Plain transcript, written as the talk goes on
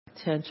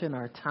attention,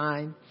 our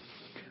time,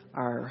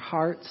 our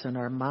hearts, and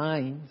our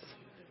minds,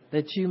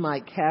 that you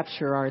might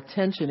capture our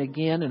attention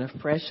again and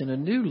afresh and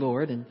anew,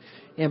 Lord, and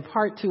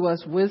impart to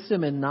us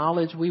wisdom and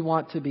knowledge. We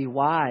want to be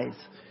wise.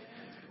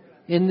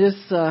 In this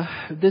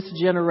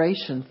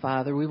generation,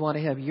 Father, we want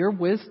to have your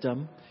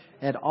wisdom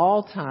at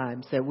all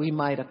times that we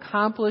might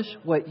accomplish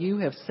what you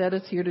have set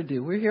us here to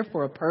do. We're here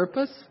for a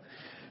purpose,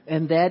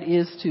 and that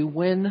is to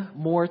win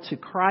more to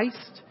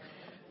Christ,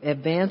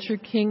 advance your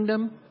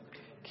kingdom,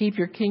 keep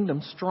your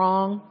kingdom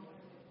strong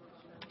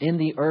in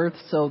the earth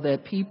so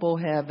that people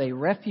have a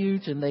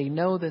refuge and they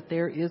know that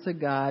there is a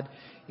God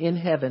in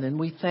heaven. And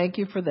we thank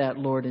you for that,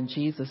 Lord, in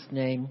Jesus'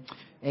 name.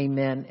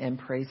 Amen and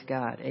praise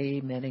God.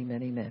 Amen,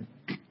 amen, amen.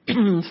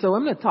 So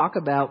I'm going to talk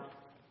about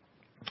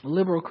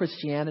liberal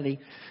Christianity.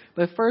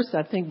 But first,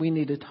 I think we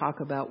need to talk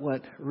about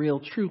what real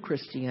true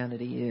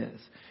Christianity is.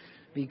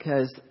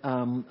 Because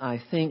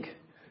I think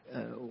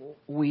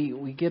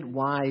we get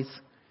wise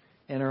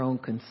in our own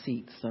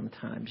conceit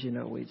sometimes. You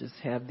know, we just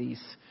have these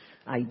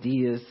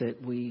ideas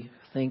that we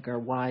think are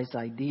wise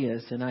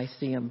ideas. And I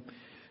see them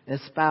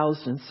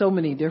espoused in so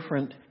many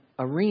different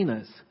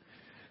arenas.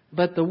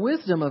 But the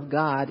wisdom of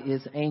God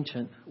is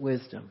ancient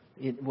wisdom.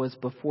 It was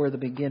before the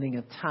beginning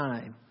of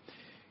time.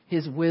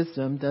 His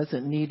wisdom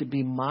doesn't need to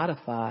be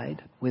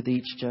modified with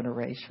each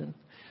generation.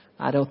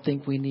 I don't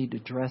think we need to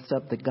dress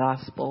up the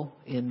gospel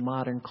in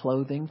modern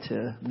clothing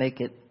to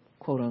make it,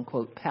 quote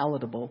unquote,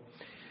 palatable.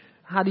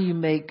 How do you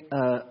make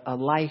a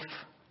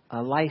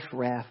life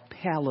raft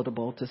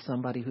palatable to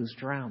somebody who's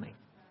drowning?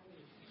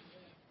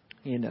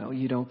 You know,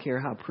 you don't care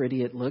how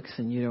pretty it looks,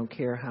 and you don't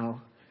care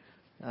how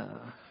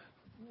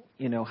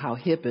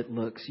hip it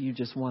looks. You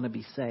just want to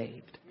be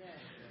saved.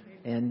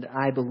 And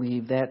I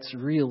believe that's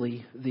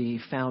really the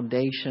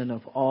foundation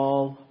of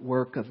all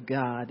work of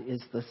God,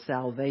 is the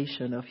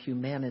salvation of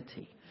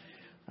humanity.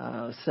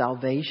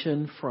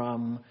 Salvation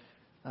from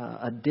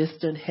a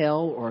distant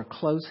hell or a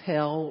close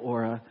hell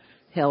or a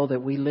hell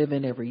that we live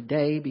in every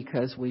day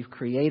because we've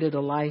created a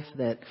life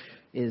that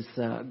is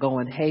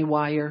going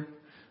haywire.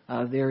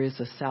 There is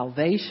a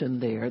salvation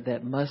there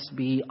that must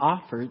be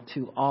offered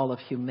to all of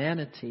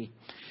humanity.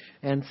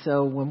 And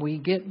so when we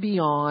get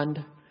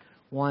beyond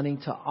wanting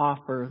to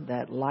offer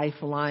that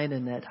lifeline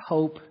and that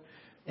hope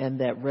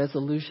and that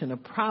resolution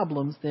of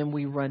problems, then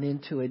we run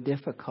into a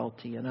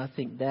difficulty. And I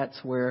think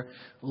that's where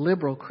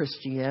liberal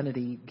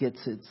Christianity gets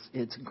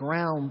its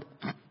ground,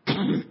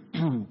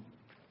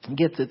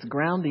 gets its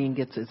grounding,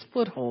 gets its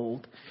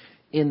foothold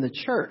in the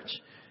church,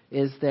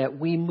 is that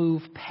we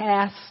move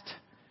past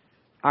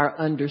our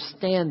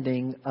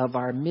understanding of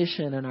our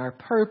mission and our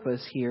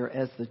purpose here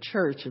as the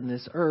church in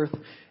this earth,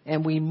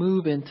 and we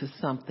move into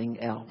something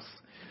else.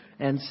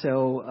 And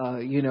so,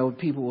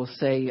 people will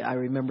say, I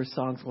remember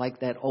songs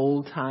like that,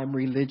 old time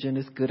religion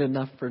is good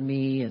enough for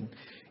me. And,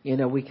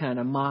 we kind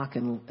of mock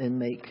and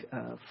make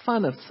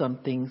fun of some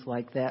things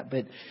like that.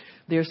 But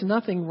there's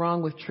nothing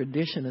wrong with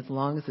tradition as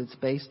long as it's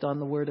based on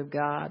the Word of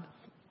God.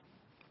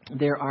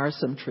 There are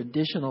some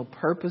traditional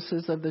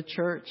purposes of the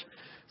church,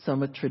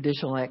 some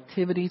traditional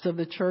activities of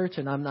the church.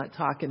 And I'm not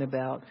talking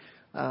about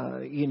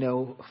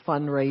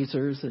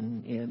fundraisers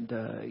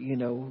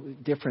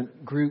and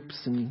different groups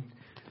and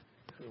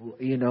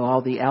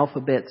all the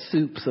alphabet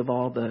soups of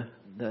all the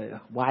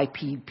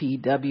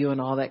YPPW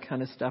and all that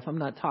kind of stuff. I'm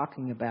not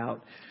talking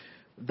about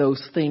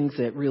those things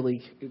that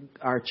really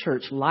are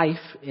church life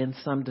in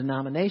some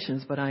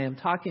denominations, but I am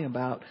talking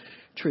about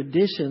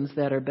traditions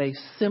that are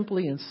based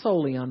simply and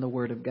solely on the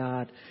Word of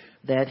God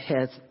that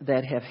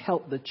have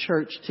helped the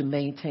church to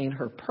maintain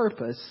her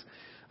purpose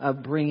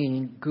of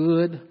bringing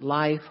good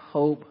life,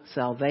 hope,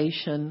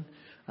 salvation,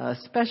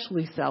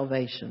 especially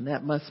salvation.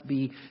 That must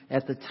be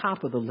at the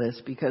top of the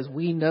list because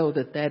we know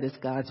that is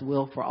God's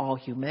will for all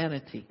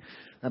humanity.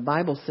 The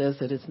Bible says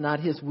that it's not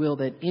His will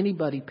that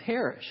anybody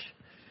perish,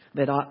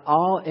 that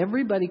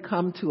everybody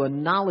come to a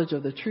knowledge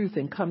of the truth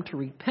and come to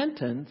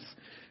repentance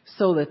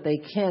so that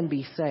they can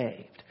be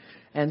saved.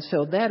 And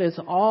so that is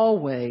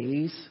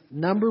always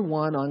number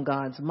one on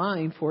God's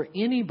mind for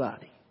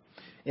anybody,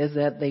 is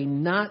that they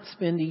not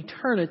spend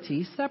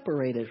eternity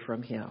separated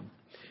from Him.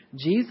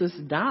 Jesus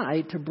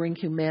died to bring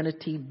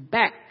humanity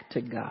back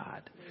to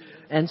God.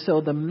 And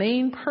so the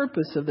main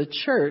purpose of the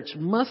church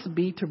must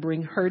be to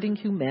bring hurting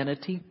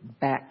humanity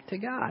back to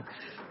God.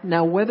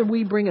 Now, whether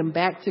we bring them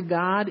back to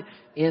God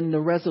in the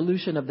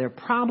resolution of their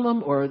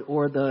problem or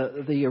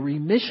the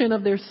remission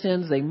of their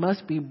sins, they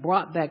must be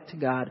brought back to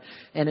God.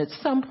 And at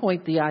some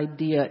point, the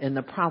idea and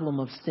the problem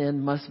of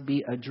sin must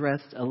be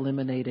addressed,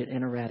 eliminated,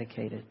 and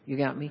eradicated. You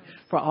got me?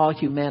 For all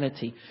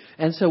humanity.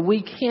 And so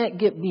we can't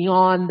get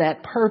beyond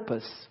that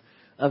purpose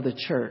of the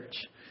church.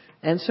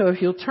 And so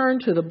if you'll turn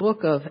to the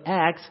book of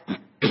Acts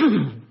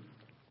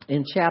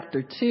in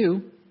chapter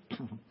 2,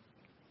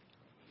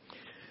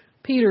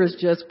 Peter has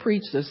just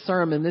preached a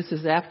sermon. This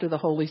is after the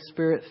Holy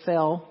Spirit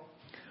fell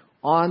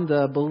on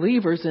the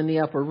believers in the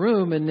upper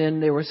room. And then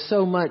there was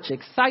so much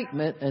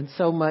excitement and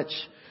so much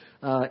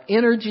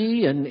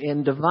energy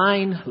and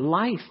divine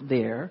life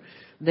there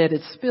that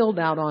it spilled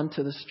out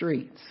onto the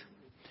streets.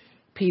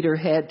 Peter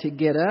had to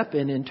get up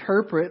and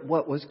interpret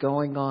what was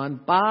going on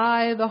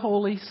by the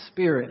Holy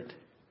Spirit.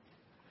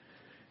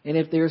 And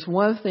if there's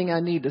one thing I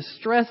need to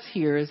stress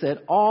here is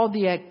that all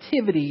the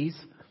activities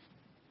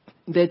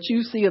that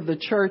you see of the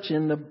church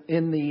in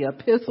the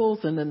epistles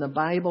and in the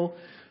Bible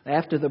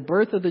after the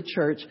birth of the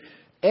church,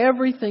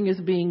 everything is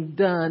being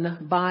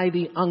done by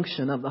the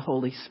unction of the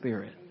Holy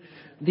Spirit.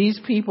 These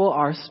people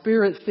are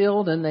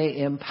Spirit-filled and they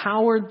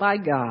empowered by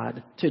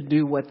God to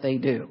do what they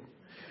do.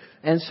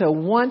 And so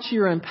once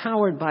you're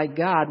empowered by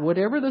God,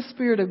 whatever the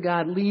Spirit of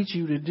God leads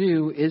you to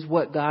do is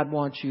what God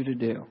wants you to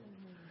do.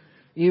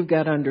 You've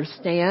got to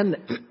understand,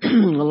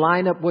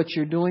 line up what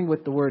you're doing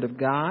with the Word of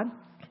God.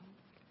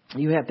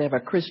 You have to have a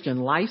Christian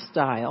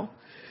lifestyle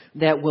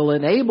that will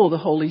enable the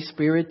Holy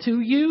Spirit to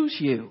use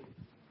you.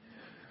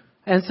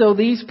 And so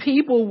these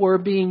people were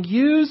being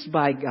used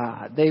by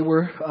God. They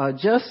were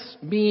just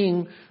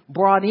being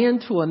brought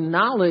into a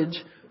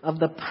knowledge of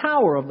the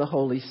power of the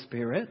Holy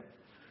Spirit.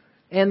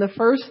 And the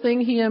first thing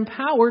He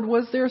empowered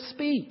was their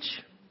speech.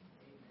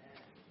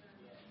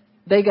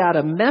 They got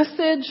a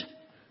message.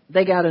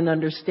 They got an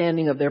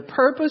understanding of their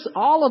purpose.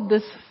 All of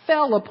this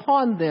fell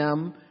upon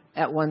them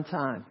at one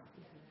time.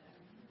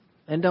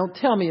 And don't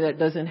tell me that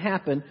doesn't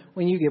happen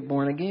when you get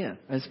born again,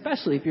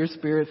 especially if you're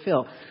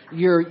Spirit-filled.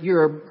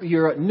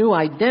 Your new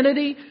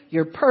identity,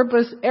 your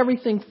purpose,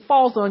 everything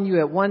falls on you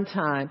at one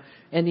time,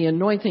 and the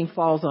anointing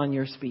falls on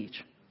your speech.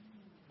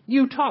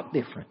 You talk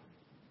different.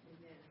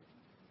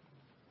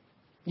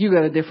 You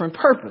got a different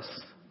purpose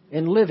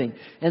in living.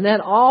 And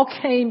that all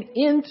came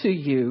into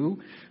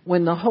you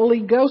when the Holy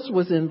Ghost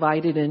was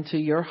invited into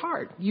your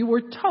heart. You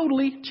were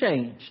totally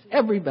changed.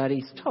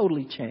 Everybody's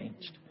totally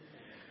changed.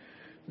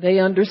 They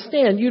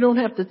understand. You don't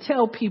have to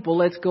tell people,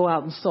 let's go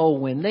out and soul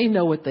win. They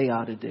know what they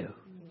ought to do.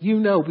 You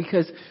know,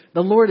 because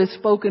the Lord has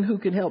spoken, who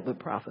can help but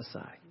prophesy?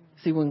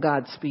 See, when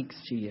God speaks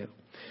to you.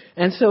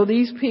 And so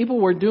these people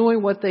were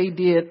doing what they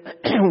did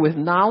with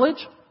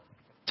knowledge,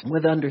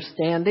 with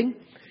understanding,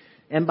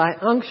 and by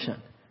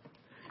unction.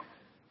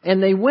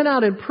 And they went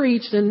out and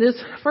preached. In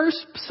this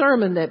first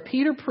sermon that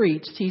Peter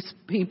preached,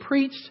 he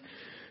preached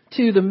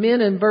to the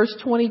men in verse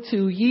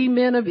 22, ye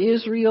men of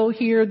Israel,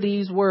 hear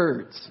these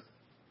words.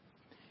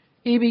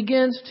 He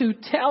begins to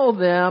tell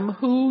them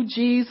who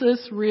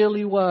Jesus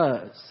really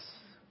was.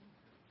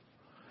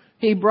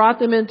 He brought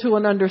them into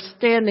an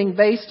understanding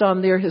based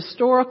on their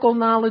historical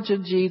knowledge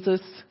of Jesus.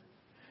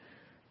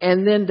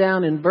 And then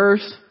down in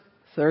verse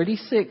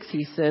 36,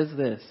 he says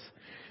this.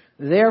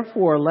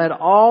 Therefore, let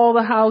all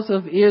the house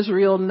of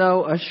Israel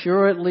know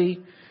assuredly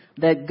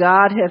that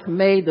God hath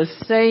made the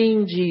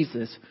same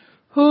Jesus,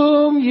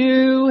 whom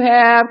you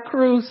have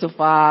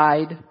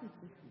crucified,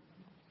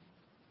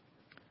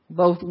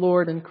 both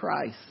Lord and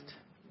Christ.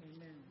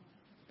 Amen.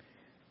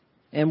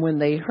 And when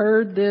they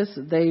heard this,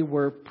 they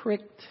were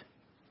pricked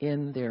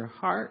in their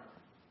heart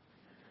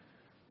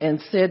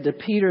and said to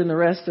Peter and the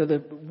rest of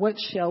what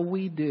shall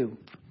we do?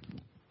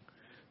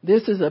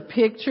 This is a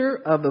picture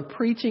of the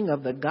preaching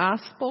of the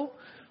gospel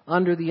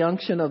under the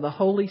unction of the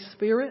Holy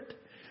Spirit,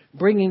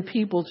 bringing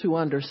people to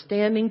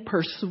understanding,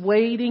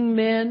 persuading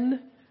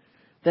men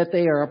that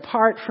they are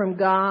apart from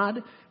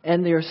God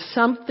and there's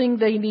something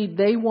they need.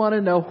 They want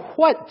to know,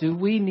 what do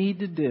we need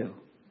to do?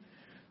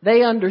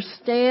 They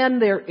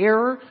understand their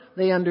error,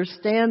 they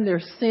understand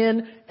their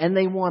sin, and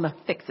they want to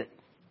fix it.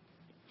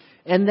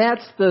 And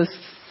that's the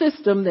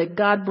system that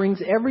God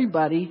brings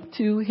everybody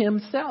to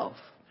Himself.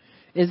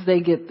 Is they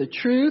get the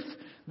truth,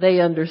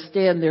 they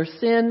understand their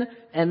sin,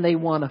 and they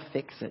want to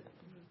fix it.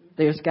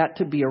 There's got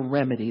to be a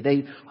remedy.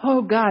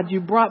 Oh God,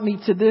 you brought me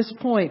to this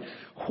point.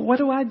 What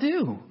do I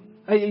do?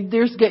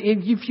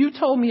 If you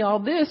told me all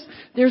this,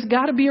 there's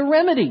got to be a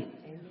remedy.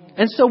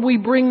 And so we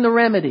bring the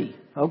remedy.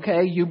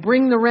 Okay, you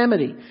bring the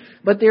remedy.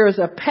 But there is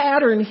a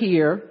pattern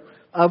here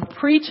of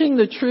preaching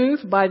the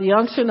truth by the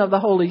unction of the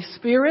Holy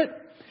Spirit.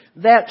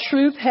 That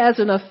truth has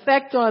an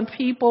effect on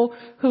people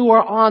who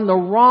are on the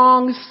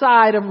wrong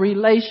side of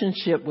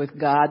relationship with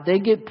God. They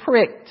get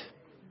pricked.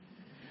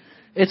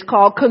 It's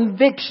called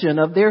conviction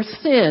of their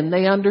sin.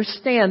 They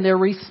understand they're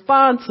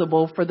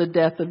responsible for the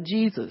death of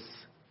Jesus.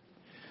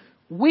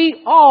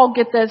 We all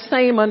get that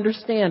same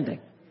understanding.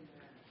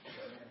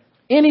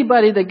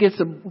 Anybody that gets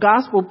the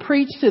gospel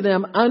preached to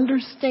them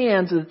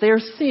understands that their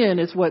sin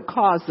is what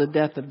caused the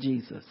death of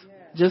Jesus.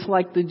 Just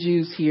like the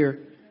Jews here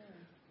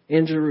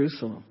in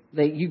Jerusalem.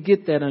 You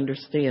get that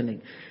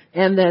understanding.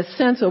 And that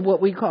sense of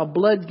what we call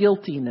blood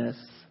guiltiness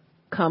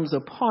comes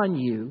upon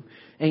you.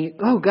 And you,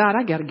 oh God,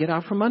 I got to get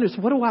out from under this.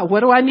 What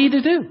do I need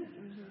to do?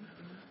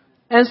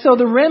 And so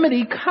the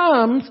remedy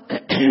comes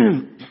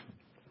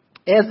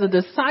as the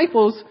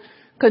disciples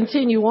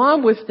continue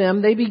on with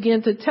them. They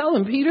begin to tell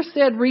them. Peter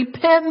said,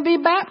 repent and be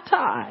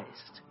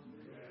baptized.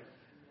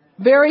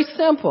 Very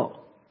simple.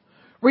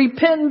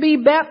 Repent and be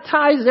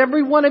baptized,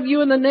 every one of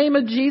you, in the name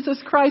of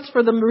Jesus Christ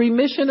for the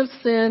remission of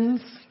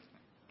sins,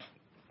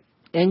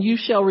 and you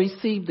shall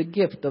receive the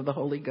gift of the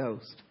Holy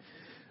Ghost.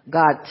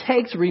 God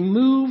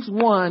removes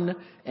one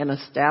and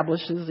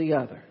establishes the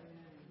other.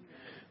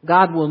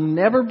 God will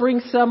never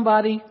bring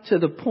somebody to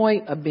the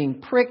point of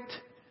being pricked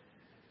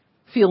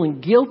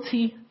feeling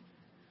guilty,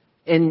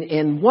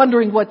 and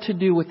wondering what to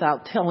do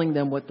without telling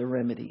them what the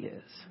remedy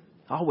is.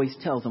 Always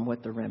tells them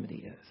what the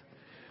remedy is.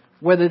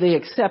 Whether they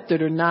accept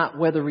it or not,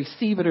 whether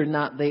receive it or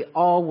not, they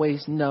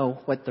always know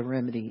what the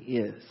remedy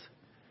is.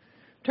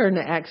 Turn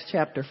to Acts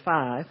chapter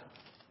 5.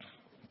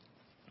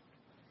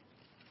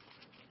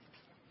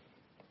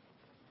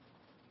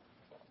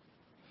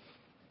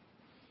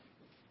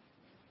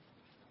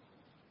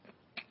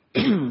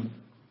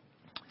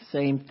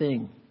 Same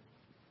thing.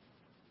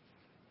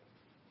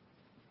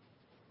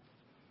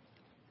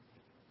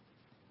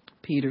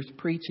 Peter's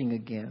preaching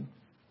again.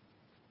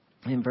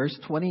 In verse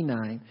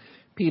 29,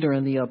 Peter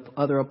and the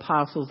other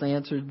apostles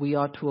answered, "We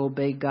ought to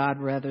obey God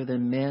rather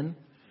than men.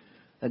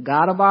 The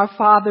God of our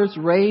fathers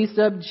raised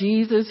up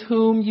Jesus,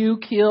 whom you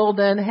killed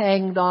and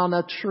hanged on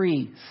a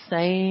tree."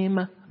 Same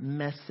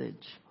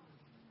message.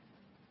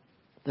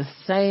 The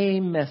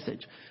same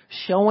message.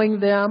 Showing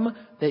them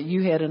that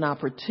you had an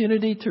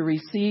opportunity to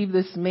receive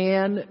this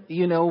man,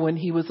 when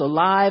he was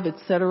alive,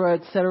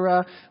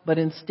 etc., but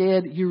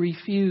instead you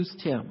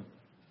refused him.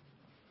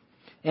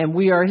 And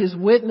we are his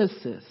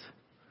witnesses.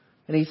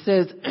 And he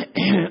says,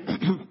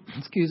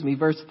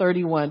 verse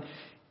 31,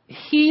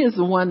 "He is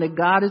the one that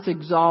God has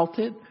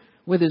exalted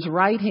with his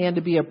right hand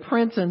to be a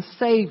prince and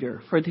savior,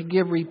 for to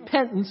give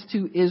repentance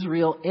to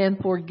Israel and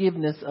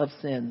forgiveness of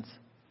sins.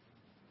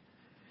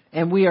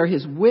 And we are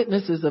his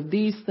witnesses of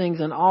these things,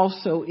 and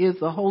also is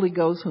the Holy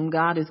Ghost whom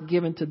God has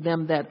given to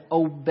them that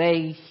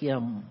obey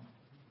him."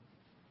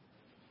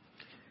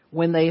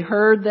 When they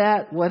heard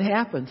that, what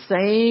happened?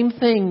 Same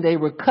thing. They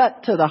were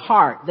cut to the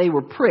heart. They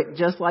were pricked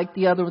just like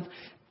the other ones.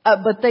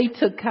 But they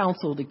took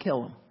counsel to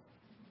kill him.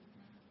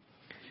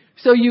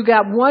 So you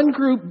got one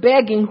group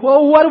begging,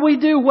 "Well, what do we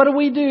do? What do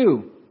we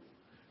do?"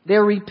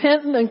 They're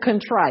repentant and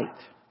contrite.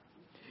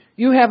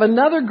 You have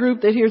another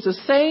group that hears the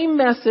same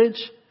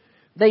message.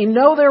 They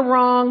know they're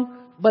wrong,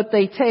 but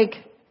they take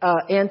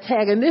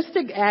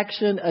antagonistic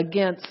action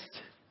against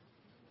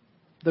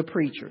the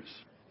preachers.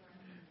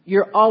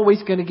 You're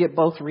always going to get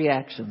both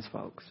reactions,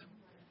 folks.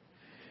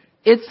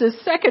 It's the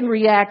second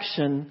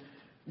reaction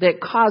that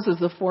causes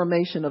the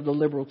formation of the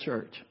liberal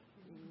church.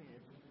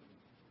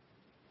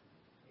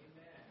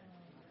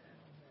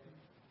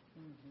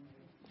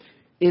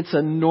 It's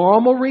a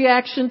normal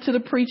reaction to the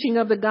preaching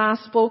of the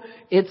gospel.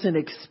 It's an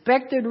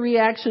expected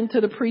reaction to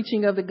the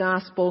preaching of the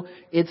gospel.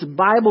 It's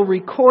Bible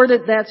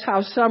recorded. That's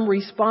how some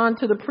respond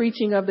to the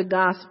preaching of the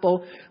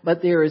gospel.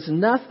 But there is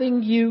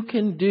nothing you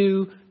can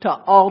do to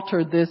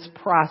alter this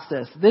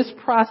process. This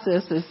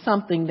process is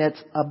something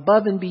that's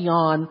above and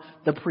beyond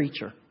the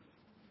preacher.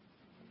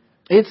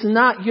 It's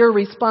not your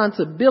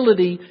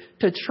responsibility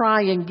to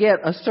try and get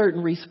a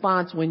certain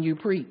response when you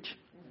preach.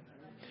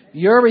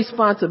 Your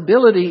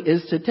responsibility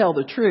is to tell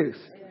the truth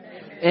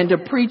and to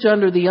preach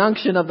under the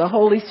unction of the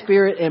Holy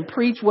Spirit and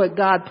preach what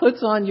God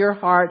puts on your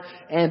heart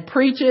and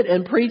preach it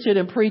and preach it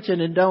and preach it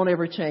and don't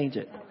ever change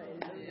it.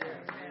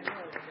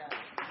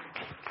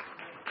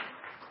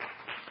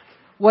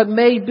 What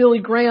made Billy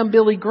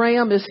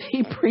Graham is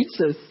he preached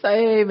the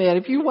same, man.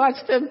 If you watch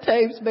them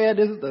tapes, man,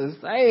 it's the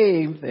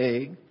same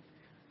thing.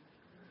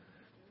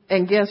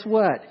 And guess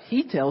what?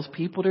 He tells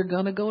people they're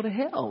going to go to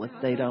hell if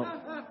they don't.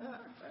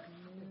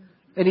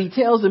 And he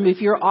tells them if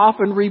you're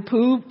often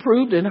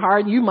reproved and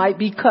hard, you might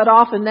be cut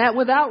off and that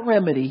without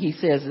remedy. He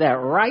says that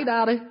right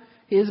out of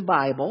his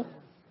Bible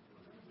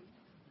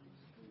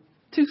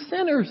to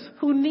sinners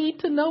who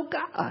need to know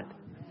God.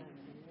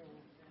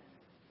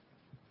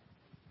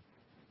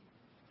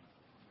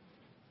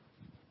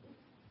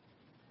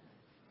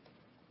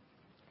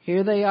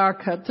 Here they are,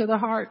 cut to the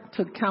heart,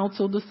 took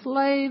counsel to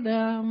slay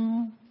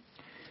them.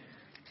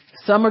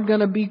 Some are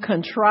going to be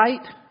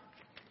contrite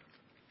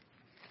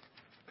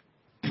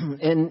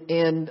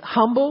and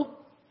humble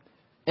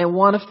and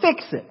want to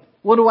fix it.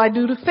 What do I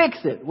do to fix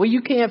it? Well,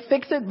 you can't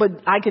fix it, but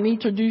I can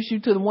introduce you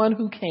to the one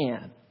who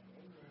can.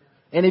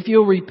 And if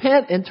you'll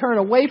repent and turn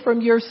away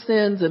from your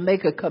sins and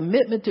make a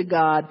commitment to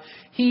God,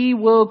 he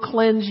will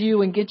cleanse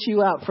you and get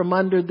you out from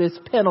under this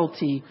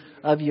penalty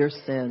of your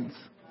sins.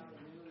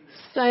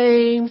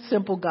 Same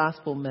simple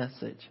gospel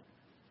message.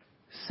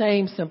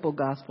 Same simple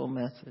gospel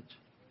message.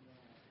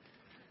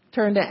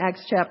 Turn to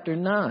Acts chapter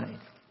 9.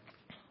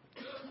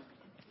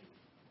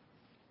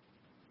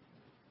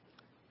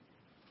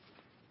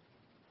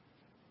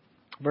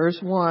 Verse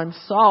 1,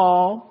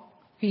 Saul,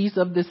 he's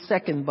of the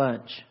second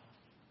bunch.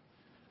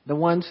 The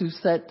ones who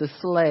set to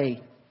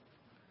slay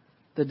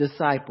the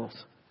disciples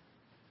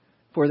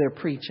for their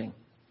preaching.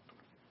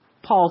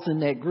 Paul's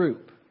in that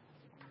group.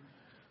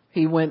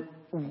 He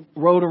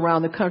rode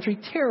around the country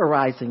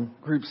terrorizing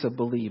groups of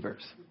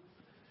believers.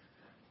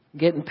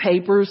 Getting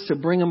papers to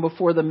bring them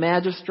before the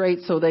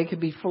magistrates so they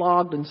could be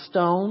flogged and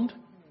stoned.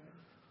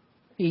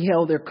 He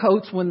held their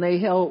coats when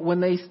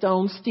they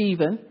stoned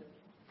Stephen.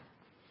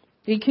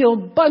 He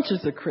killed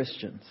bunches of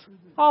Christians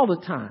all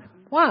the time.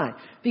 Why?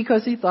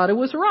 Because he thought it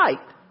was right.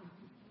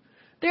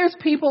 There's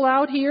people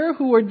out here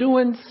who are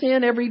doing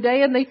sin every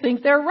day and they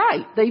think they're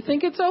right. They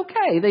think it's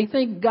okay. They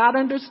think God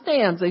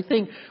understands. They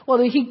think, well,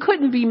 he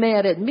couldn't be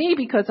mad at me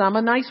because I'm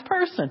a nice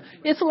person.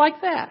 It's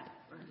like that.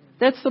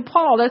 That's the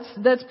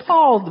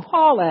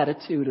Paul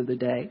attitude of the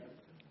day.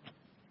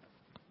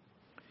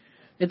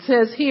 It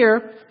says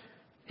here,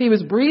 he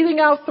was breathing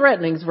out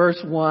threatenings,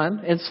 verse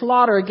 1, and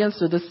slaughter against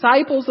the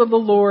disciples of the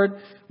Lord,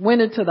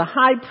 went into the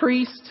high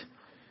priest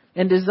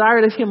and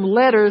desired of him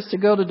letters to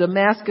go to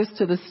Damascus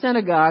to the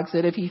synagogues,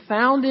 that if he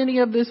found any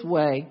of this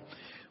way,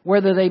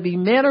 whether they be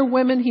men or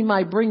women, he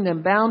might bring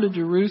them bound to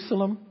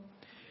Jerusalem.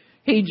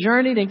 He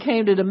journeyed and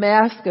came to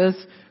Damascus,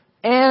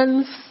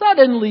 and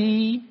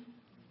suddenly,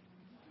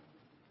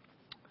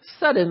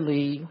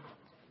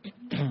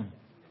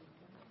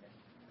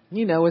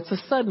 it's a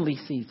suddenly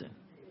season.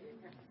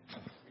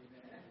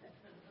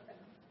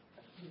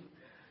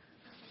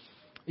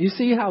 You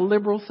see how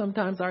liberal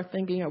sometimes our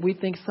thinking are? We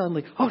think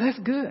suddenly, oh, that's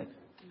good.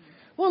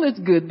 Well, it's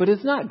good, but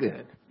it's not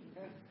good.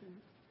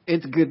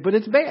 It's good, but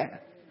it's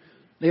bad.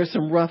 There's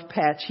some rough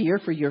patch here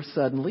for your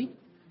suddenly.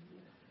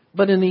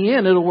 But in the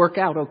end, it'll work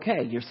out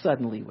okay. Your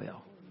suddenly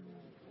will.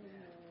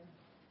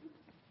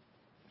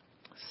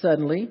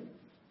 Suddenly,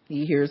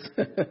 he hears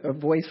a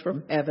voice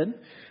from heaven.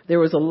 There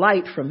was a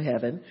light from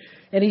heaven.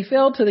 And he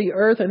fell to the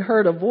earth and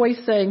heard a voice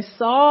saying,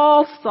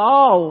 Saul,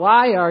 Saul,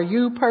 why are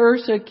you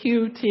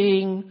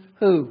persecuting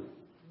who?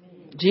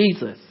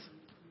 Jesus.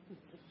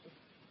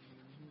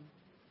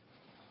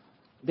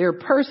 They're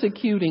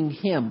persecuting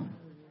him.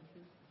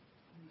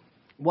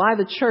 Why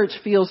the church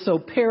feels so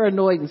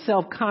paranoid and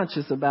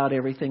self-conscious about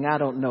everything, I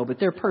don't know, but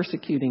they're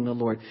persecuting the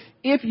Lord.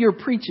 If you're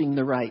preaching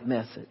the right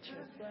message,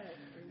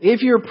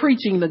 if you're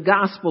preaching the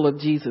gospel of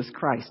Jesus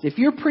Christ, if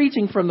you're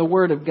preaching from the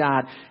Word of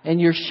God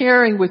and you're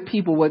sharing with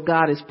people what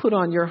God has put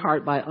on your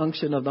heart by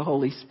unction of the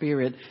Holy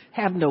Spirit,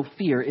 have no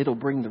fear, it'll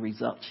bring the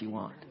results you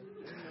want.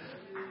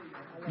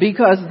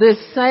 Because this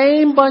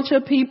same bunch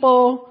of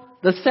people,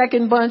 the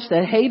second bunch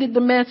that hated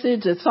the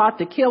message, that sought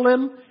to kill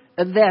him,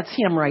 that's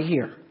him right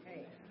here.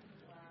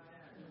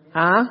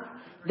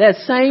 That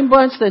same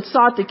bunch that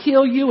sought to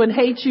kill you and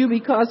hate you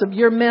because of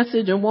your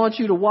message and want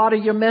you to water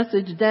your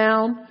message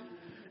down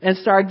and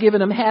start giving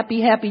them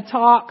happy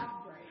talk,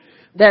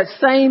 that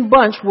same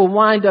bunch will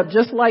wind up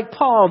just like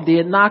Paul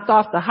did, knocked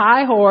off the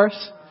high horse,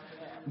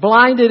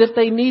 blinded if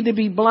they need to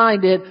be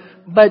blinded,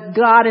 but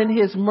God in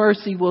his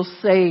mercy will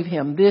save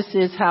him. This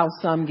is how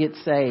some get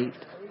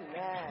saved.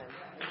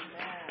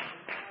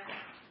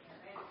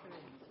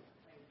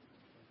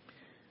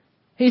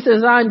 He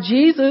says, I'm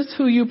Jesus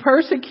who you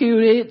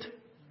persecuted.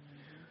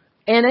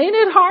 And ain't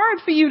it hard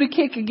for you to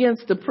kick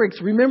against the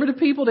pricks? Remember the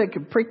people that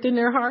get pricked in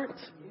their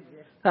hearts?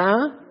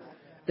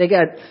 They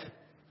got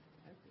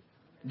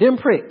them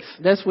pricks.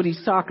 That's what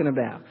he's talking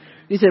about.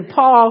 He said,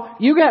 Paul,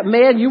 you got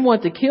mad. You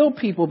want to kill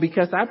people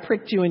because I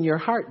pricked you in your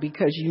heart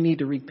because you need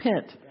to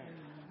repent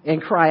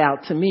and cry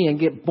out to me and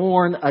get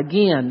born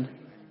again.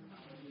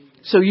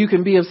 So you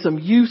can be of some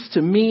use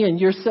to me and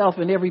yourself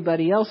and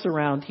everybody else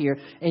around here.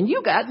 And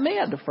you got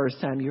mad the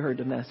first time you heard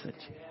the message.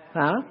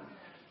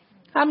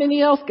 How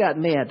many else got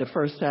mad the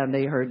first time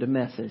they heard the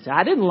message?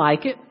 I didn't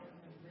like it.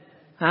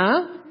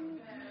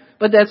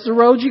 But that's the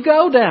road you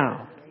go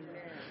down.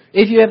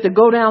 If you have to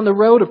go down the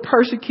road of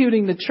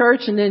persecuting the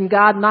church and then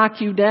God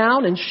knock you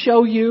down and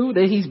show you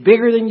that he's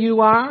bigger than you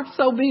are,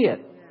 so be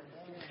it.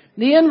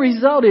 The end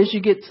result is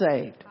you get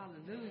saved.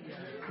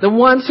 The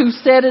ones who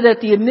said it at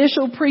the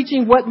initial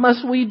preaching, what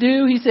must we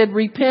do? He said,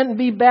 repent and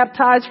be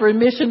baptized for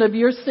remission of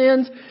your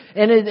sins.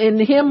 And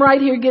him right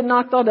here getting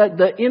knocked off,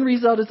 the end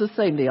result is the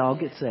same. They all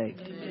get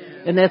saved.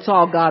 And that's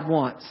all God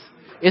wants.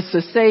 It's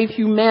to save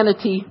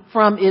humanity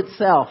from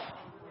itself.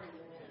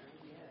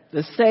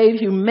 To save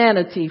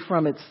humanity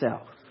from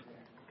itself.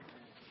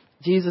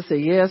 Jesus said,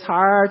 yeah, it's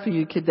hard for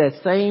you to get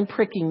that same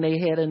pricking they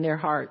had in their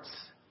hearts.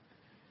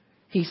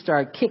 He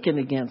started kicking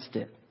against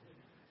it.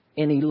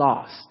 And he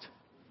lost.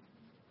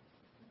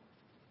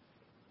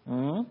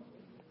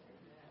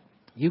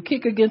 You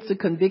kick against the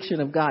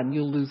conviction of God and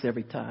you'll lose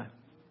every time.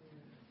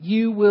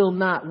 You will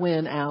not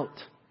win out.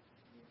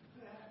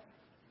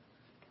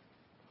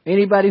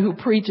 Anybody who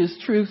preaches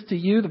truth to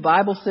you, the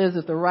Bible says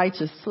that the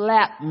righteous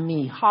slap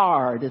me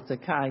hard. It's a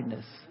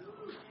kindness.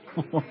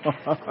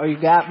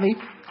 You got me?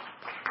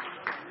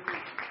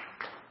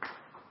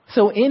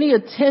 So any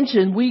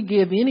attention we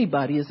give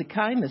anybody is a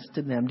kindness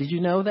to them. Did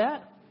you know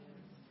that?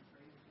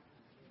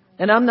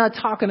 And I'm not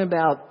talking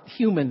about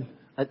human.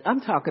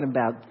 I'm talking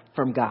about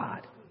from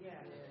God.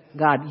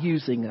 God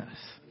using us.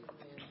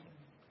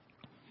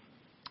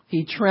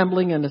 He,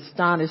 trembling and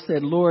astonished,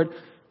 said, Lord,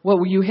 what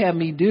will you have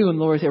me do? And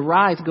the Lord said,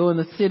 rise, go in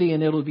the city,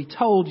 and it'll be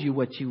told you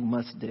what you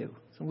must do.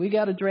 So we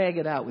got to drag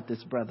it out with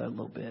this brother a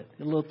little bit.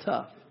 A little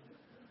tough.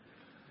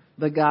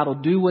 But God will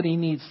do what he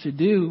needs to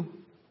do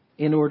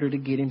in order to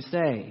get him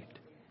saved.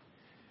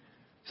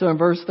 So in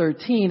verse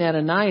 13,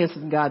 Ananias,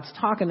 and God's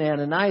talking to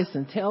Ananias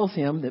and tells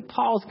him that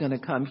Paul's going to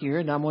come here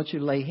and I want you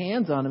to lay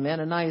hands on him.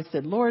 Ananias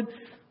said, Lord,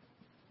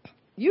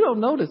 You don't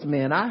know this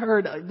man. I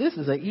heard this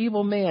is an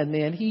evil man,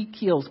 man. He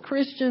kills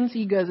Christians.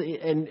 He does,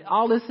 and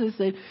all this is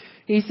that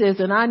he says,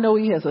 and I know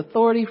he has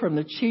authority from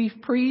the chief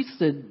priest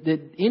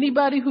that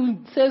anybody who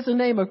says the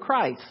name of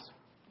Christ.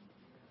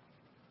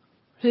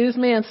 This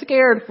man's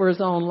scared for his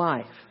own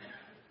life.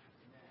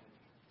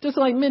 Just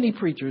like many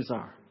preachers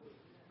are.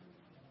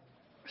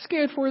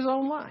 Scared for his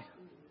own life.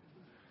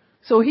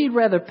 So he'd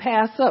rather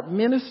pass up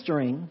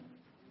ministering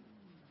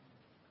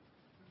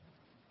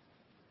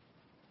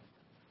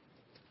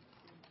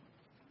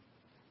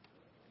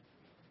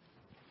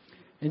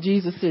and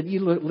Jesus said,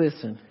 you look,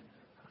 listen,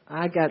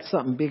 I got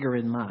something bigger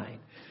in mind.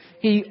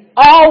 He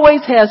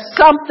always has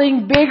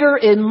something bigger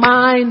in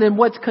mind than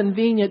what's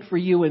convenient for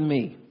you and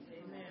me.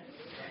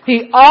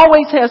 He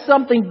always has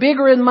something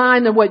bigger in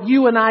mind than what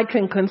you and I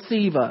can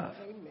conceive of.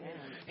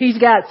 He's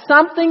got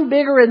something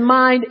bigger in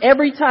mind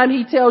every time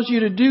he tells you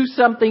to do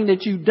something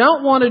that you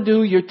don't want to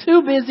do, you're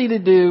too busy to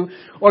do,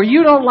 or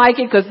you don't like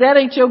it because that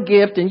ain't your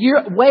gift, and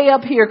you're way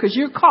up here because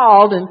you're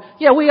called, and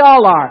yeah, we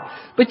all are.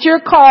 But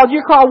you're called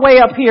way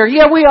up here.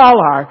 Yeah, we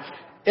all are.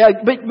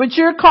 But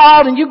you're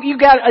called and you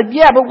got,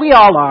 yeah, but we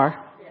all are.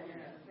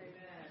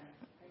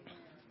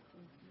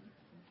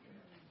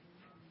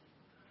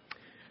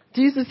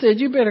 Jesus said,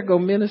 you better go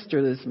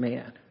minister this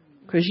man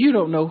because you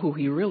don't know who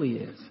he really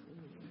is.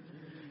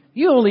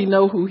 You only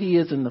know who he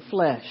is in the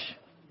flesh.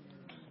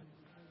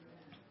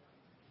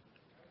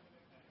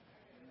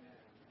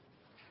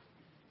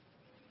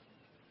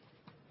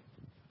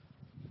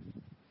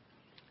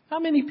 How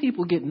many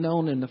people get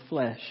known in the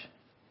flesh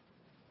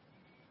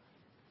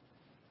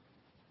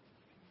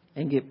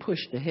and get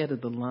pushed ahead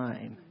of the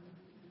line?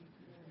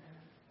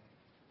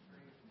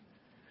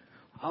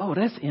 Oh,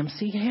 that's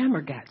MC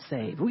Hammer got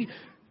saved.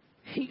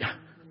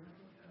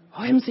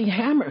 MC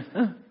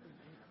Hammer.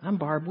 I'm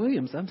Barb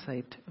Williams. I'm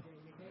saved too.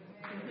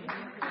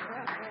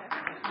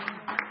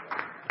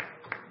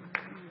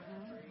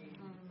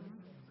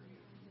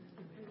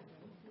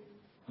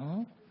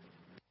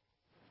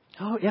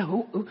 Oh yeah,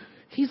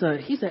 he's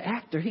an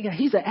actor.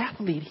 He's an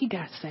athlete. He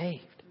got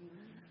saved.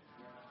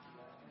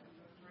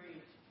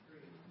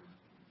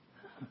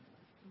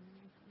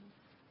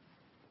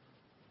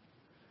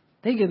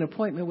 They get an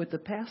appointment with the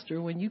pastor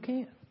when you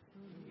can't.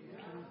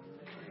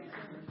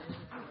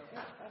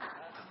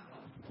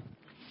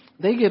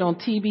 They get on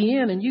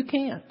TBN and you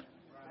can't.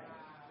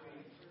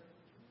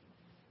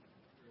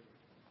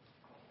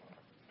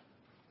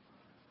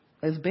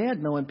 It's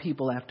bad knowing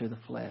people after the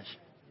flesh.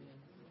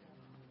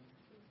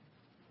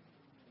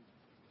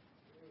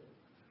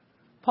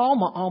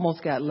 Paul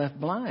almost got left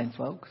blind,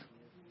 folks.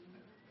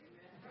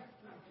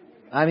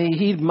 I mean,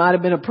 he might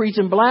have been a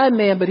preaching blind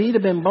man, but he'd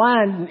have been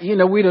blind. You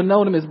know, we'd have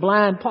known him as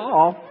blind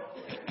Paul.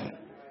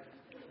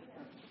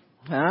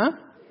 Huh?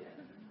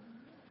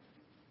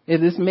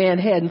 If this man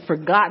hadn't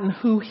forgotten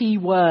who he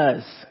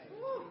was.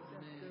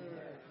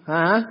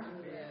 Huh?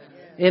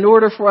 In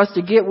order for us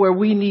to get where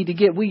we need to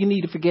get, we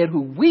need to forget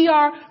who we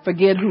are,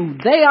 forget who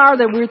they are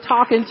that we're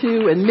talking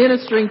to and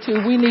ministering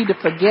to. We need to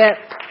forget.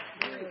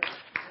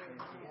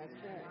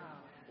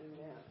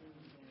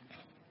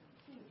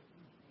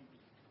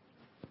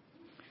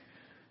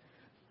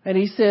 And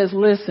he says,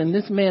 listen,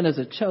 this man is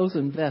a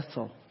chosen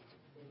vessel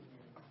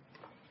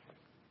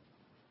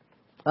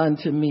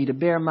unto me to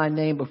bear my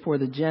name before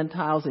the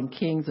Gentiles and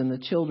kings and the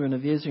children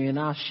of Israel, and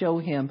I'll show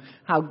him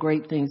how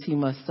great things he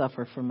must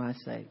suffer for my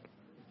sake.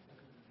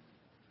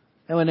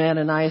 And when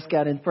Ananias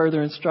got in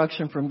further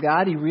instruction from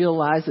God, he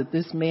realized that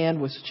this man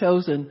was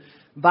chosen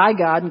by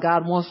God and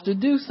God wants to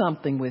do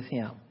something with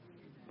him.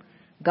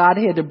 God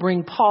had to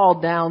bring Paul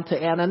down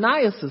to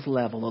Ananias'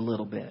 level a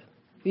little bit.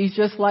 He's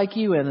just like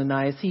you,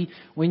 Ananias.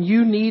 When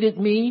you needed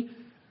me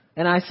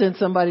and I sent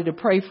somebody to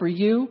pray for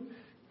you,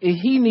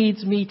 he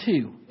needs me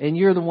too. And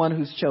you're the one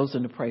who's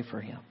chosen to pray for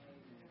him.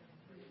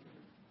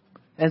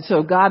 And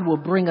so God will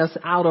bring us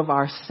out of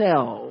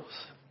ourselves.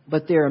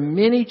 But there are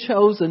many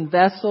chosen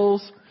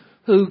vessels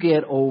who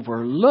get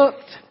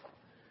overlooked,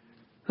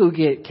 who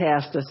get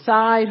cast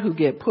aside, who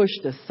get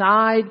pushed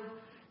aside.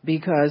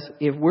 Because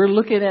if we're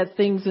looking at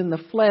things in the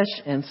flesh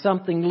and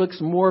something looks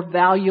more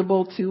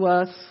valuable to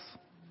us,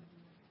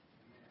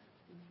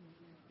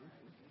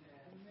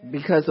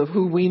 because of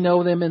who we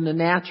know them in the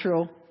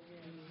natural,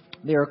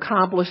 their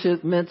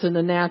accomplishments in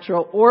the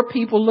natural, or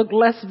people look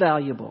less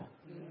valuable.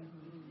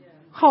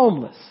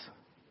 Homeless.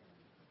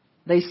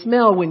 They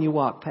smell when you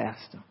walk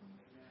past them.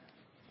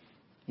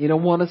 You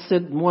don't want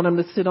them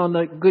to sit on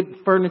the good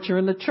furniture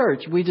in the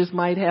church. We just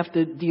might have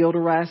to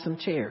deodorize some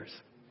chairs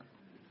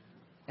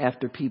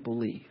after people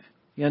leave.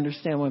 You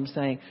understand what I'm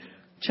saying?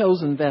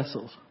 Chosen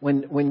vessels.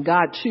 When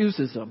God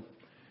chooses them,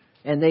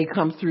 and they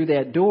come through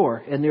that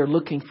door and they're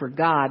looking for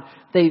God,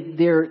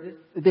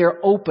 they're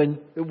open.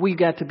 We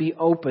got to be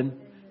open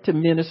to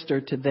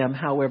minister to them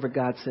however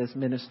God says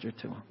minister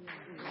to them.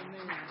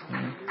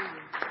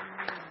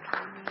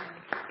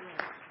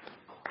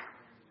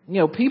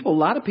 You know, a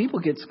lot of people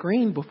get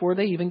screened before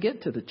they even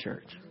get to the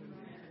church.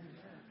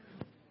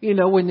 You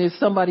know, when there's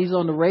somebody's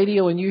on the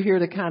radio and you hear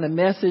the kind of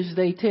message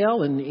they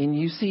tell and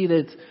you see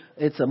that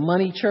it's a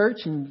money church,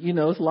 and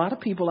there's a lot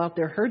of people out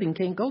there hurting,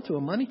 can't go to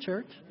a money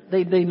church.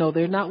 They know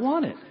they're not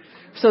wanted.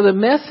 So the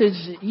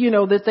message,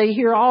 that they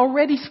hear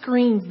already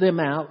screens them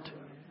out.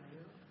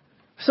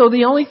 So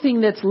the only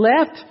thing that's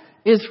left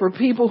is for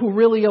people who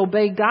really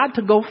obey God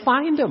to go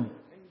find them.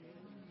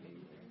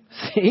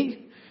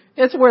 See?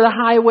 It's where the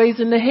highways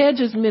and the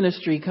hedges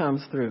ministry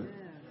comes through.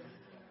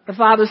 The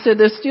Father said,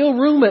 there's still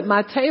room at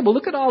my table.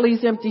 Look at all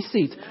these empty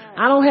seats.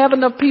 I don't have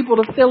enough people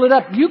to fill it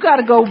up. You got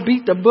to go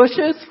beat the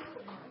bushes.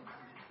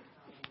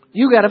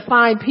 You got to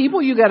find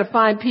people. You got to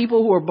find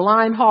people who are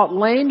blind, halt,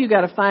 lame. You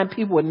got to find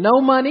people with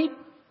no money.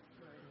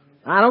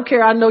 I don't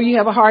care. I know you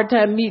have a hard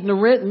time meeting the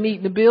rent and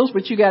meeting the bills,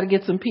 but you got to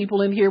get some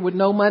people in here with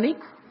no money.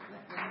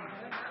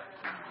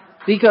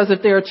 Because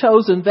if they're a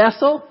chosen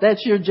vessel,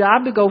 that's your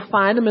job to go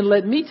find them and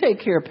let me take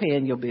care of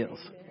paying your bills.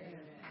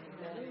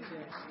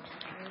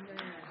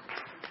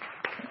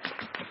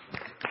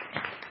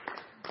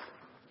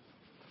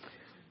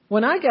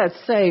 When I got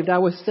saved, I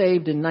was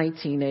saved in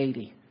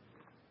 1980.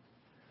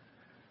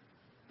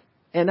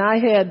 And I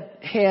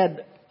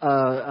had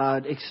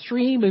an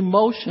extreme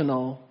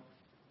emotional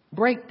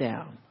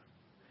breakdown.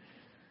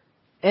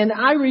 And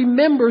I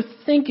remember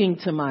thinking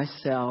to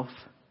myself,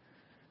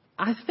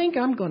 I think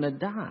I'm going to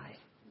die.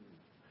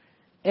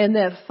 And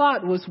that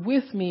thought was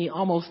with me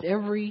almost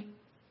every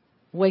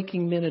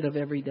waking minute of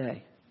every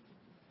day.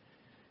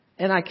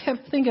 And I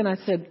kept thinking, I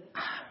said,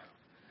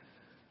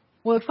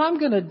 well, if I'm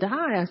going to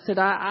die, I said,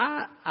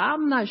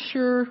 I'm not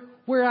sure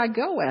where I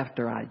go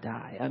after I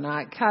die. And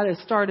I kind of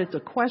started to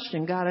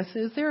question God. I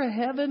said, is there a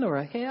heaven or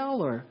a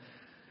hell?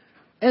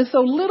 And so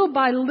little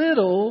by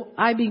little,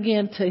 I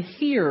began to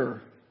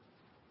hear.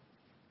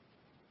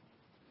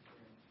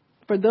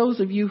 For those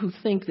of you who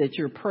think that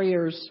your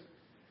prayers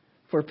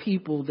for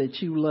people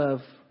that you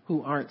love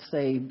who aren't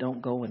saved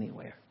don't go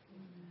anywhere.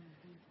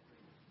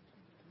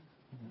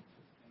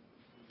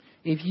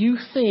 If you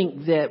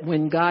think that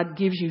when God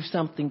gives you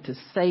something to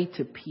say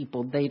to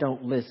people, they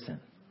don't listen.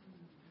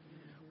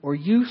 Or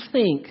you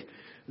think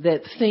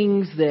that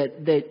things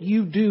that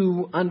you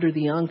do under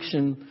the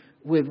unction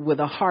with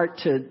a heart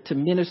to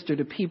minister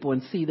to people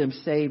and see them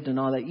saved and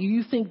all that,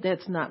 you think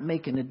that's not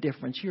making a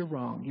difference, you're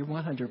wrong. You're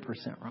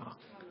 100% wrong.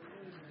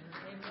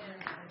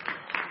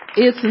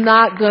 It's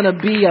not going to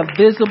be a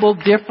visible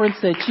difference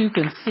that you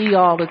can see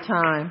all the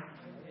time.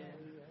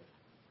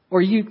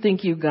 Or you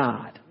think you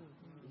God.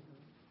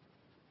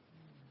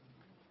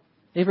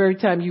 If every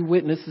time you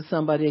witness to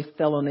somebody, they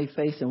fell on their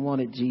face and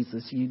wanted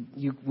Jesus,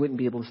 you wouldn't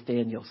be able to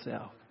stand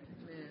yourself.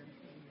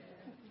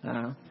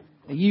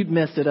 You'd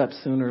mess it up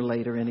sooner or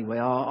later anyway.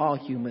 All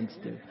humans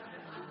do.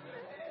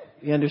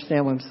 You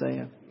understand what I'm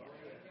saying?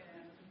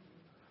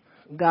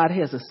 God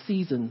has a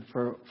season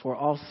for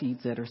all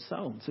seeds that are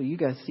sown. So you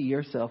guys see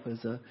yourself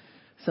as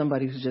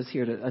somebody who's just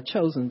here a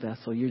chosen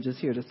vessel. You're just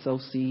here to sow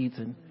seeds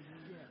and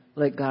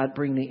let God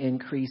bring the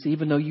increase,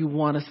 even though you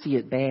want to see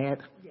it bad,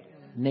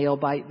 nail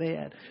bite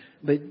bad.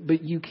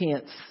 But you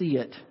can't see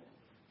it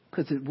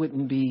because it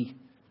wouldn't be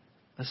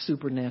a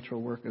supernatural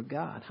work of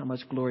God. How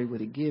much glory would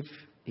it give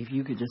if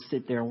you could just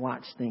sit there and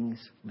watch things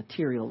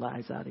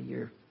materialize out of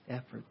your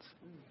efforts?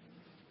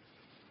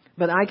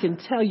 But I can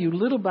tell you,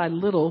 little by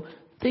little,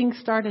 things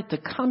started to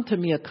come to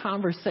me of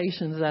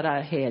conversations that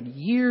I had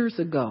years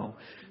ago.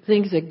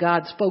 Things that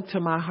God spoke to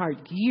my heart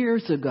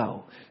years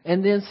ago.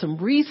 And then some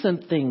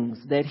recent things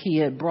that He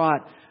had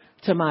brought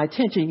to my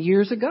attention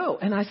years ago.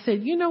 And I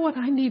said, you know what?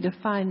 I need to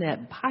find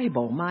that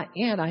Bible. I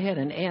had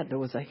an aunt that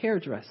was a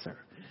hairdresser.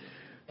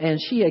 And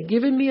she had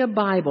given me a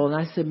Bible. And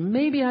I said,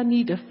 maybe I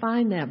need to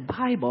find that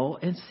Bible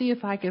and see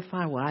if I could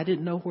find, well, I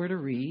didn't know where to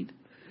read.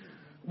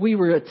 We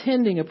were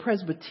attending a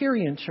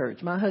Presbyterian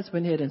church. My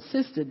husband had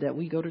insisted that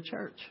we go to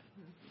church.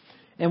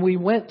 And we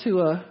went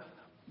to a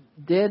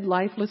dead,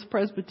 lifeless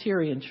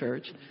Presbyterian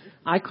church.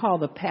 I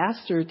called the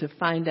pastor to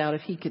find out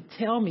if he could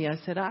tell me. I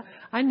said,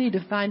 I need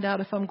to find out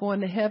if I'm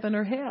going to heaven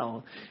or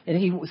hell. And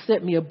he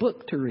sent me a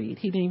book to read.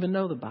 He didn't even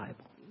know the Bible.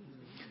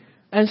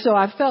 And so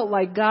I felt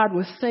like God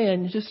was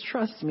saying, just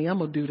trust me, I'm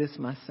going to do this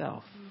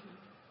myself.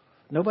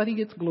 Nobody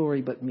gets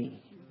glory but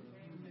me.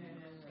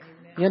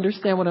 You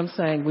understand what I'm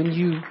saying?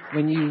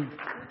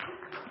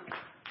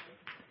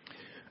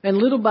 And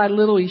little by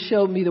little, He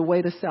showed me the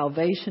way to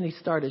salvation. He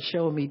started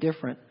showing me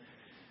different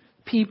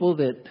people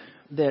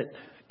that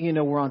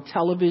were on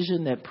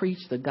television that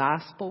preached the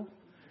gospel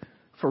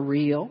for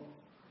real.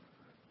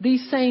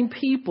 These same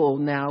people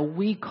now,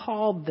 we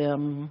called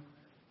them,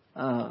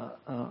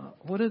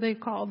 what do they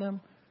call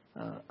them?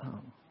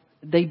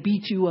 They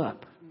beat you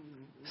up.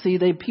 See,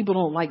 people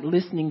don't like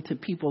listening to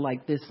people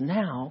like this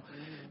now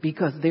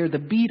because they're the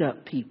beat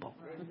up people.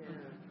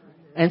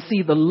 And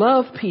see, the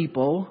love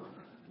people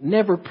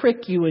never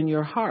prick you in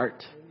your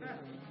heart.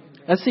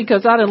 And see,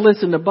 because I didn't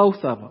listen to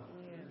both of them.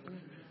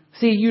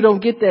 See, you don't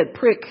get that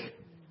prick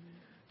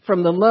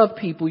from the love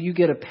people. You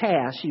get a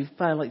pass. You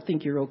finally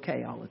think you're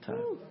okay all the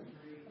time.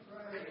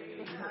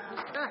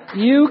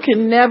 You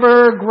can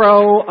never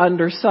grow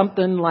under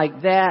something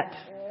like that.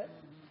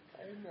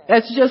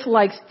 That's just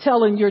like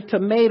telling your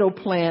tomato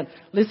plant,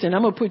 listen,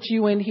 I'm going to put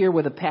you in here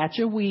with a patch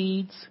of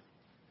weeds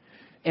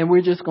And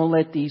we're just going to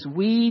let these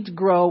weeds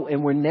grow,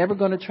 and we're never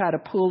going to try to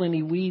pull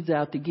any weeds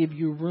out to give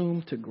you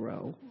room to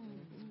grow.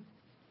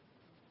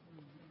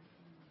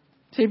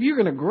 See, if you're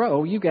going to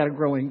grow, you got to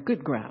grow in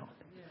good ground.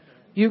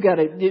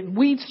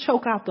 Weeds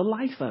choke out the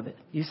life of it,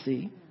 you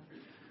see.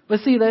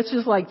 But see, that's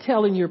just like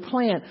telling your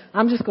plant,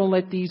 I'm just going to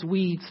let these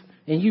weeds,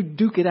 and you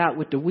duke it out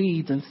with the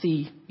weeds and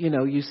see,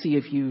 you see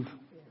if you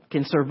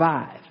can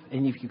survive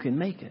and if you can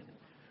make it.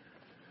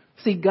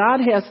 See, God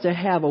has to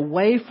have a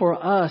way for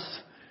us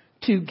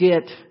to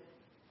get,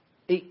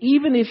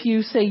 even if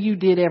you say you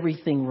did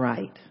everything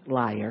right,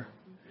 liar,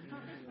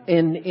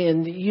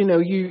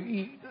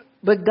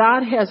 but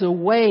God has a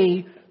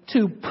way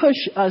to push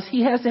us.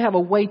 He has to have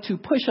a way to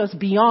push us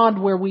beyond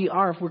where we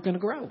are if we're going to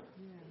grow.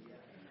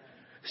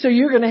 So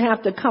you're going to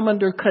have to come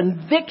under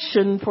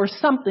conviction for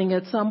something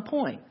at some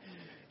point.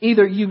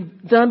 Either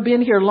you've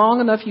been here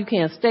long enough, you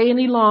can't stay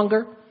any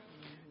longer.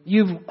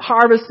 You've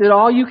harvested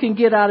all you can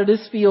get out of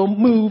this field,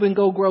 move and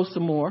go grow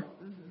some more.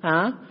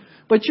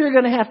 But you're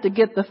going to have to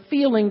get the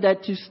feeling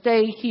that to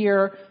stay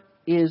here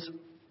is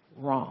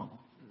wrong.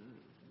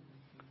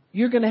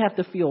 You're going to have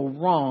to feel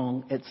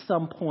wrong at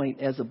some point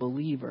as a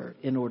believer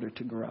in order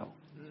to grow.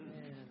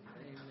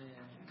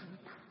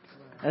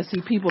 I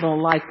see people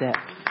don't like that.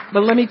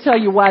 But let me tell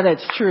you why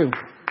that's true.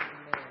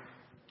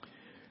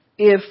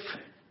 If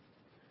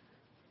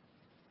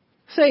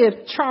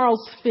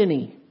Charles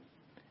Finney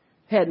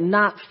had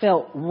not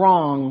felt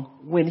wrong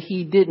when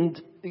he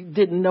didn't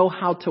know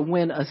how to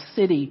win a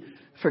city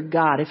for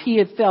God, if he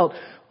had felt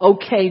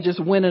okay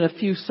just winning a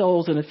few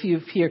souls and a few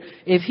here,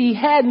 if he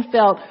hadn't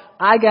felt,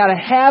 I got to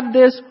have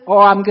this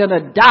or I'm going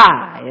to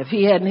die, if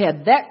he hadn't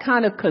had that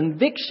kind of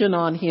conviction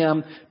on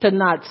him to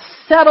not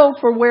settle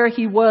for where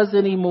he was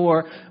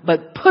anymore,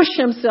 but push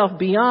himself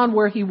beyond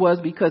where he was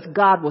because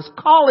God was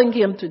calling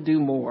him to do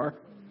more,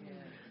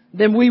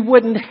 then we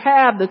wouldn't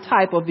have the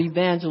type of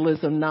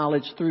evangelism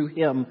knowledge through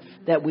him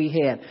that we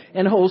had.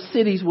 And whole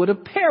cities would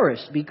have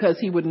perished because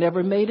he would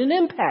never made an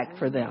impact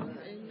for them.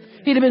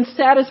 He'd have been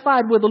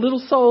satisfied with a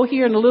little soul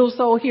here and a little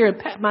soul here and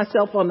pat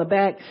myself on the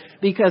back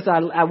because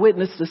I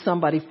witnessed to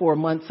somebody 4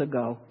 months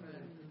ago.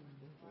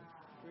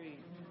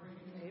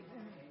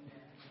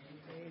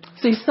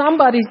 See,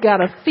 somebody's got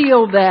to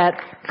feel that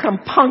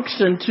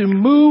compunction to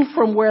move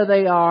from where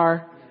they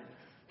are.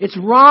 It's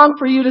wrong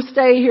for you to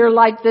stay here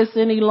like this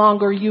any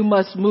longer. You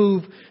must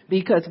move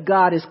because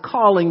God is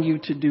calling you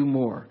to do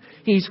more.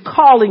 He's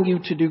calling you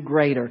to do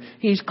greater.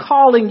 He's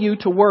calling you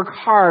to work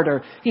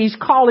harder. He's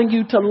calling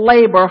you to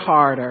labor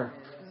harder.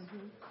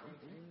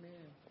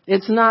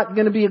 It's not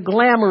going to be a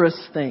glamorous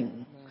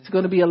thing. It's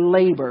going to be a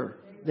labor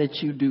that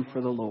you do for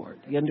the Lord.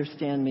 You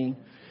understand me?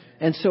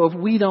 And so if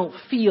we don't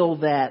feel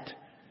that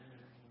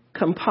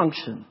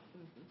compunction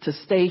to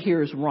stay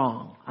here is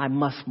wrong, I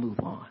must move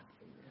on.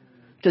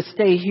 To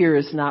stay here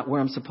is not where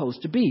I'm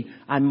supposed to be.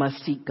 I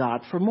must seek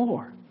God for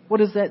more.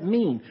 What does that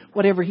mean?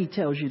 Whatever he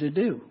tells you to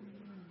do.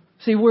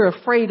 See, we're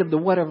afraid of the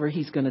whatever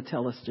he's going to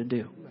tell us to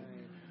do.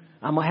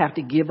 I'm going to have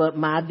to give up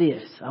my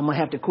this. I'm going to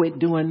have to quit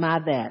doing my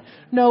that.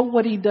 No,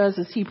 what he does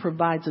is he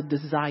provides a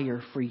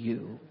desire for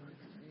you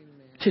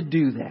to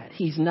do that.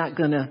 He's not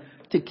going to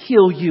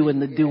kill you in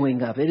the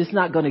doing of it. It's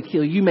not going to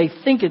kill you. You may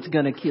think it's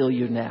going to kill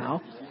you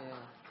now.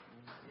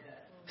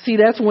 See,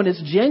 that's when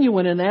it's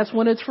genuine and that's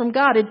when it's from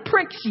God. It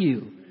pricks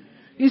you.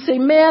 You say,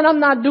 man, I'm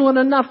not doing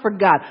enough for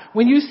God.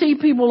 When you see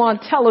people on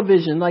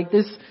television like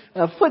this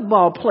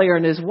football player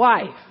and his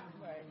wife,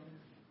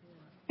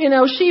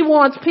 she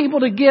wants people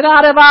to get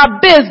out of our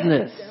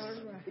business.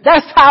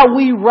 That's how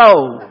we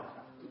roll.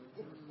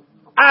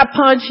 I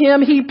punch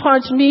him, he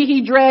punched me,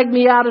 he dragged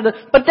me out of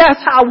but that's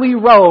how we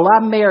roll.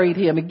 I married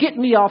him. And get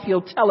me off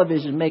your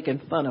television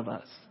making fun of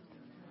us.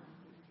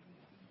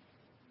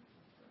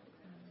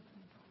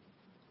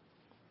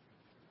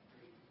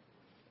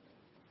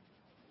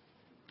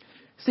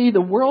 See,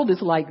 the world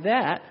is like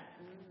that.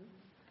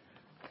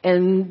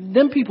 And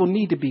them people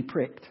need to be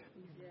pricked.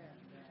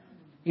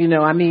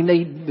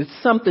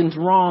 Something's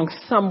wrong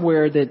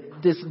somewhere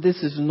that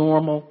this is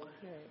normal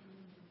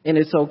and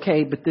it's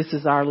okay, but this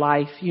is our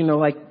life.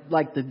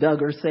 Like the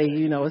Duggars say,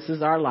 this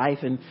is our life,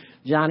 and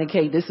Johnny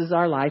K, this is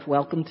our life.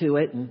 Welcome to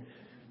it. And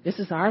this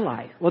is our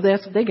life. Well,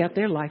 they got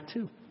their life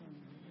too.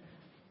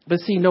 But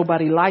see,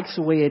 nobody likes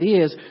the way it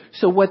is.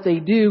 So what they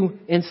do,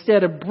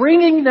 instead of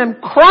bringing them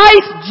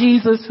Christ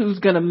Jesus, who's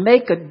going to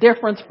make a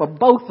difference for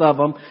both of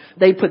them,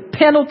 they put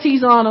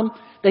penalties on them.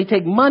 They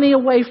take money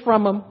away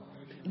from them.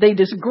 They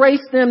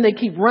disgrace them. They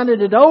keep running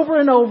it over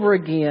and over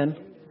again.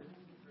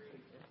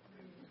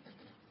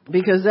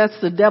 Because that's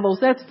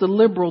the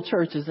liberal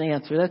church's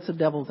answer. That's the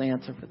devil's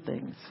answer for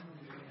things.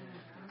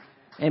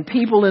 And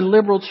people in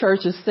liberal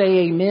churches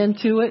say amen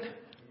to it.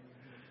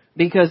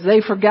 Because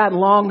they've forgotten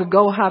long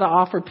ago how to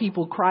offer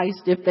people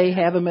Christ if they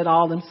have him at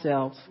all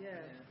themselves.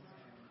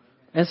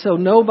 And so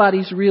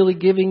nobody's really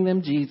giving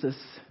them Jesus.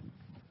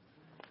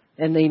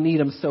 And they need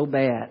him so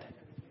bad.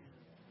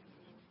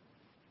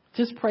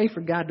 Just pray for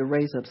God to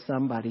raise up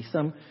somebody.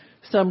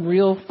 Some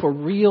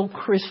real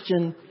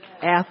Christian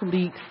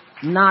athlete,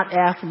 not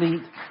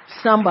athlete.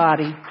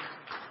 Somebody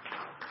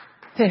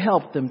to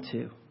help them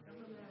to.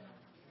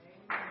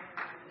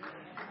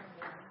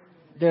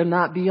 They're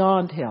not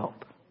beyond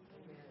help.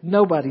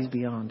 Nobody's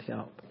beyond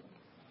help.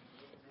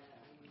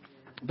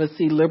 But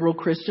see, liberal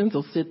Christians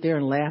will sit there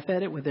and laugh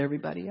at it with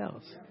everybody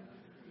else.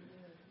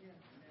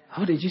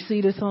 Oh, did you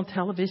see this on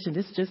television?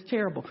 It's just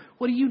terrible.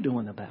 What are you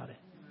doing about it?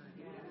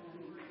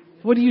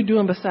 What are you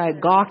doing beside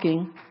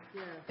gawking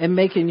and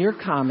making your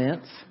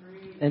comments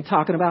and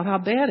talking about how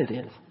bad it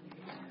is?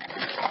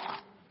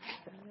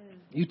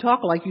 You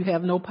talk like you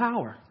have no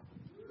power.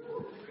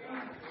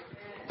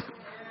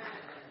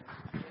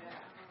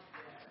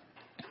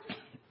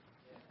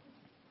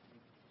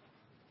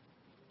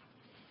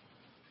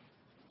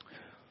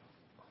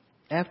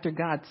 After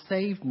God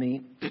saved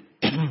me,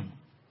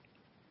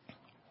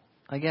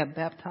 I got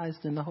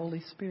baptized in the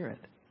Holy Spirit.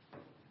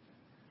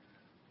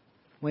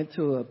 Went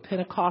to a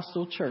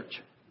Pentecostal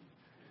church,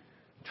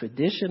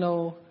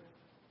 traditional,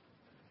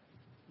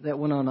 that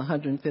went on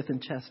 105th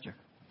and Chester,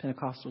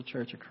 Pentecostal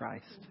Church of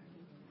Christ.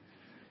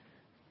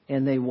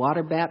 And they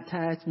water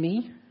baptized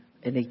me,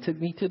 and they took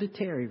me to the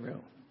Terry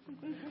room.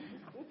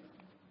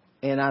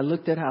 And I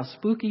looked at how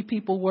spooky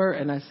people were,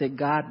 and I said,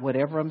 God,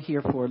 whatever I'm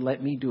here for,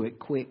 let me do it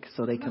quick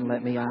so they can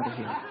let me out of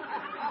here.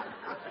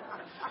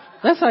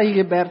 That's how you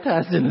get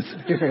baptized in the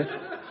Spirit.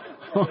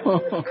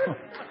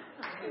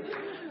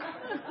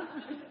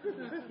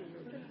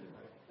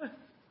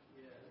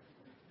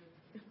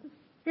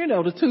 You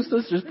know, the two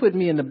sisters put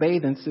me in the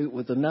bathing suit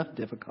with enough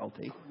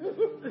difficulty.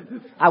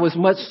 I was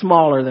much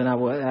smaller than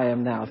I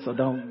am now, so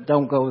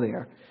don't go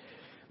there.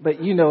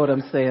 But you know what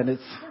I'm saying.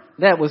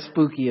 That was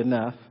spooky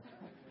enough.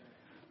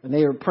 And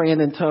they were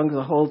praying in tongues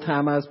the whole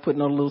time I was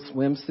putting on a little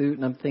swimsuit,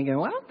 and I'm thinking,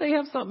 why don't they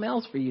have something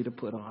else for you to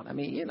put on? I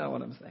mean, you know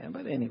what I'm saying.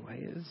 But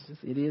anyway,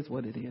 it is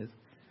what it is.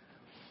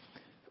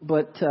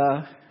 But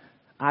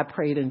I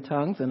prayed in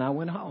tongues, and I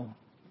went home.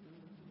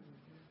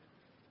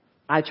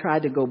 I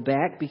tried to go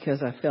back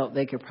because I felt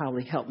they could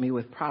probably help me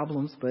with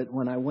problems. But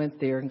when I went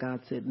there and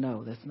God said,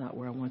 no, that's not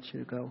where I want you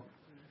to go.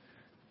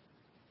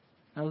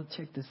 Now,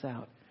 check this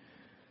out.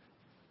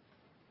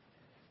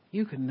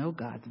 You can know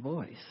God's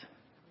voice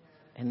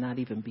and not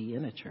even be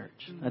in a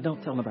church. Now,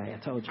 don't tell nobody I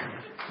told you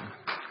that.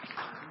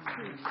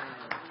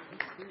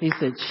 He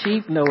said,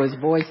 sheep know his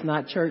voice,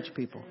 not church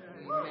people.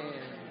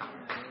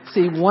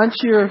 See, once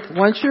you're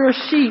a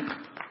sheep,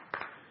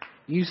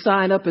 you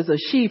sign up as a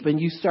sheep and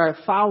you start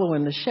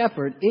following the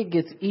shepherd, it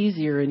gets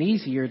easier and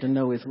easier to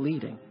know his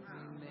leading.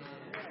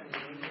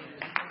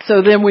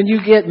 So then when you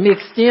get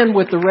mixed in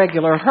with the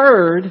regular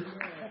herd,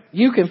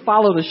 you can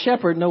follow the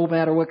shepherd no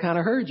matter what kind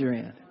of herd you're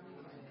in.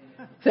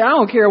 See, I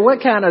don't care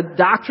what kind of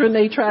doctrine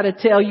they try to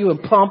tell you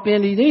and pump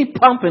in. He ain't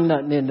pumping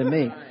nothing into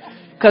me.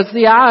 Because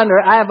see,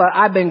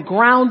 I've been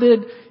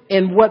grounded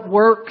in what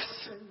works,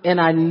 and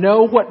I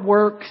know what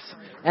works,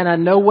 and I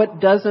know what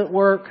doesn't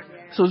work.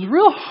 So it's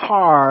real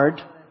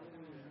hard,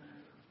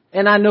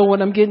 and I know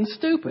when I'm getting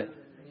stupid.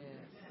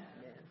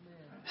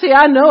 See,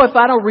 I know if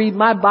I don't read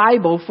my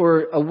Bible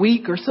for a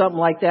week or something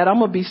like that, I'm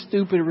going to be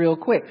stupid real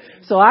quick.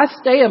 So I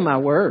stay in my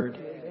word,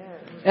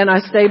 and I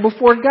stay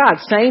before God.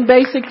 Same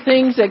basic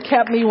things that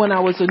kept me when I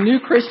was a new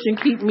Christian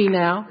keep me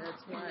now.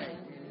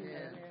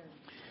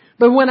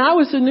 But when I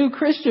was a new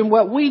Christian,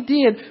 what we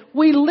did,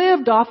 we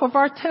lived off of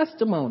our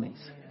testimonies.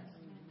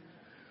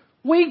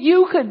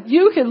 You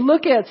could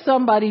look at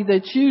somebody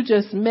that you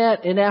just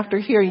met, and after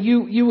hearing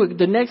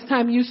the next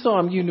time you saw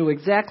them, you knew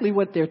exactly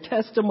what their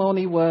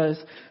testimony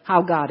was,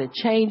 how God had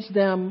changed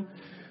them,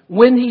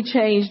 when he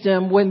changed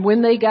them,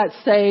 when they got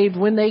saved,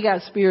 when they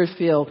got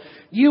spirit-filled.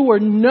 You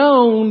were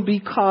known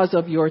because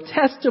of your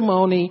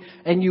testimony,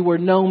 and you were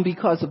known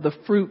because of the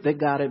fruit that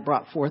God had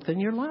brought forth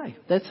in your life.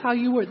 That's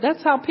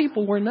how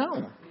people were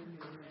known.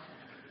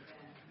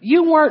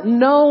 You weren't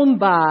known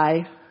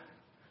by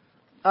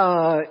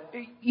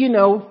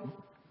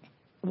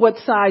what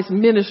size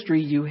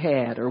ministry you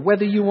had, or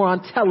whether you were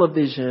on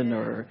television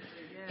or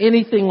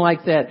anything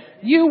like that.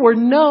 You were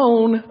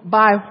known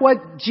by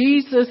what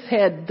Jesus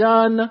had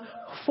done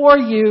for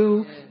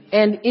you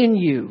and in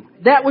you.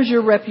 That was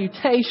your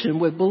reputation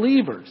with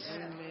believers.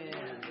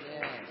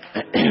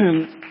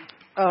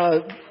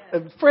 A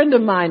friend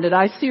of mine that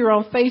I see her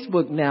on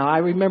Facebook now, I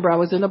remember I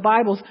was in the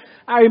Bibles.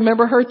 I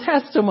remember her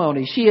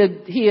testimony. She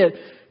had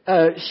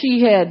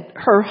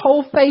her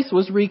whole face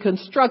was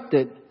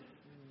reconstructed.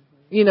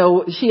 You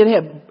know, she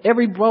had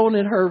every bone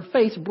in her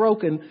face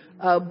broken.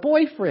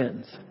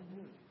 Boyfriends,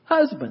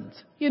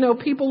 husbands,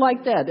 people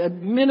like that.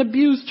 Men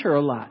abused her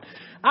a lot.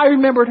 I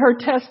remembered her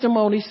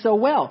testimony so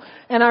well.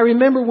 And I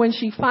remember when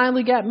she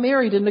finally got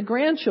married and the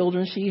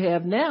grandchildren she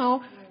have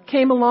now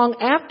came along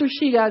after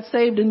she got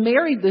saved and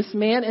married this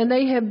man, and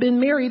they have been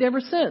married ever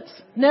since.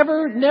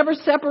 Never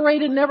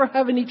separated, never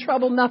have any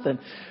trouble, nothing.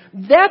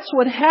 That's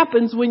what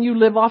happens when you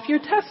live off your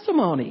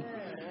testimony.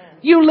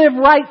 You live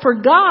right for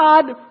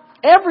God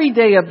every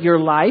day of your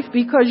life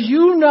because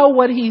you know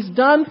what he's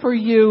done for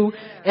you,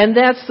 and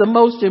that's the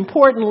most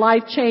important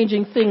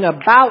life-changing thing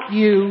about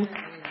you.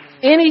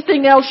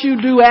 Anything else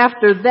you do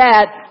after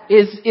that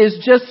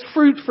is just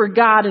fruit for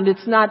God, and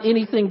it's not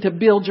anything to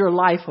build your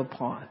life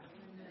upon.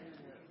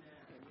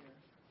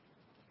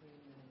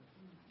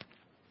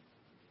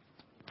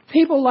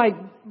 People like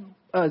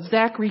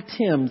Zachary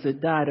Timms that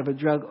died of a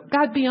drug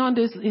got beyond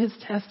his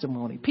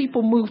testimony.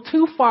 People moved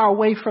too far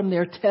away from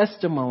their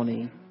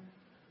testimony.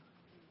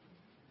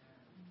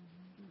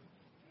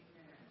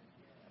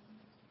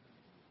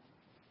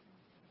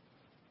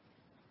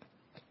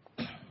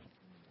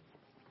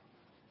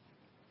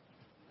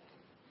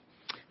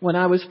 When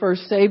I was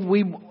first saved,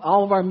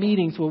 all of our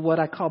meetings were what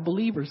I call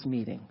believers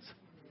meetings,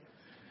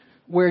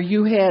 where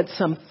you had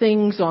some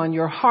things on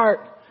your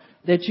heart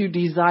that you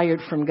desired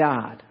from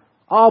God.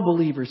 All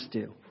believers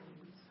do.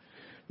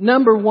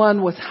 Number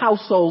one was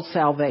household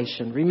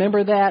salvation.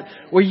 Remember that?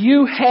 Where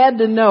you had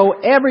to know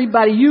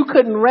everybody. You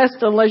couldn't rest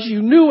unless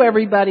you knew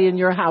everybody in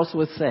your house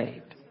was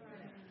saved.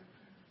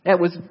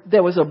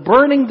 There was a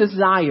burning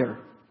desire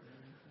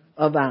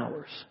of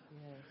ours.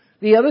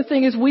 The other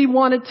thing is we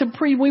want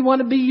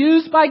to be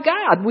used by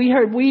God. We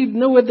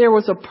knew that there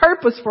was a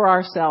purpose for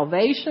our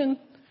salvation,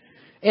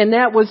 and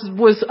that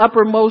was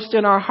uppermost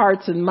in our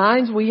hearts and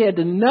minds. We had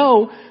to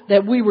know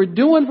that we were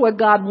doing what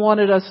God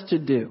wanted us to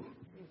do.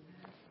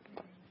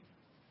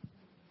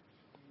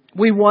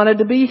 We wanted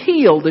to be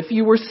healed. If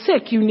you were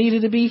sick, you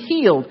needed to be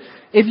healed.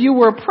 If you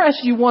were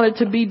oppressed, you wanted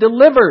to be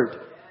delivered.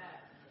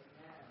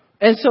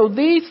 And so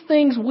these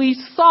things we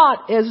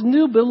sought as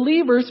new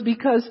believers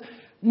because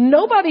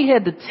nobody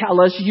had to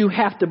tell us you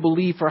have to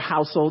believe for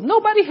household.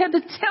 Nobody had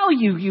to tell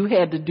you you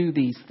had to do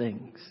these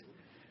things.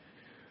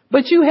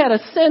 But you had a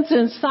sense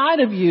inside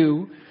of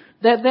you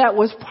that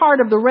was part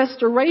of the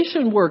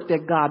restoration work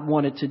that God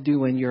wanted to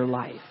do in your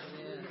life.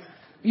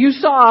 You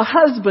saw a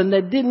husband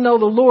that didn't know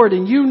the Lord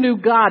and you knew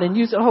God and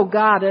you said, oh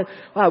God,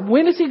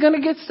 when is he going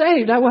to get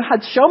saved?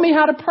 Show me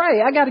how to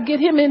pray. I got to get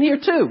him in here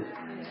too.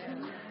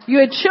 You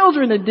had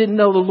children that didn't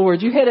know the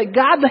Lord. You had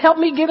God to help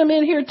me get them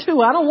in here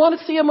too. I don't want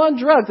to see them on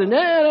drugs. And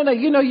no.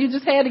 You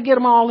just had to get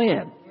them all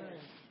in.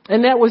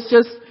 And that was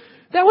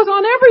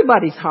on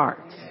everybody's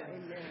hearts.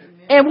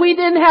 And we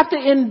didn't have to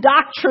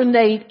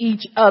indoctrinate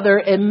each other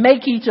and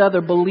make each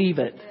other believe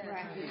it.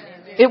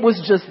 It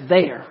was just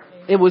there.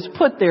 It was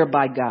put there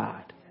by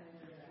God.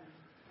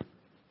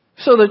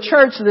 So the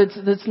church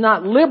that's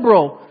not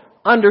liberal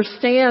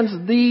understands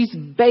these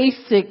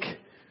basic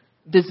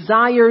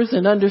desires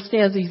and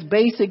understands these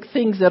basic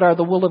things that are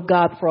the will of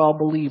God for all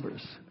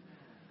believers.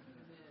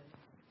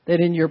 That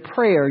in your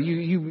prayer,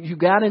 you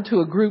got into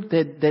a group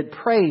that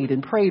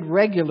prayed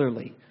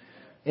regularly.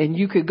 And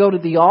you could go to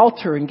the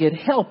altar and get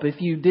help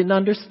if you didn't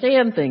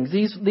understand things.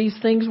 These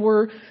things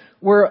were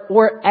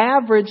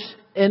average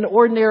and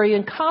ordinary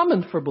and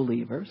common for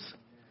believers.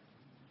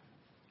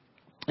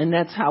 And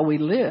that's how we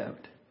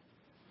lived.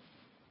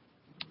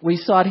 We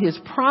sought his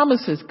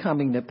promises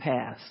coming to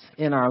pass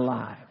in our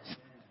lives.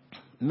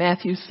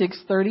 Matthew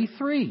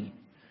 6:33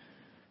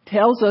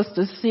 tells us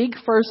to seek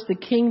first the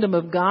kingdom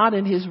of God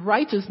and his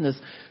righteousness.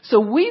 So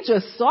we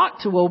just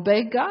sought to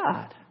obey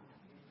God.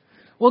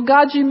 Well,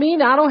 God, you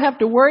mean I don't have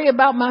to worry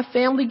about my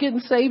family getting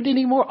saved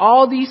anymore?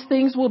 All these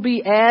things will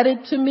be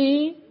added to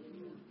me?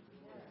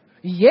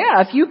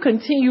 Yeah, if you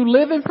continue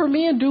living for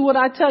me and do what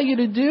I tell you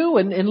to do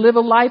and live a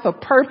life of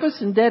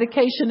purpose and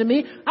dedication to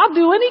me, I'll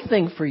do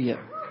anything for you.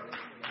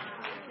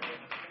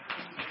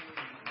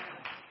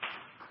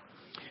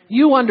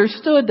 You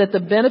understood that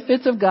the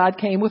benefits of God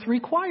came with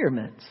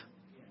requirements.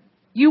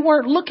 You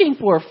weren't looking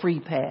for a free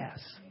pass.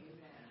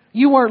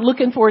 You weren't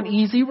looking for an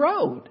easy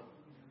road.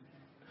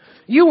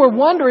 You were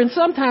wondering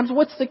sometimes,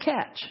 what's the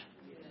catch?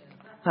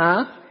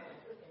 Huh?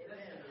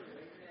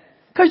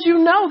 Because you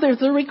know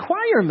there's a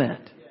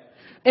requirement.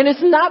 And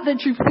it's not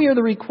that you fear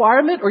the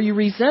requirement or you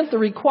resent the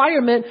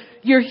requirement.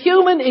 You're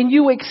human and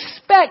you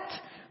expect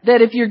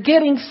that if you're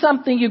getting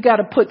something, you got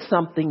to put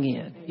something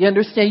in. You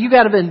understand? You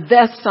got to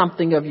invest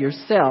something of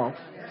yourself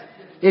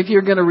if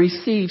you're going to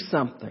receive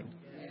something.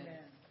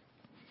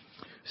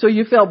 So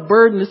you felt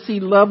burdened to see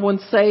loved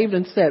ones saved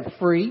and set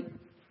free.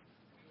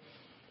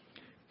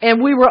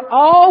 And we were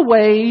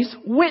always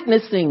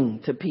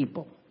witnessing to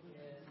people.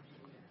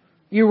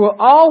 You were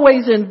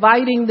always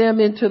inviting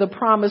them into the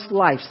promised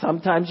life.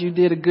 Sometimes you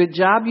did a good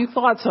job, you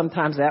thought.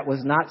 Sometimes that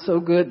was not so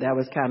good. That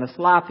was kind of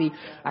sloppy.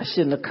 I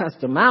shouldn't have cussed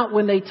them out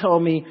when they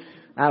told me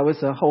I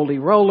was a holy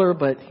roller,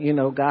 but,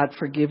 God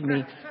forgive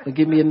me, but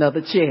give me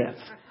another chance.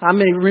 I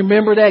mean,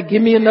 remember that?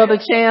 Give me another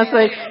chance.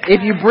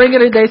 If you bring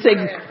it, they say,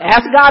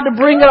 ask God to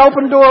bring an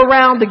open door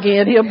around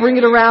again. He'll bring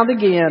it around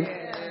again.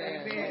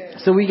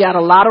 So we got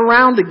a lot of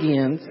round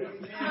agains,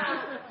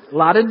 a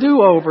lot of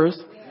do-overs.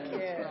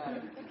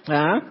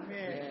 Huh?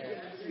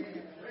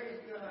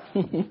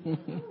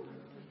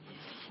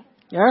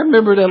 I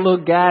remember that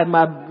little guy,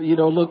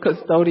 little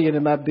custodian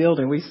in my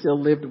building. We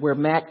still lived where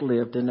Mac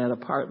lived, in that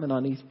apartment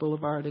on East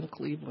Boulevard in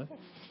Cleveland.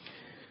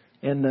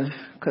 And the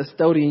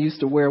custodian used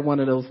to wear one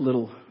of those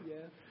little,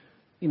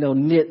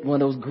 knit,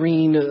 one of those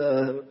green,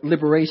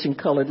 liberation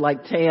colored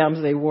like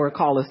Tams they wore,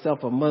 call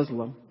herself a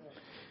Muslim.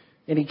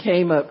 And he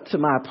came up to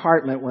my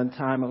apartment one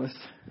time and was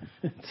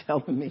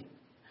telling me,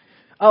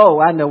 oh,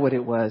 I know what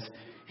it was.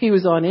 He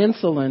was on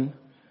insulin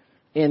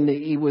and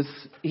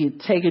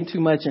he'd taken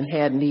too much and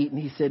hadn't eaten.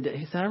 He said,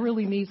 I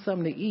really need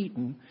something to eat.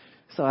 And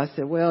So I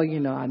said, well,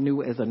 I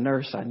knew as a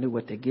nurse, I knew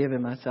what to give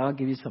him. I said, I'll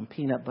give you some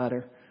peanut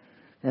butter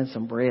and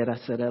some bread. I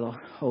said, that'll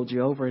hold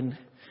you over. And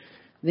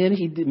then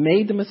he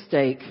made the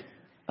mistake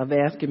of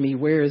asking me,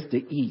 where is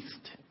the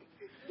east?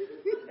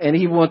 And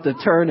he wanted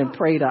to turn and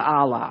pray to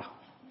Allah.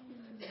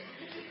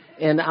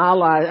 And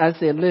Allah, I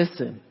said,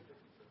 listen,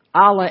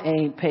 Allah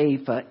ain't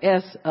paid for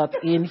S up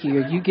in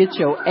here. You get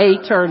your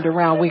A turned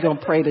around, we're going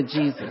to pray to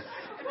Jesus.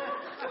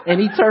 And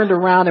he turned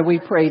around and we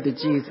prayed to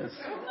Jesus.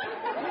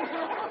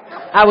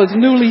 I was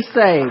newly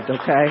saved,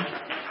 okay?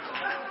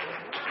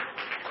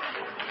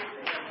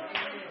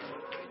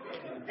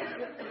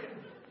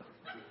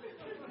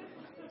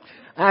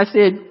 I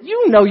said,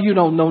 you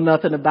don't know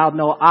nothing about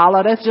no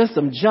Allah. That's just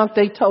some junk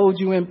they told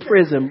you in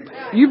prison.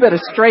 You better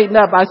straighten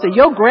up. I said,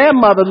 your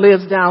grandmother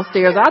lives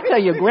downstairs. I'll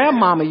tell your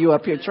grandmama you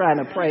up here trying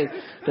to pray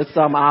to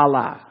some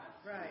Allah.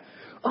 Right.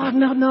 Oh,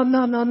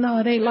 no.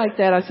 It ain't like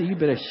that. I said, you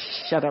better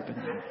shut up.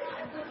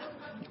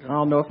 I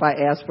don't know if I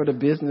asked for the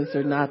business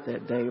or not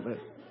that day, but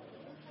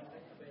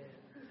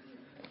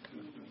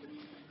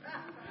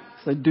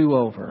it's a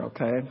do-over,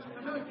 okay?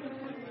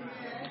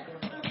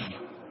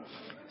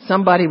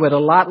 Somebody with a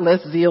lot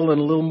less zeal and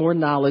a little more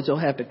knowledge will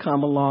have to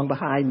come along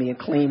behind me and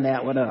clean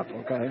that one up,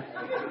 okay?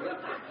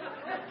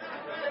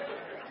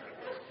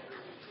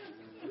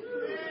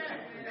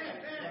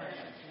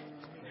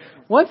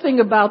 One thing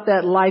about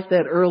that life,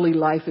 that early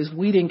life, is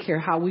we didn't care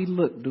how we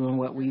looked doing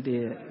what we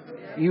did.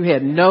 You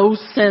had no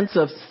sense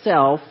of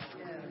self.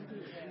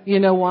 You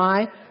know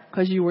why?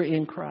 Because you were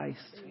in Christ.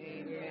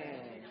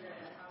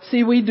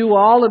 See, we do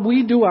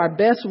our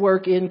best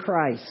work in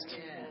Christ.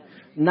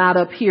 Not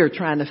up here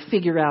trying to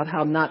figure out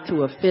how not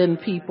to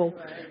offend people,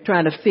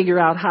 trying to figure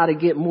out how to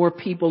get more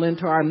people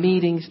into our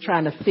meetings,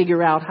 trying to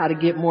figure out how to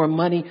get more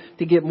money,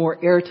 to get more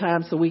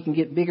airtime so we can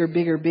get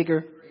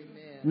bigger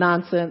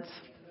nonsense.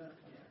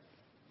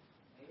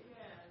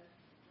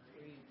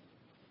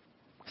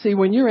 See,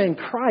 when you're in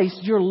Christ,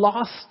 you're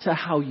lost to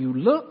how you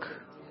look.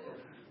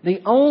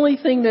 The only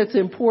thing that's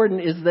important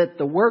is that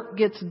the work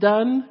gets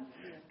done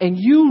and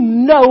you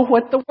know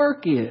what the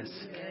work is.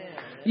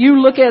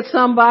 You look at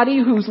somebody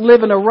who's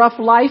living a rough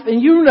life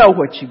and you know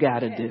what you got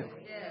to do.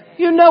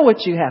 You know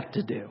what you have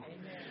to do.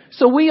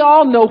 So we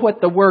all know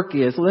what the work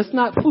is. Let's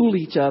not fool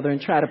each other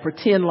and try to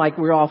pretend like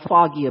we're all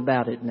foggy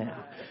about it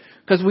now.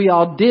 Because we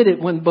all did it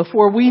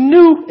before we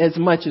knew as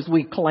much as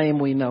we claim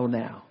we know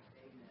now.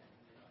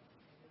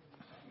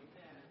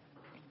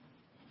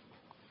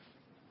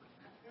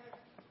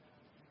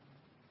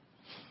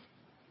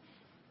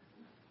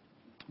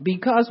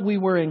 Because we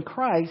were in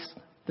Christ,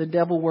 the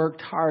devil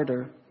worked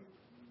harder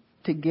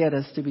to get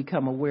us to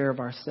become aware of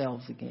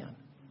ourselves again.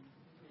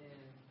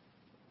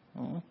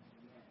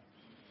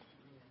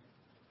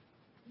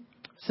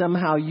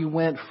 Somehow you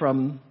went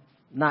from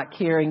not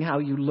caring how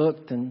you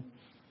looked and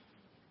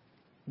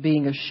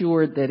being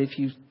assured that if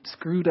you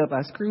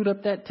I screwed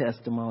up that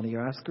testimony,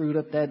 or I screwed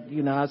up that,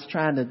 I was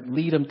trying to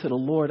lead them to the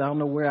Lord. I don't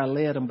know where I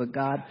led them, but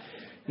God,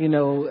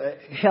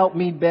 help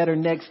me better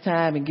next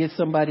time and get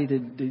somebody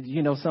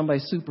somebody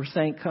super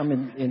saint come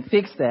and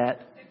fix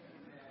that.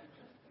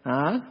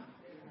 Huh?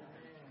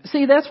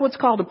 See, that's what's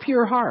called a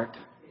pure heart.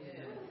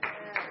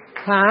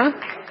 Huh?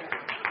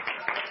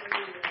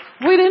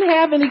 We didn't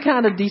have any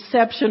kind of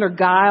deception or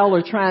guile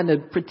or trying to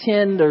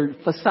pretend or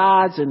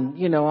facades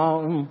and,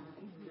 all.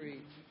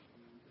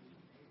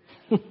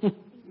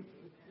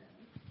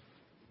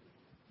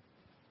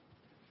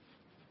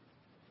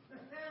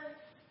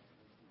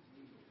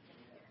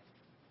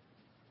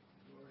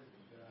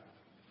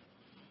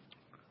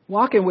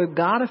 Walking with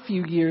God a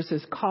few years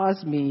has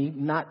caused me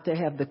not to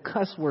have the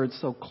cuss word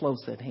so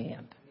close at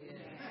hand.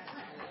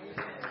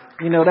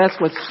 That's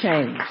what's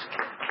changed.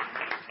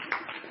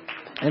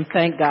 And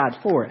thank God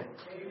for it.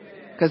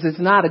 Because it's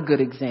not a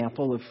good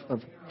example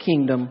of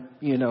kingdom,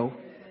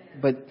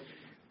 but,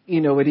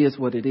 it is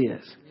what it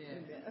is.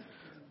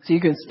 So you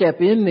can step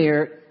in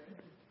there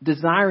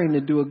desiring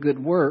to do a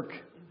good work,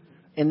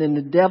 and then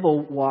the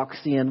devil walks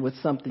in with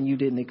something you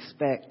didn't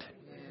expect.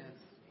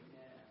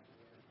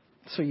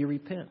 So you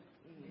repent.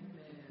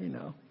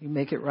 You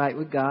make it right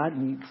with God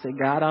and you say,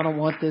 God, I don't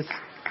want this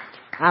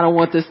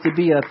to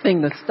be a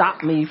thing to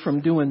stop me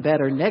from doing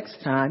better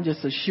next time.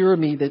 Just assure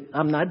me that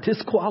I'm not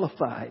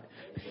disqualified.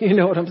 You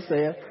know what I'm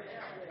saying?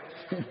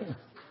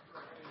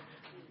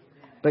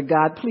 But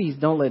God, please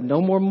don't let no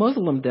more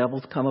Muslim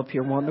devils come up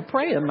here wanting to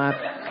pray in my...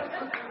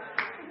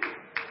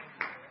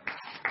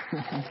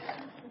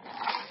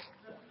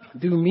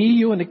 Do me,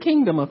 you, and the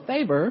kingdom a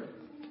favor.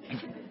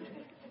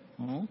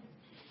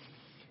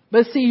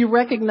 But see, you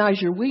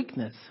recognize your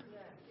weakness.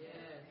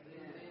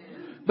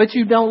 But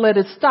you don't let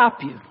it stop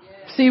you.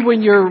 See,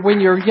 when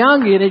you're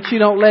young in it, you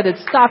don't let it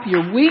stop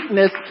your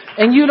weakness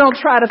and you don't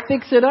try to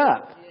fix it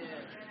up.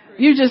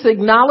 You just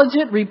acknowledge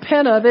it,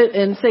 repent of it,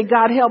 and say,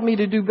 God, help me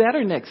to do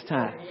better next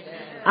time.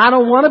 I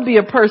don't want to be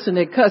a person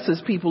that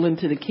cusses people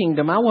into the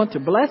kingdom. I want to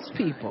bless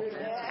people.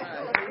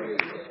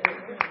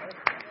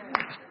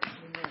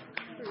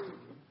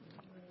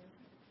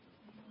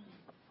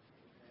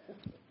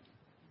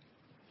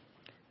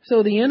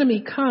 So the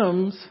enemy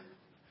comes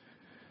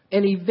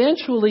and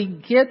eventually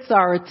gets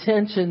our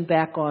attention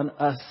back on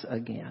us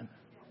again.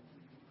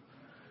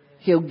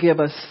 He'll give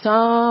us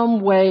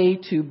some way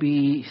to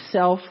be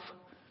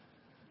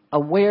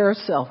self-aware,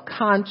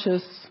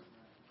 self-conscious,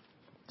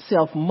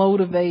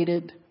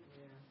 self-motivated,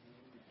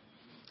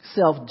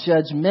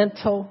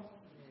 self-judgmental,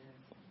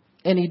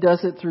 and he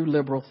does it through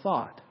liberal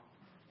thought.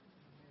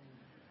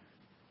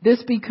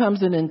 This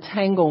becomes an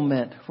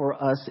entanglement for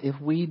us if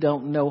we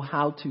don't know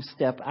how to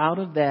step out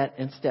of that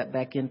and step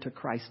back into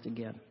Christ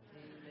again.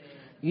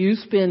 You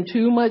spend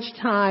too much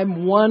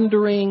time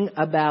wondering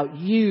about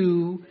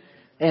you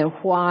and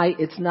why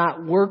it's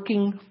not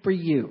working for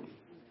you.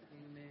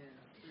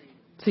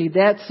 See,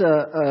 that's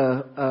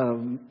a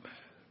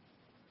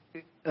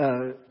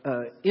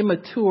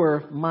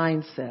immature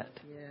mindset.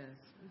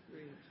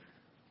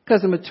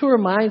 Because a mature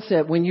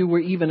mindset, when you were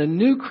even a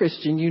new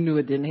Christian, you knew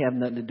it didn't have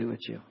nothing to do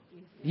with you.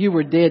 You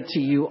were dead to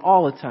you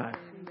all the time.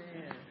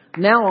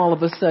 Now all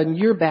of a sudden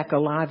you're back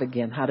alive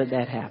again. How did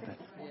that happen?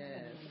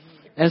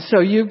 And so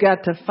you've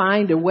got to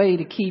find a way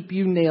to keep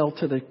you nailed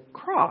to the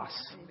cross.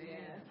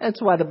 That's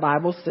why the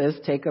Bible says,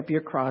 take up your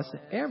cross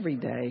every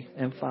day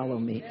and follow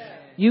me.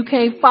 You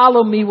can't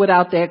follow me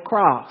without that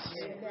cross.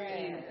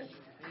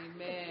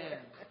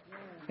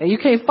 And you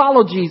can't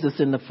follow Jesus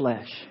in the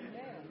flesh.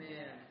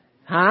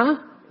 Huh?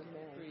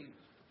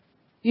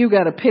 You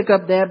got to pick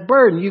up that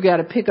burden. You got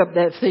to pick up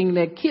that thing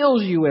that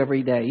kills you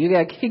every day. You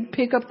got to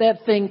pick up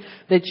that thing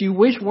that you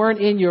wish weren't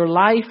in your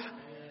life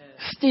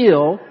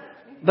still,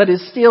 but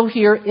is still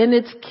here and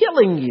it's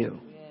killing you.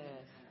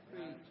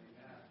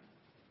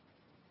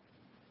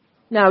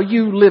 Now,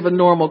 you live a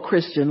normal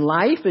Christian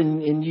life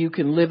and you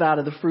can live out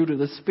of the fruit of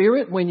the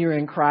Spirit when you're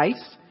in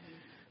Christ.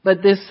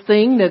 But this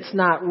thing that's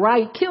not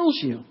right kills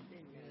you.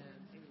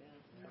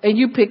 And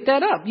you pick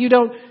that up. You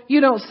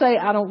don't say,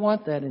 I don't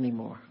want that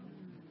anymore.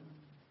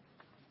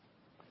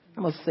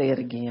 I'm going to say it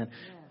again.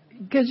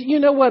 Because you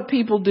know what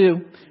people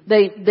do?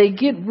 They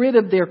get rid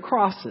of their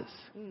crosses.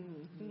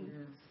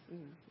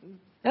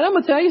 And I'm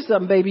going to tell you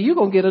something, baby. You're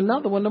going to get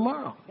another one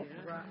tomorrow.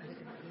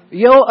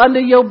 Under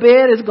your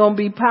bed is going to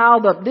be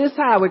piled up this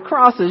high with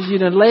crosses. You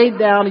done laid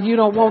down and you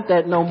don't want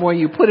that no more.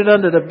 You put it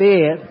under the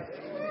bed.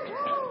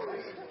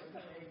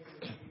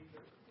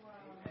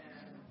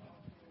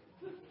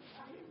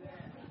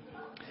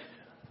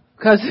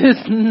 Because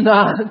it's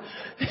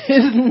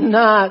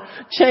not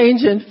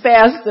changing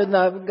fast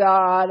enough,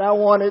 God. I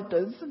want it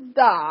to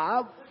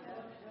stop.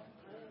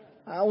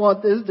 I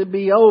want this to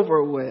be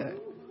over with.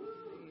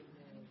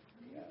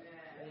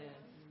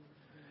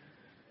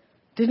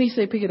 Didn't he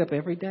say pick it up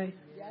every day?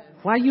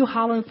 Why are you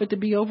hollering for it to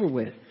be over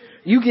with?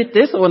 You get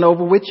this one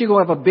over with, you're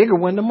going to have a bigger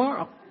one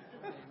tomorrow.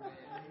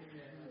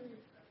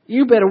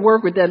 You better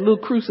work with that little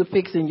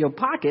crucifix in your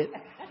pocket,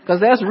 because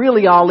that's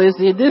really all this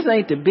is. This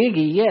ain't the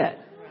biggie yet.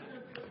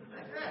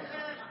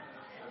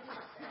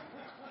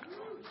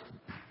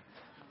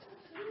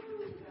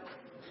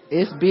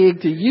 It's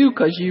big to you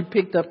because you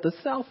picked up the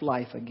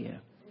self-life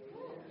again.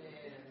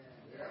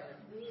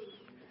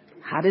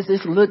 How does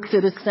this look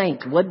to the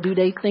saints? What do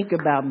they think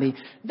about me?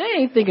 They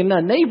ain't thinking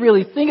nothing. They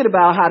really thinking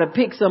about how to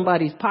pick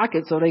somebody's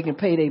pocket so they can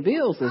pay their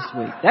bills this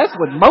week. That's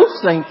what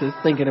most saints is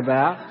thinking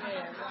about.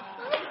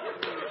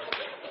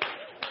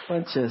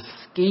 Bunch of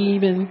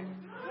scheming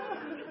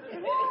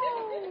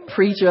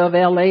preacher of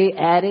LA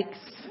addicts.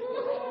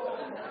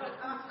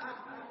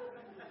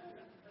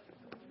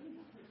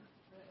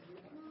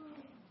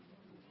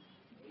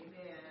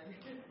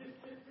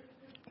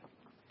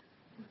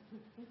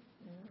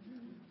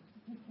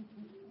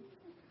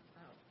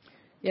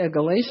 Yeah,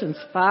 Galatians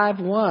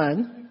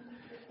 5:1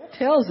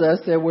 tells us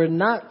that we're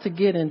not to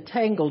get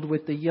entangled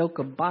with the yoke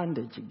of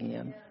bondage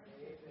again.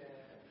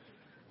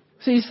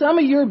 See, some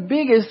of your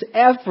biggest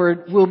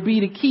effort will be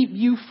to keep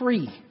you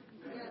free.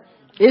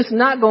 It's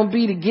not going to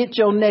be to get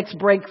your next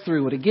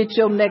breakthrough or to get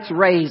your next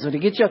raise or to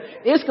get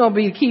it's going to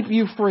be to keep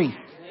you free.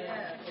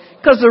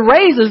 Because the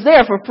raise is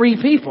there for free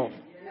people.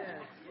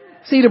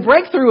 See, the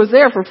breakthrough is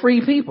there for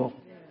free people.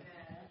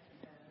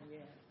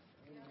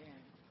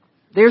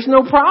 There's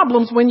no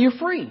problems when you're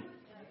free.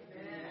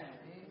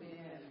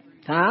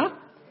 Huh?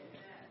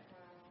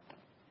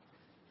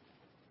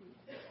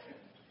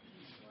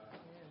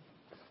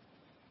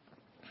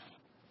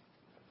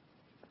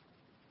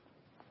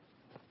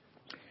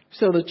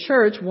 So the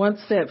church, once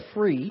set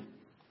free,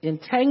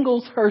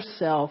 entangles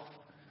herself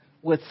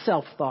with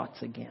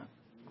self-thoughts again.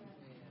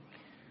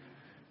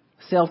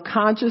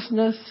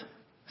 Self-consciousness,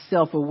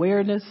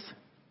 self-awareness.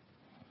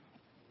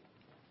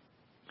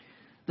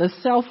 The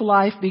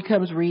self-life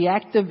becomes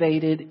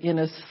reactivated in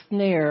a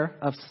snare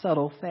of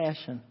subtle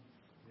fashion.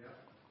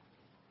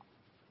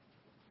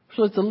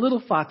 So it's the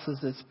little foxes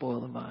that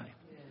spoil the vine.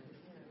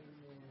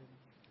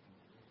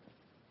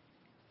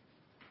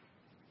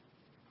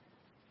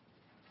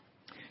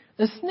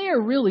 The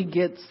snare really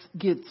gets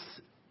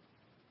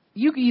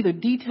you can either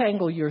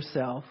detangle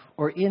yourself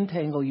or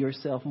entangle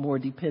yourself more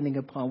depending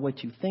upon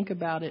what you think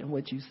about it and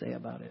what you say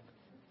about it.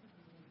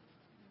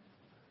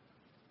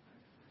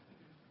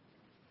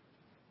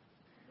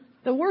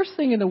 The worst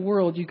thing in the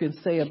world you can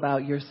say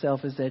about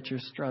yourself is that you're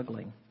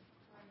struggling.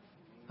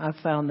 I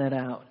found that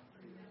out.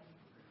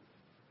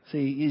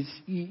 See,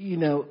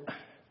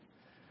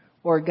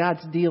 or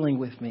God's dealing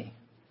with me.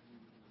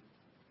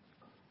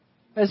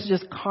 That's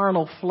just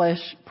carnal flesh,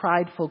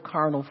 prideful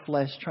carnal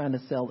flesh trying to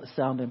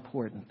sound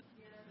important.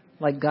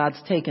 Like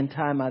God's taking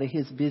time out of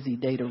his busy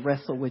day to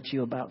wrestle with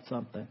you about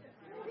something.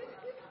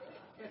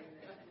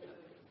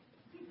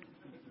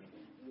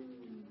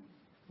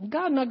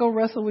 God not going to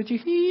wrestle with you.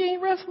 He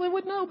ain't wrestling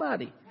with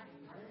nobody.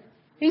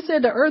 He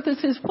said the earth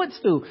is his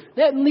footstool.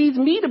 That leads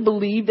me to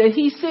believe that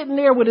he's sitting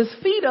there with his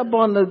feet up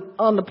on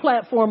the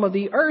platform of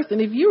the earth.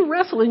 And if you're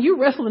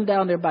wrestling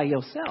down there by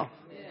yourself.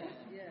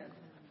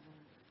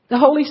 The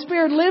Holy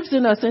Spirit lives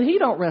in us and he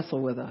don't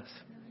wrestle with us.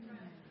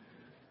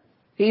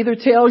 He either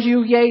tells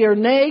you yay or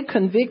nay,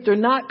 convict or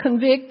not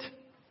convict.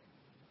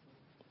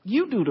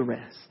 You do the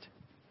rest.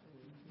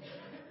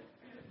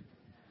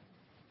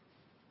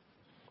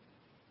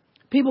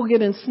 People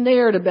get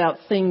ensnared about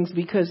things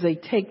because they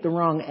take the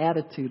wrong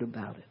attitude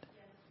about it.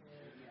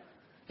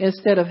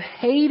 Instead of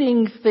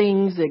hating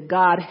things that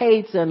God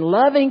hates and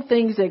loving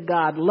things that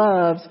God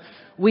loves,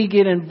 we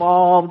get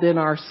involved in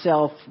our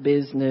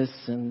self-business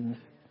and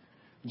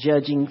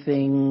judging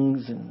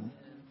things, and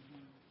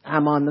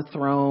I'm on the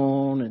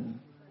throne, and,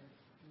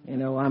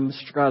 I'm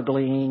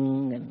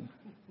struggling,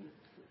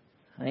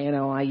 and,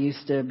 I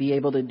used to be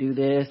able to do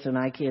this, and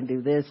I can't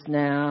do this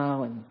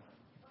now, and,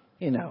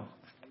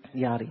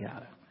 yada,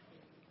 yada.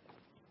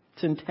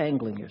 It's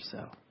entangling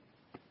yourself.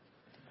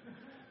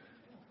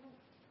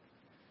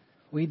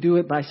 We do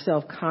it by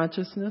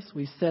self-consciousness.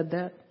 We said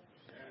that.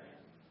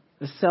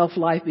 The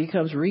self-life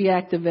becomes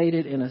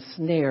reactivated in a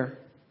snare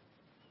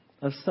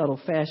of subtle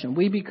fashion.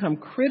 We become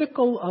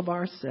critical of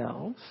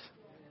ourselves,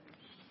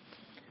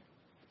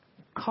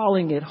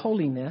 calling it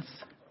holiness,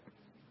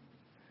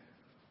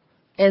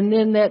 and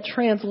then that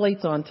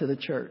translates onto the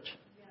church.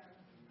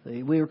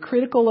 We're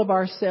critical of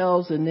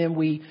ourselves, and then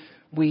we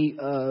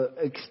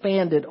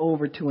expand it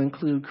over to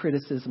include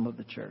criticism of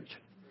the church.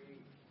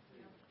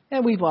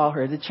 And we've all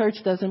heard the church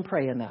doesn't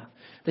pray enough.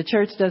 The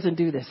church doesn't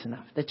do this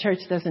enough. The church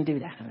doesn't do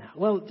that enough.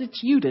 Well, it's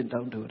you that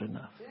don't do it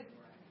enough.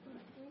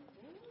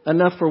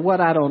 Enough for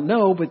what I don't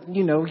know, but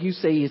you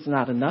say it's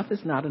not enough.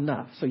 It's not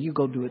enough. So you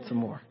go do it some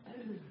more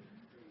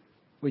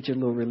with your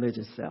little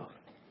religious self.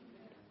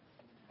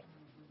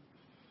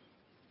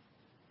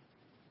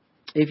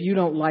 If you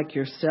don't like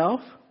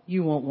yourself,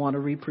 you won't want to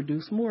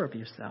reproduce more of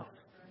yourself.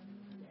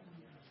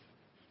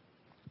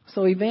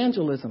 So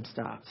evangelism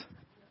stops.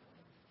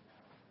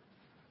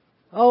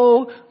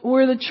 Oh,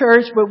 we're the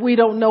church, but we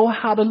don't know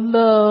how to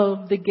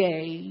love the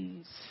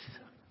gays.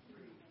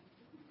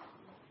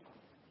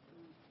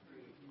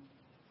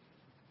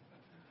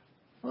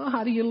 Well,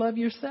 how do you love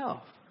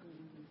yourself?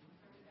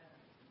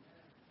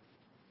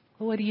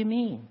 Well, what do you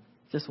mean?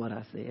 Just what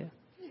I said.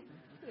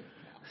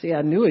 See,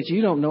 I knew it.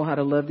 You don't know how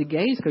to love the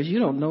gays because you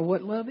don't know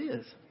what love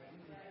is.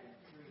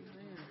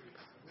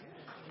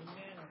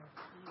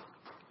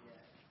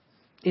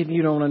 If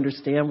you don't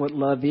understand what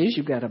love is,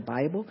 you've got a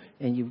Bible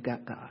and you've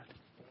got God.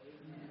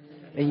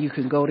 And you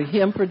can go to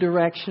him for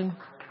direction.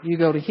 You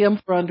go to him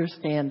for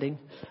understanding.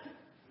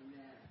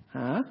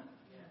 Huh?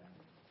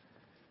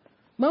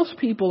 Most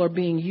people are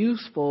being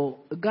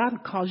useful.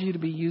 God calls you to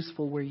be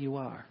useful where you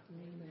are.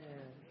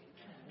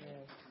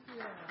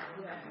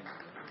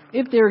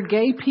 If there are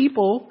gay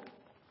people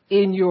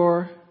in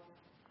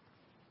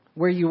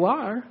where you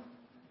are,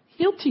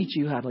 he'll teach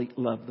you how to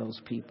love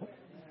those people.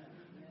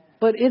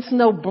 But it's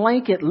no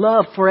blanket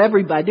love for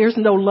everybody. There's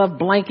no love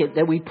blanket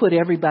that we put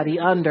everybody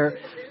under.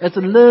 It's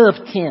a love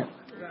tent.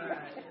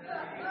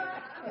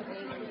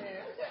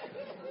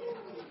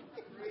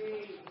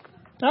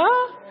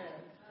 Huh?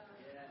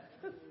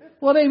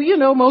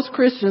 Well, most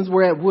Christians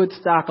were at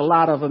Woodstock, a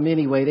lot of them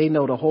anyway. They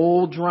know the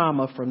whole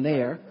drama from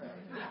there.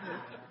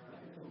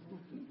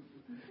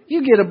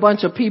 You get a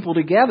bunch of people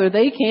together,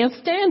 they can't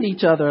stand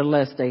each other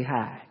unless they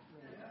high.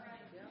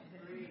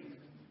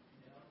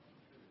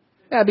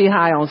 Gotta be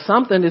high on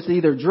something. It's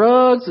either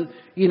drugs,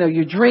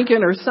 you're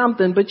drinking or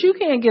something, but you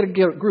can't get a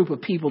group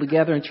of people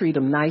together and treat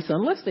them nice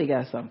unless they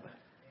got something.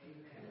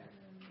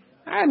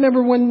 I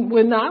remember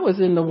when I was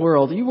in the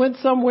world, you went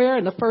somewhere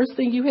and the first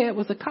thing you had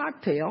was a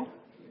cocktail.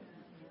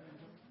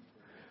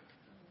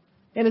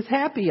 And it's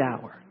happy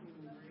hour.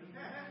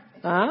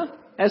 Huh?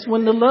 That's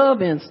when the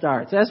love in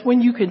starts. That's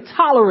when you can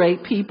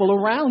tolerate people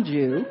around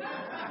you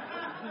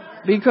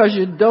because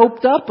you're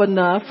doped up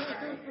enough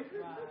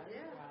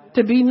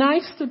to be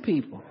nice to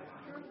people.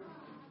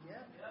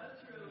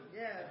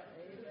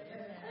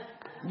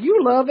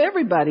 You love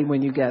everybody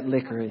when you got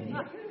liquor in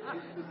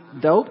you.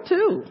 Dope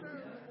too.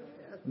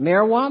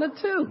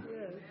 Marijuana too.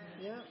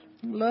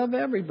 You love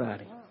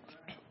everybody.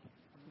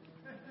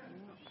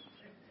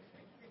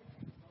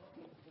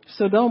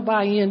 So don't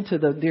buy into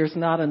there's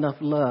not enough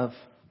love.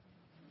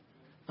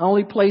 The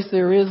only place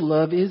there is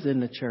love is in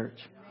the church.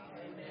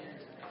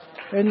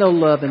 There's no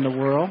love in the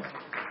world.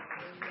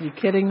 Are you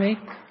kidding me?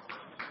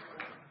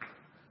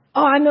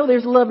 Oh, I know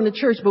there's love in the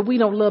church, but we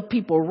don't love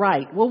people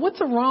right. Well,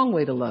 what's a wrong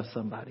way to love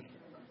somebody?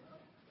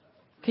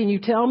 Can you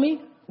tell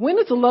me? When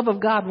is the love of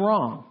God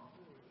wrong?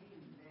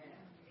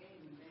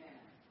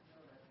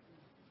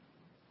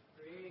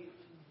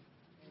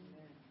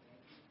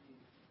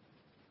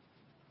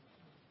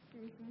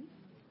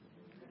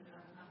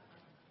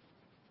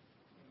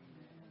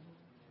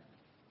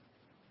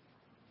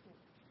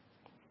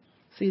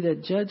 See,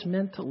 that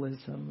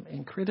judgmentalism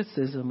and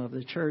criticism of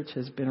the church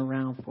has been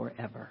around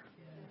forever.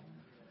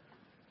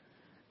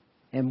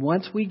 And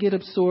once we get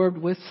absorbed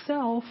with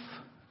self,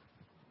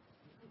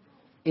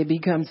 it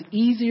becomes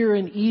easier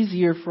and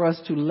easier for us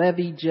to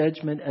levy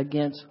judgment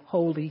against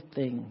holy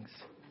things.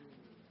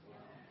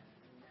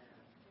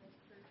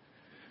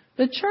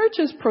 The church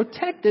is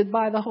protected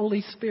by the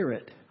Holy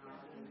Spirit.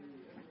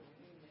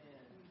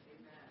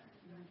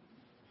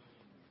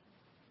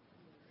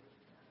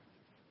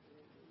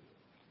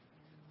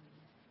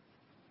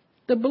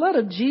 The blood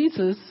of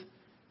Jesus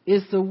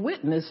is the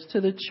witness to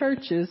the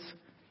church's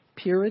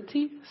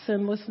purity,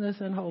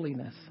 sinlessness, and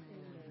holiness.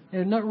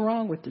 There's nothing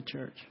wrong with the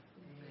church.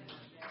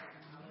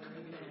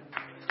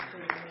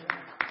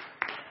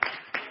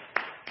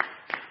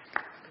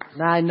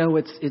 Now, I know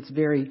it's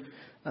very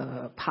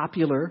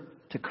popular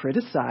to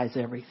criticize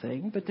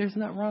everything, but there's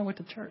nothing wrong with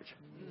the church.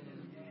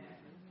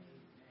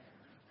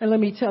 And let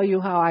me tell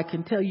you how I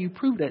can tell you,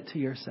 prove that to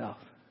yourself.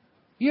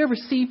 You ever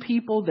see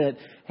people that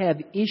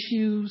have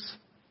issues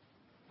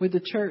with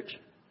the church?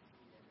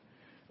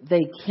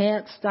 They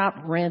can't stop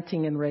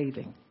ranting and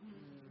raving.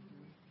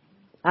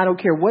 I don't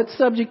care what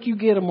subject you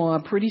get them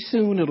on, pretty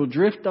soon it'll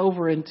drift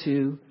over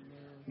into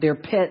their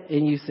pet,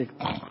 and you say,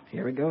 oh,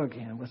 here we go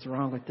again. What's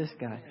wrong with this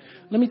guy?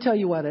 Let me tell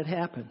you why that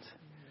happens.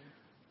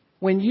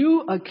 When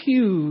you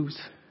accuse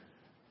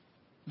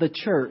the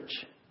church,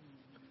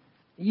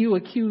 you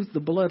accuse the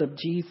blood of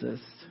Jesus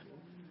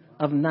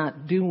of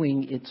not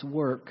doing its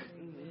work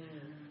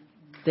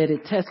that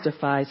it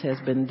testifies has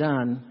been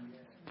done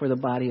for the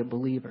body of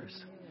believers.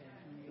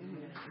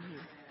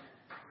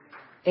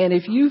 And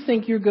if you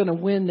think you're going to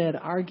win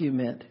that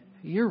argument,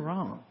 you're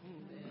wrong.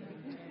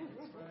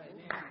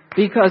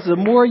 Because the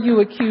more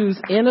you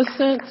accuse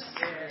innocence,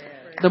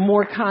 the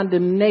more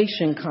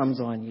condemnation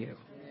comes on you.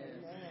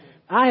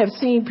 I have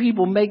seen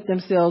people make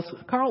themselves,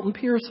 Carlton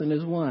Pearson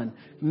is one,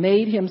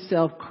 made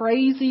himself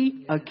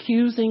crazy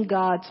accusing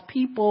God's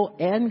people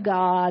and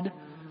God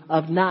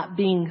of not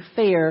being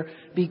fair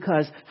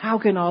because how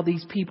can all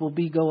these people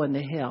be going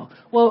to hell?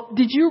 Well,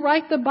 did you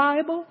write the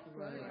Bible?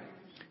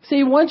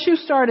 See, once you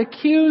start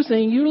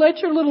accusing, you let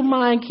your little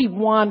mind keep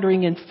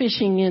wandering and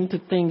fishing into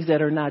things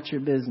that are not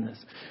your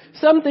business.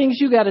 Some things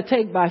you got to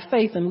take by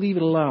faith and leave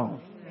it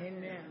alone.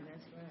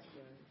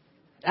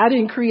 I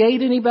didn't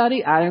create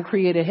anybody. I didn't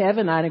create a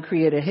heaven. I didn't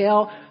create a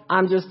hell.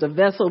 I'm just a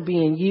vessel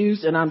being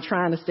used, and I'm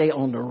trying to stay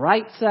on the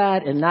right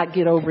side and not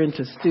get over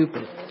into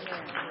stupid.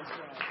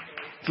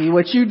 See,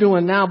 what you're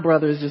doing now,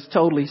 brother, is just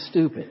totally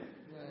stupid.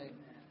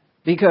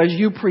 Because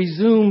you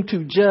presume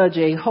to judge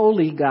a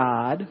holy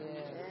God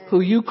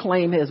who you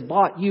claim has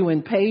bought you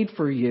and paid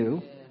for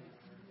you.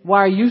 Why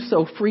are you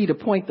so free to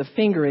point the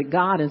finger at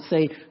God and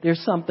say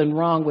there's something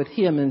wrong with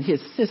him and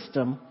his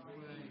system?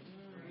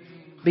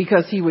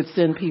 Because he would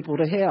send people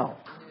to hell.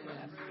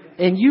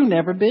 And you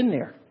never been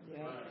there.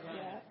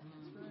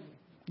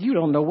 You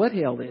don't know what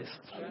hell is.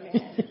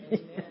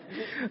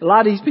 A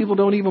lot of these people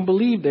don't even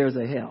believe there's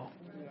a hell.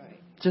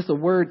 Just a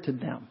word to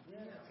them.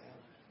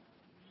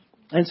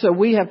 And so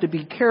we have to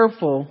be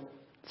careful.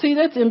 See,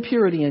 that's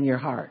impurity in your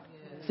heart.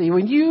 See,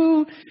 when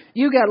you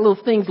got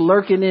little things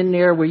lurking in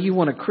there where you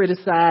want to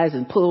criticize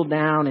and pull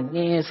down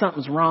and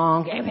something's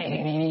wrong.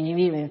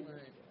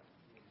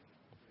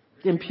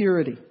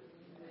 Impurity.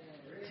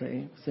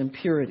 See, it's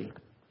impurity.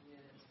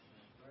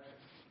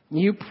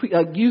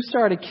 You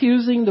start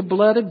accusing the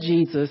blood of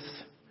Jesus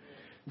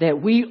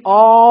that we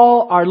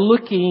all are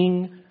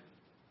looking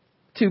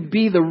to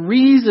be the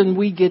reason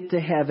we get to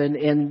heaven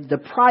and the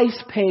price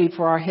paid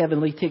for our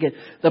heavenly ticket.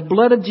 The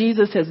blood of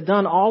Jesus has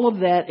done all of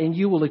that, and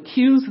you will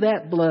accuse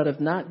that blood of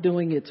not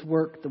doing its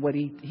work what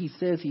he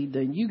says he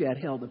done. You got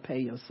hell to pay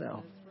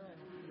yourself.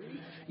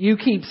 You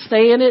keep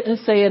saying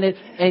it,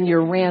 and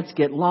your rants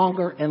get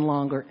longer and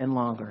longer and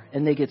longer.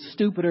 And they get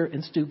stupider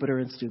and stupider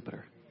and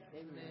stupider.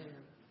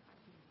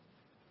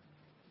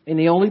 And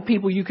the only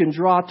people you can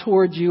draw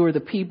towards you are the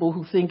people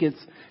who think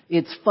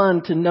it's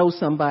fun to know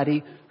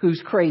somebody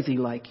who's crazy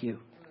like you.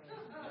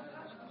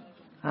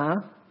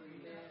 Huh?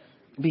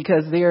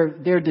 Because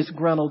they're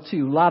disgruntled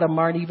too. A lot of them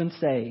aren't even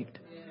saved.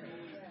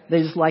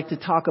 They just like to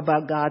talk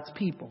about God's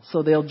people.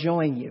 So they'll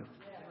join you.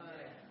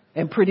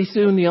 And pretty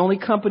soon the only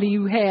company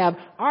you have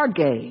are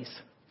gays.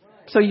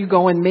 So you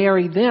go and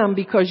marry them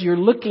because you're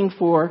looking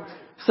for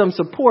some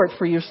support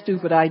for your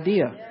stupid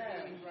idea.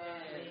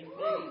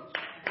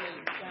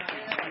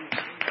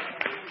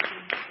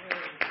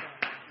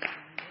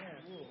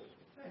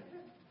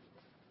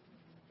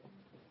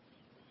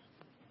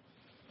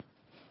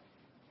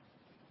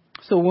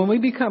 So when we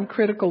become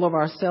critical of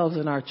ourselves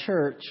in our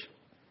church,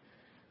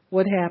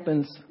 what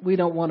happens? We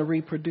don't want to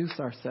reproduce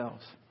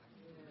ourselves.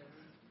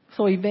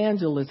 So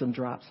evangelism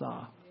drops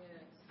off.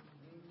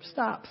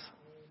 Stops.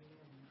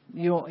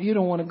 You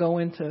don't want to go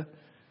into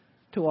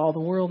all the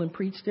world and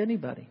preach to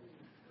anybody.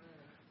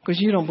 Because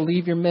you don't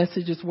believe your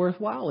message is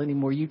worthwhile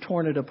anymore. You've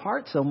torn it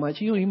apart so much,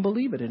 you don't even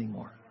believe it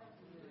anymore.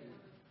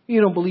 You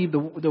don't believe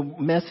the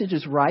message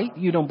is right.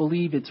 You don't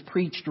believe it's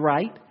preached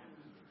right.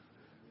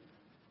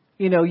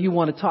 You know, you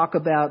want to talk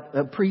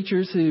about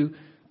preachers who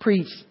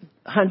preach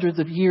hundreds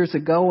of years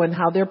ago and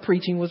how their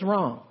preaching was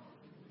wrong.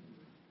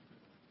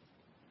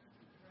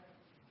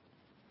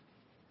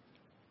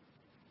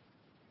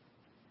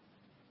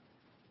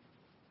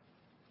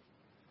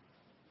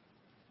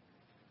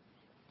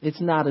 It's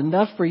not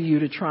enough for you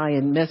to try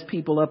and mess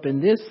people up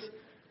in this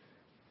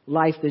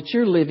life that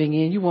you're living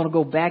in. You want to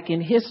go back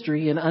in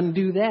history and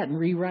undo that and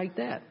rewrite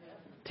that.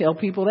 Tell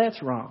people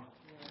that's wrong.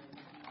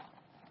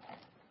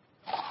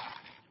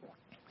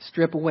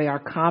 Strip away our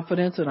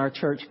confidence in our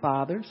church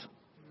fathers.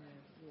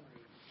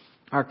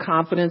 Our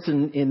confidence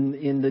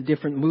in the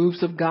different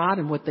moves of God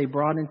and what they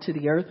brought into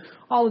the earth.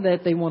 All of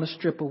that they want to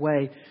strip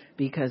away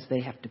because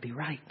they have to be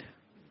right.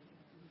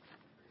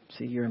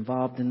 See, you're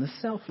involved in the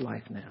self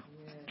life now.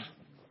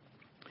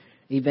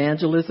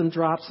 Evangelism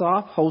drops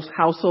off.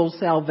 Household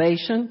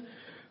salvation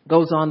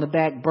goes on the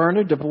back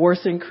burner.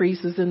 Divorce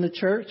increases in the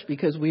church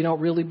because we don't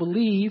really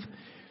believe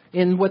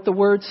in what the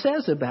word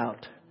says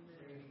about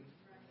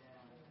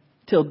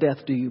till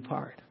death do you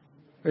part.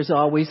 There's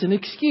always an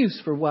excuse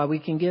for why we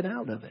can get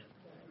out of it.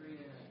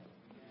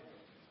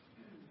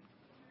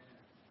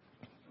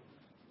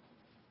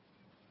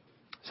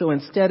 So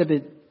instead of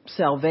it,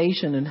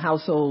 salvation and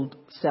household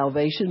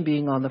salvation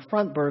being on the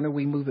front burner,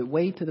 we move it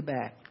way to the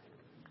back.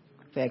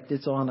 In fact,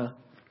 it's on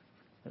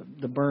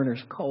the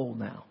burner's coal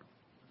now.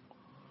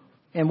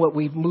 And what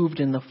we've moved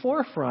in the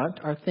forefront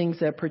are things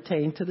that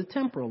pertain to the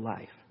temporal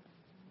life.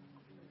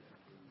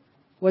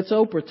 What's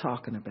Oprah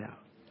talking about?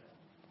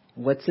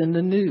 What's in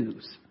the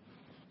news?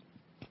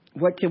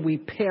 What can we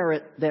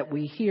parrot that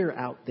we hear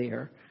out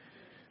there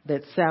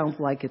that sounds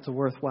like it's a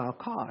worthwhile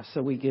cause?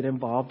 So we get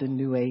involved in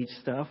New Age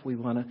stuff. We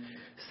want to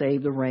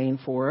save the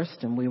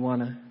rainforest, and we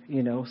want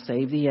to,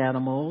 save the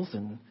animals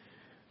and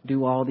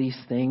do all these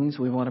things.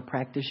 We want to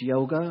practice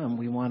yoga, and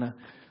we want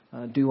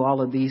to do all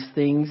of these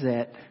things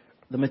that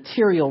the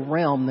material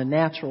realm, the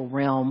natural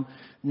realm,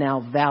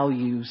 now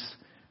values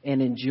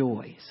and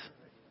enjoys.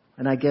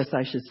 And I guess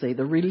I should say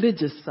the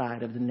religious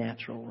side of the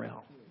natural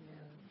realm.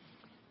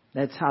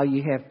 That's how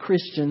you have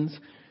Christians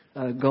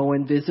go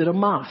and visit a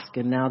mosque,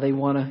 and now they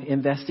want to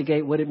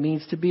investigate what it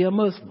means to be a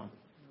Muslim.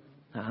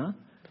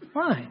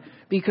 Why?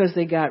 Because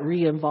they got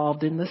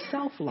re-involved in the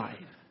self-life.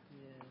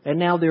 And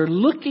now they're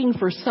looking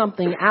for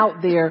something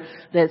out there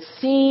that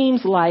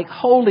seems like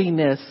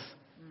holiness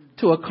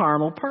to a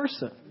carnal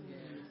person.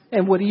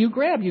 And what do you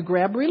grab? You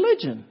grab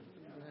religion.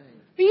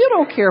 You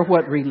don't care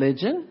what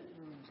religion.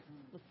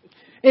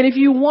 And if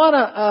you want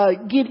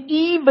to get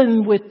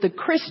even with the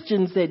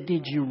Christians that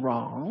did you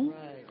wrong,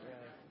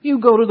 you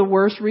go to the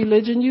worst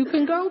religion you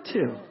can go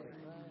to.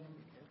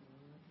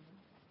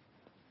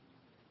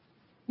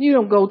 You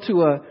don't go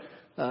to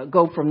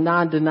go from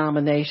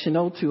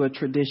non-denominational to a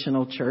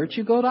traditional church.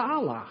 You go to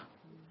Allah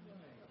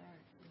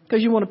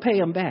because you want to pay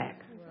them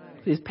back.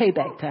 It's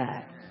payback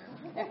time.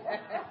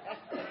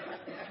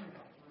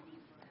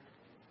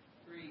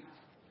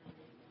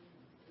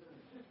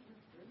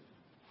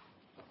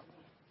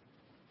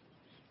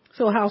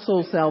 So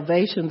household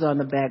salvation's on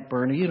the back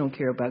burner. You don't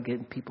care about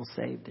getting people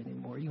saved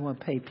anymore. You want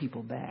to pay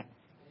people back.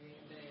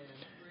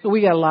 So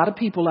we got a lot of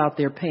people out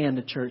there paying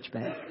the church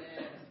back.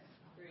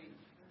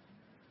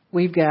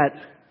 We've got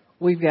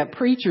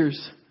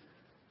preachers,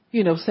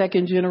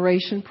 second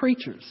generation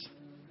preachers,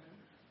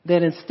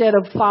 that instead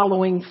of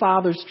following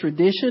Father's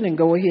tradition and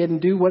go ahead and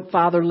do what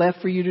Father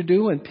left for you to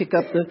do and pick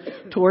up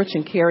the torch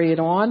and carry it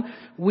on,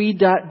 we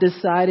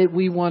decided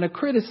we want to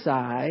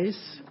criticize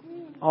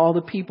all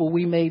the people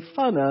we made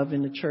fun of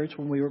in the church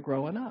when we were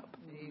growing up.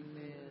 Amen.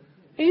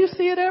 And you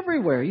see it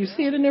everywhere. You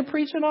see it in their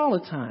preaching all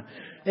the time.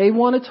 They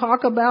want to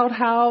talk about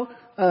how,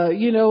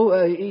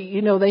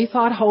 they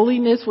thought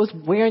holiness was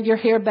wearing your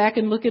hair back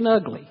and looking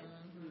ugly.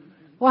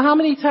 Well, how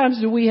many times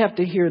do we have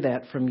to hear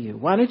that from you?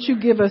 Why don't you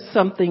give us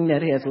something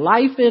that has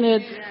life in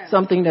it,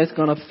 something that's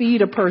going to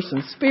feed a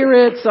person's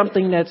spirit,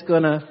 something that's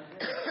going to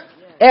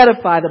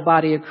edify the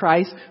body of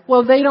Christ?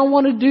 Well, they don't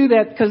want to do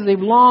that because they've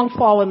long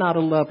fallen out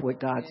of love with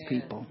God's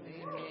people.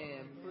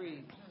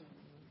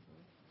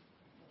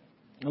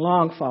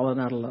 Long fallen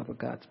out of love with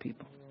God's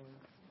people.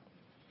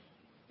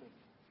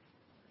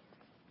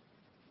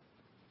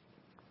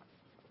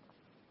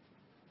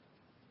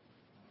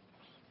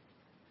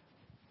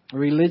 A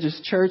religious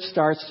church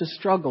starts to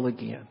struggle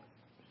again.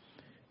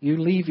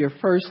 You leave your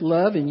first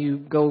love and you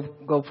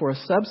go for a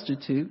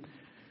substitute,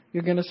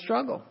 you're going to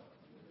struggle.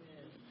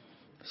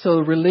 So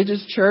the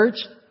religious church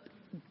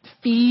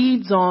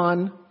feeds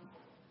on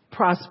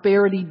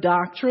prosperity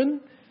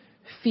doctrine,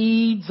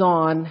 feeds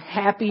on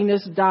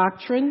happiness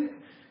doctrine,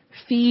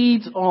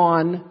 feeds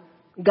on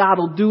God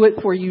will do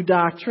it for you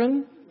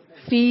doctrine,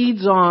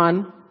 feeds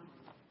on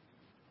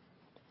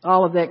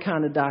all of that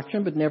kind of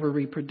doctrine, but never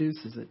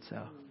reproduces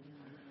itself.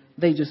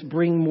 They just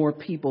bring more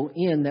people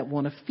in that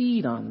want to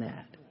feed on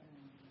that.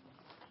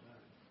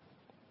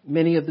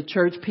 Many of the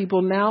church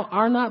people now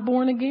are not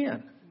born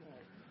again.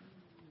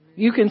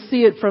 You can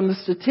see it from the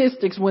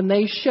statistics when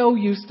they show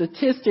you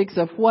statistics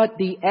of what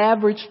the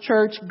average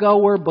church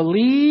goer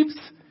believes.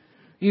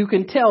 You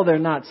can tell they're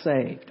not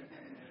saved.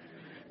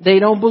 They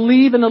don't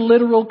believe in a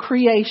literal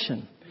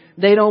creation.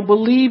 They don't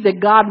believe that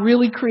God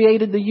really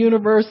created the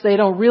universe. They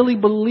don't really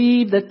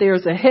believe that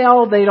there's a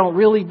hell. They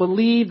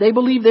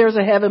believe there's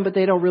a heaven, but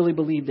they don't really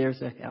believe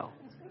there's a hell.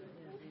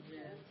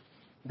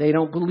 They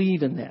don't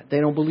believe in that. They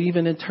don't believe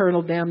in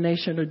eternal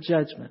damnation or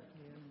judgment.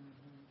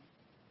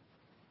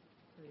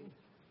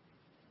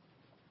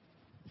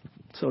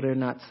 So they're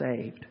not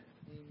saved.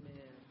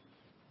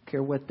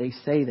 Care what they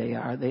say they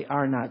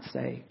are not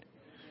saved.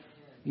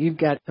 You've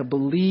got to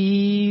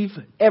believe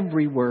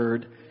every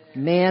word.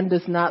 Man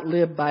does not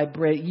live by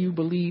bread. You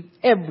believe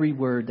every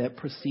word that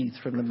proceeds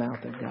from the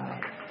mouth of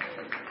God.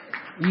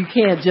 You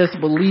can't just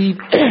believe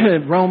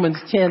Romans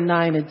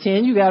 10:9 and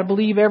 10. You got to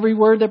believe every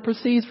word that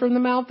proceeds from the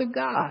mouth of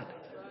God.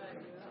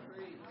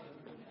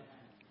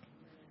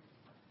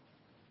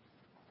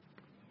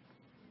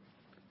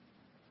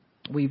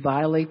 We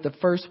violate the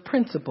first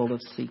principle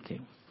of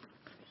seeking.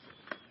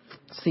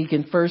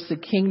 Seeking first the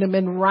kingdom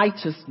and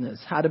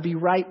righteousness, how to be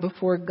right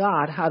before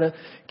God, how to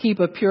keep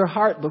a pure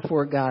heart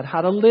before God,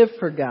 how to live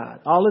for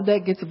God. All of that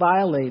gets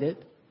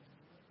violated,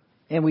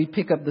 and we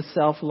pick up the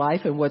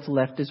self-life, and what's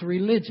left is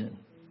religion.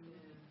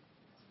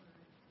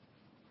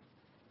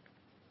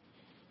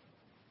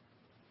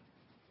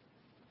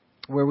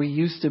 Where we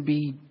used to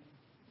be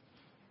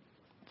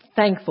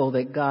thankful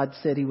that God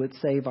said He would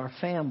save our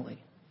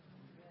family.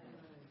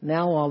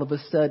 Now all of a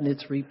sudden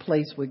it's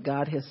replaced with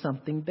God has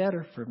something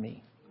better for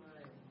me.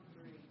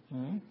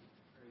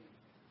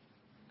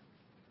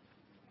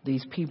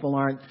 These people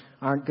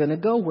aren't going to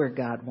go where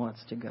God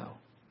wants to go.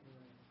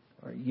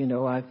 Or,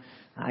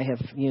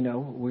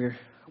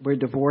 we're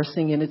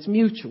divorcing and it's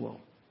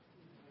mutual.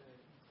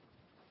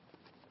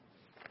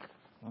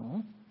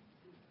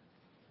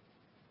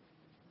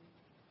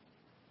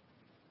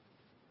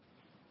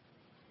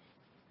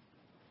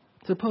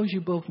 Suppose you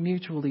both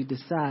mutually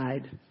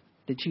decide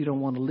that you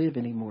don't want to live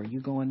anymore.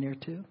 You going there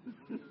too?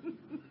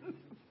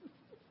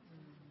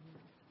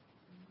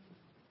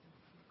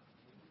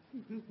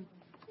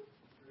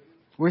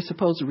 We're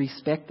supposed to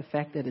respect the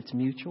fact that it's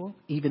mutual,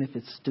 even if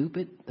it's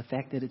stupid. The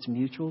fact that it's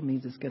mutual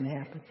means it's going to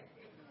happen.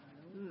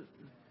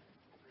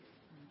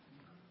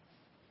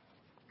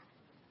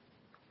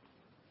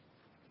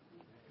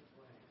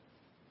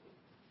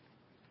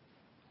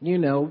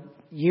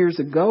 Years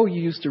ago,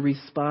 you used to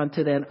respond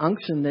to that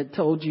unction that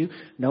told you,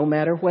 no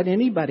matter what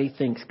anybody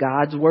thinks,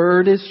 God's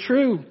word is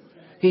true.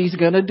 He's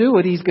going to do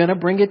it. He's going to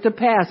bring it to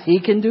pass. He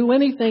can do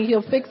anything.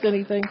 He'll fix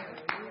anything.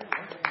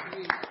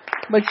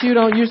 But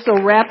you're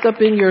so wrapped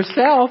up in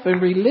yourself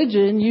and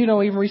religion, you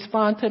don't even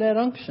respond to that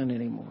unction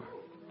anymore.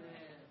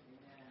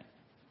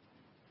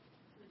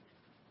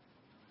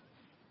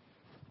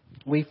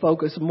 We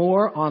focus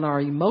more on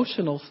our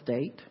emotional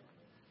state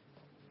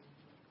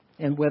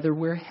and whether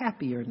we're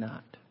happy or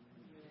not,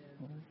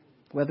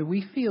 whether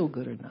we feel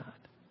good or not.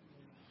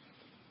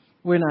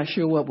 We're not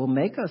sure what will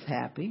make us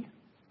happy.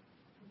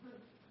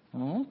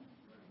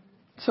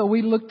 So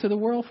we look to the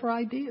world for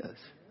ideas.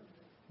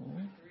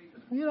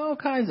 All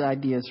kinds of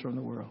ideas from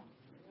the world.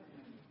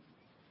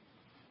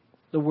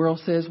 The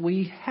world says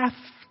we have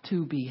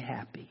to be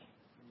happy.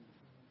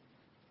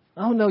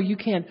 Oh, no, you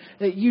can't.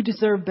 You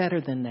deserve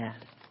better than that.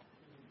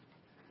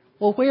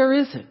 Well, where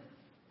is it?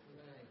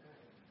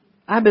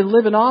 I've been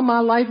living all my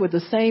life with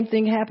the same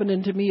thing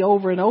happening to me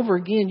over and over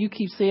again. You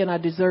keep saying I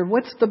deserve.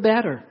 What's the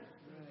better?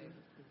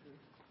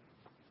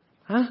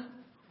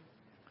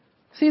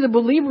 See, the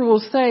believer will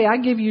say, I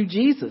give you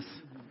Jesus.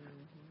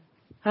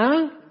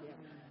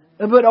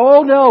 But,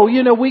 oh,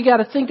 no, we got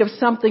to think of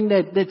something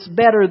that's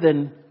better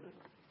than,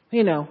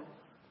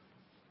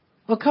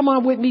 well, come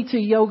on with me to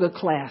yoga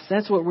class.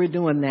 That's what we're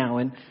doing now.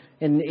 And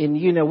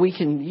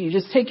you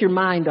just take your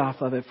mind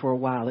off of it for a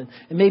while. And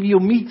maybe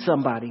you'll meet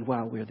somebody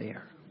while we're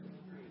there.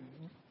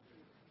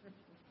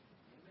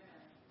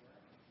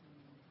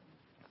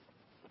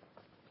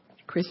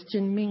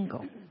 Christian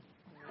mingle.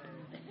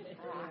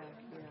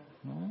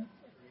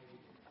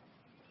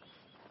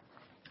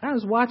 I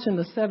was watching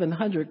the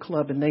 700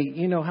 Club, and they,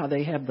 how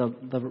they have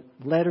the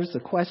letters, the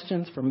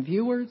questions from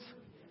viewers.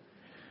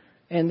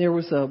 And there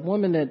was a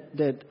woman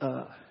that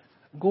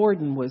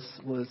Gordon was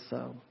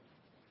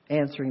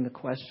answering the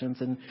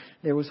questions, and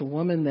there was a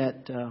woman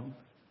that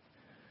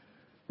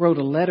wrote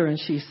a letter, and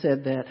she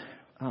said that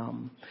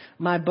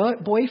my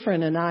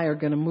boyfriend and I are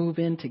going to move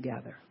in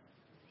together,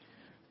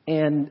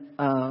 and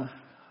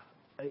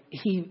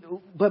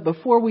but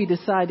before we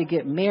decide to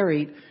get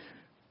married,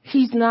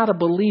 he's not a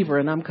believer,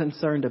 and I'm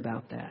concerned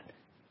about that.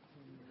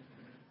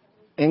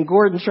 And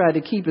Gordon tried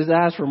to keep his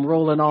eyes from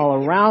rolling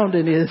all around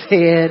in his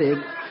head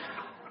and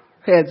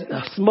had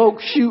smoke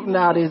shooting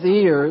out his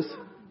ears.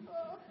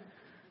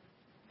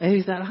 And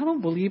he said, I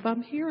don't believe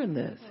I'm hearing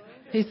this.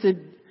 He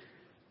said,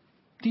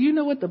 do you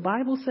know what the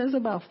Bible says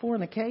about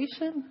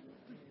fornication?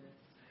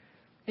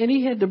 And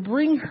he had to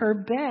bring her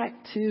back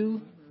to...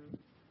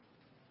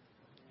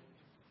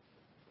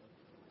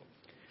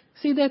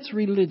 See, that's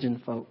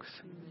religion, folks.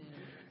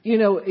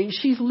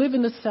 She's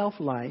living a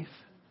self-life.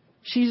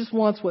 She just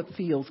wants what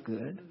feels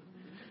good.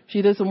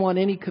 She doesn't want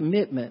any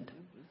commitment.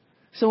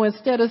 So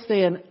instead of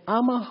saying,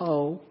 I'm a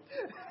hoe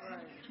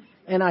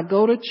and I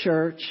go to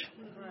church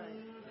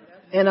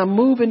and I'm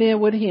moving in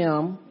with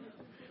him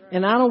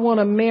and I don't want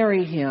to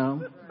marry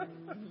him.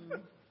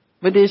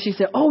 But then she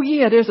said, oh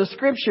yeah, there's a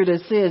scripture that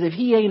says if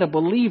he ain't a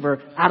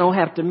believer, I don't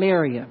have to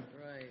marry him.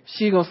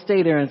 She's going to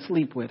stay there and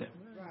sleep with him.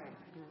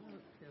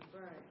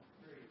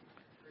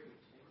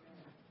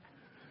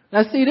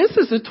 Now see, this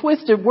is a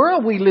twisted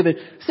world we live in.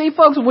 See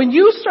folks, when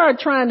you start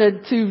trying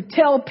to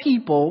tell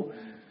people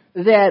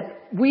that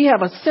we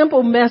have a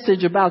simple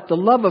message about the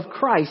love of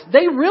Christ,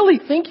 they really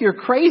think you're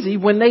crazy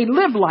when they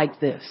live like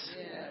this.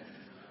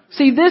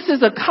 See, this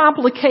is a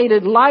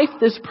complicated life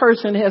this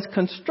person has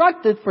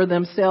constructed for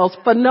themselves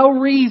for no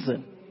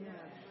reason.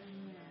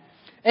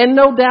 And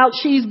no doubt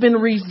she's been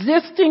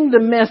resisting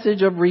the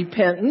message of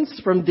repentance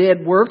from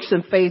dead works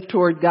and faith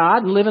toward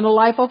God and living a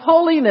life of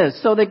holiness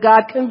so that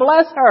God can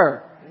bless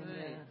her.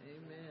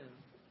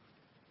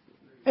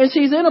 And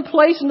she's in a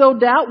place, no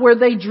doubt, where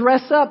they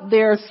dress up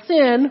their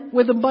sin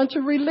with a bunch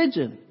of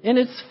religion. And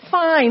it's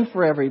fine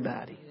for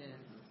everybody.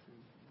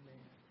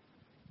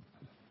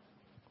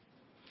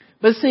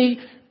 But see,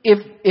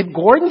 if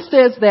Gordon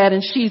says that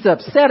and she's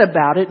upset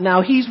about it,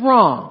 now he's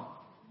wrong.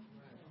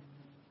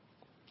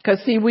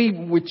 Because see,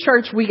 with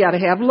church, we got to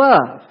have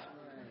love.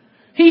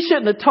 He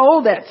shouldn't have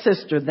told that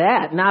sister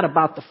that, not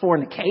about the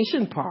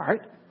fornication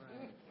part.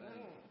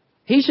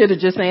 He should have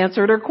just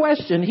answered her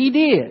question. He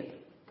did.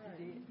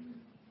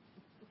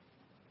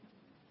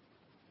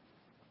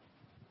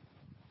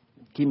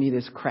 Give me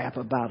this crap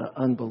about an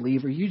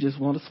unbeliever. You just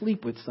want to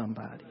sleep with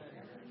somebody.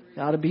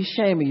 You ought to be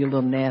ashamed of your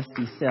little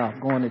nasty self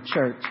going to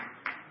church,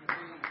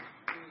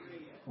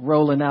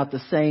 rolling out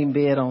the same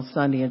bed on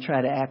Sunday and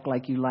try to act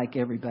like you like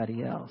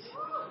everybody else.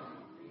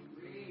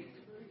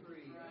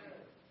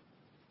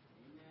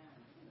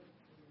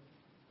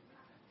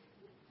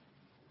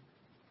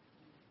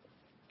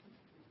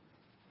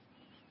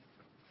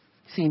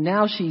 See,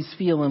 now she's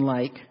feeling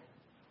like,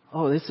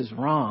 oh, this is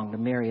wrong to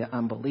marry an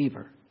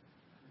unbeliever.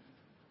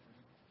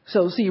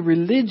 So, see,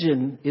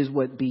 religion is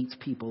what beats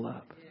people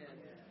up.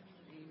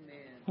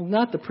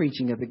 Not the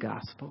preaching of the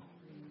gospel.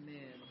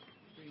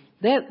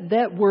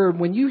 That word,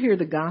 when you hear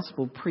the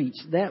gospel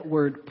preached, that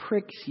word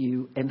pricks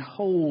you and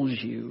holds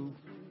you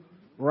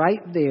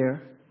right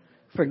there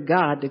for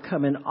God to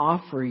come and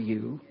offer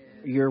you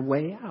your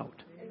way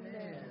out.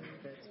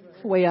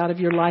 Way out of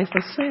your life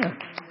of sin.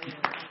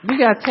 You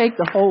got to take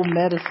the whole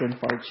medicine,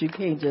 folks. You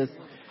can't just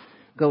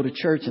go to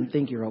church and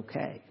think you're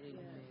okay.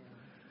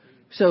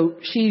 So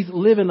she's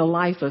living a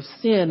life of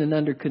sin and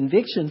under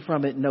conviction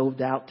from it, no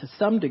doubt, to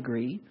some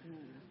degree.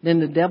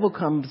 Then the devil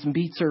comes and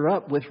beats her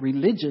up with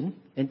religion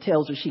and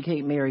tells her she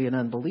can't marry an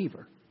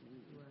unbeliever.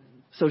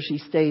 So she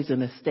stays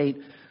in a state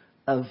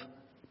of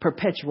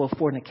perpetual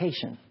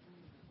fornication.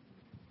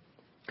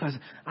 Because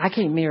I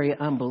can't marry an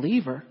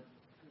unbeliever.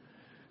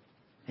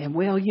 And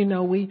well, you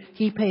know,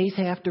 he pays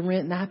half the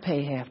rent and I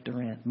pay half the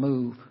rent.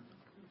 Move.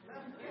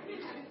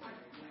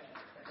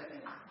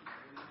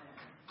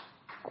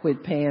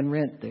 Quit paying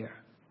rent there.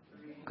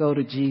 Go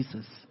to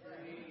Jesus.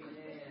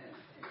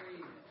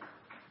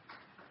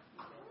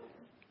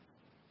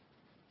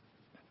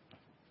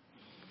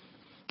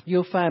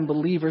 You'll find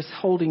believers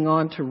holding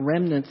on to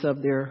remnants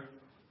of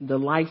the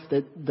life,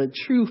 the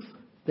truth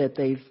that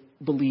they've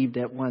believed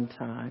at one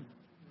time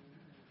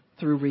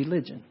through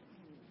religion.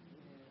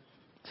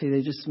 See,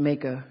 they just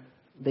take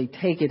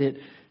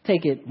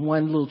it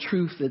one little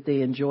truth that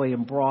they enjoy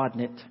and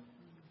broaden it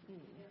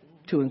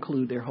to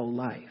include their whole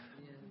life.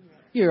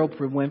 You hear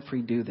Oprah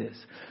Winfrey do this.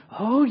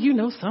 Oh, you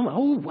know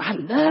I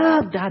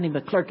love Donnie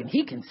McClurkin.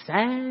 He can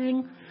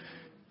sing.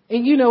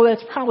 And you know,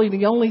 that's probably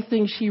the only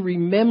thing she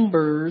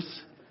remembers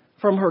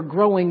from her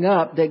growing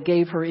up that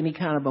gave her any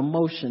kind of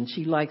emotion.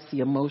 She likes the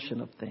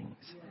emotion of things.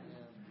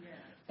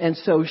 And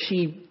so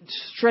she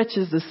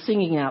stretches the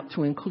singing out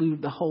to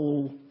include the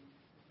whole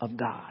of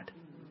God.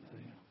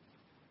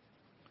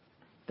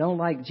 Don't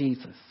like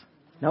Jesus.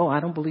 No,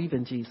 I don't believe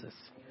in Jesus.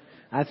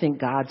 I think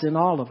God's in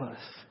all of us.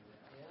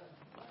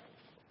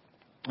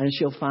 And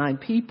she'll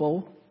find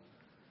people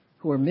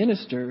who are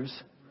ministers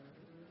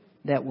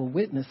that will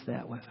witness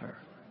that with her.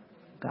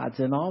 God's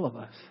in all of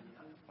us.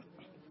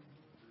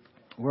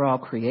 We're all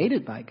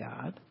created by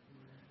God.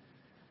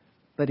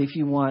 But if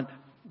you want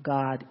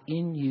God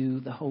in you,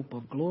 the hope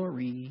of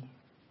glory,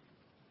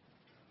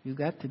 you've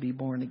got to be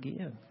born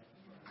again.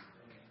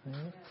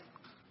 Right?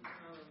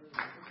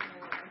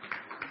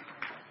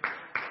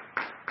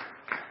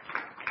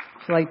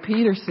 It's like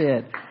Peter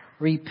said,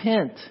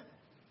 repent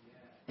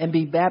and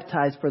be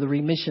baptized for the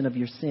remission of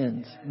your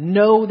sins.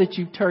 Know that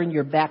you turn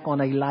your back on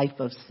a life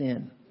of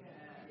sin.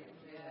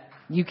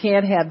 You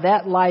can't have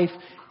that life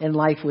and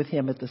life with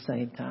him at the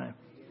same time.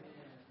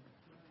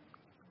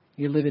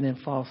 You're living in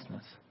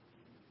falseness.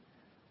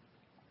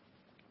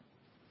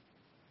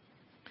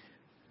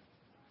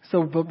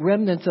 So, but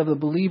remnants of the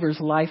believer's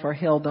life are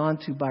held on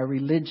to by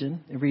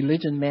religion. And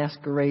religion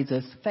masquerades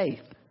as faith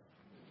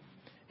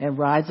and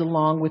rides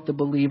along with the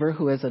believer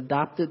who has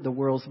adopted the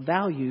world's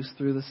values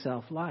through the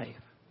self-life.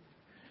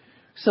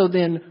 So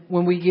then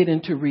when we get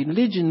into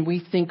religion,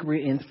 we think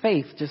we're in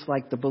faith, just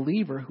like the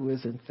believer who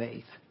is in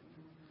faith.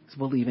 It's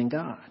believing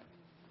God.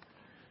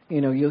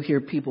 You'll hear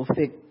people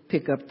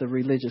pick up the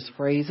religious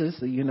phrases,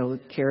 the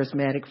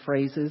charismatic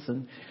phrases,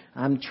 and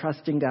I'm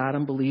trusting God,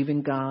 I'm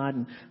believing God,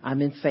 and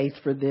I'm in faith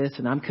for this,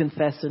 and I'm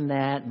confessing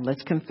that, and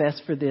let's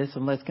confess for this,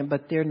 and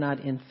but they're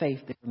not in faith,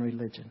 they're in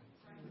religion.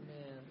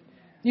 Amen.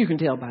 You can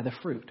tell by the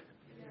fruit.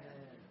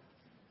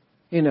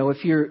 Amen.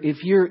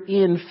 If you're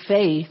in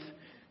faith,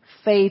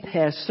 faith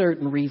has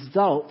certain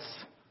results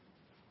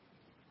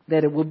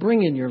that it will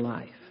bring in your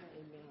life.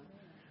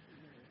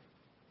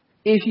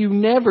 If you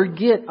never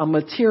get a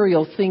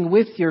material thing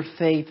with your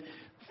faith,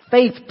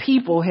 faith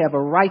people have a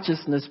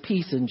righteousness,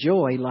 peace, and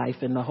joy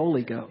life in the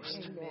Holy Ghost.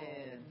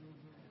 Amen.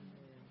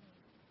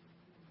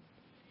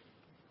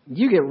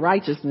 You get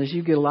righteousness,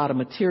 you get a lot of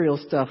material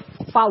stuff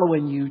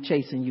following you,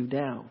 chasing you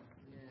down.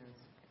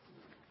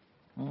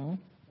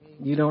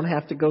 Mm-hmm. You don't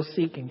have to go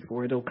seeking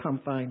for it. It'll come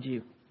find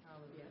you.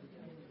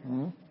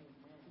 Mm-hmm.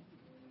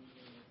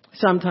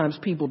 Sometimes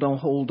people don't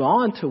hold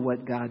on to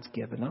what God's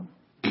given them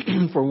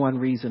for one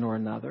reason or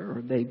another,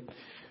 or they,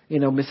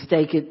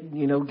 mistake it,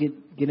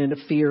 get into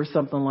fear or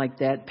something like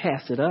that,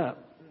 pass it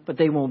up, but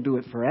they won't do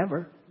it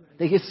forever.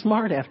 They get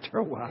smart after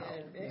a while.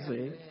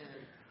 See?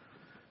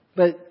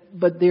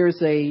 But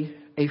there's a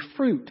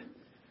fruit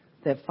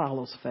that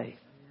follows faith,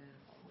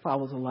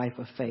 follows a life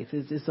of faith.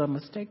 It's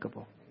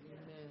unmistakable.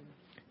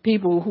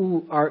 People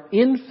who are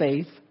in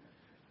faith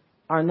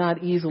are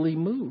not easily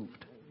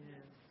moved.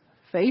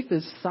 Faith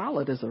is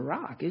solid as a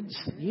rock.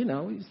 It's,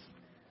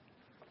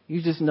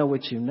 you just know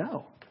what you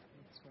know.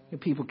 And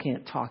people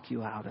can't talk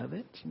you out of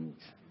it.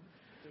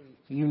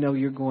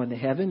 You're going to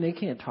heaven. They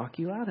can't talk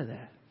you out of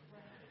that.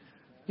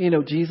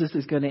 Jesus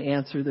is going to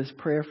answer this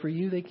prayer for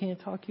you. They can't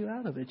talk you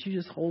out of it. You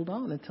just hold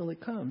on until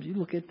it comes. You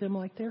look at them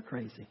like they're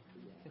crazy.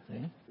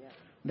 See?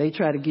 They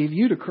try to give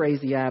you the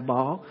crazy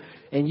eyeball,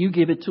 and you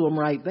give it to them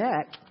right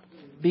back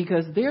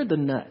because they're the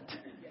nut.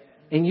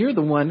 And you're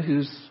the one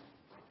who's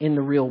in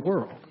the real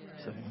world.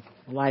 So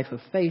life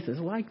of faith is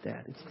like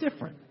that. It's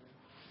different.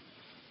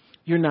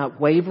 You're not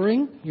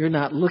wavering. You're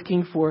not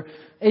looking for,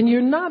 and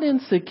you're not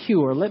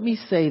insecure. Let me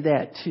say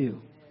that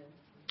too.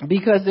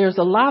 Because there's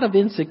a lot of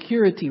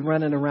insecurity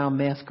running around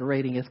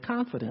masquerading as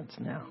confidence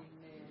now.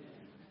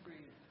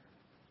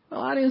 A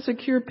lot of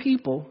insecure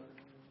people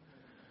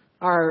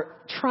are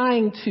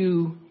trying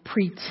to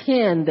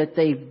pretend that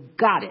they've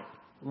got it,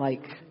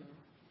 like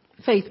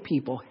faith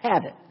people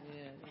have it.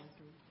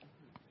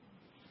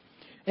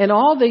 And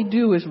all they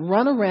do is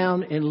run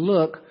around and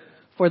look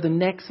for the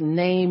next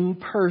name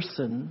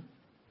person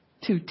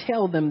to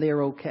tell them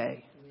they're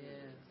okay.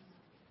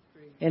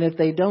 And if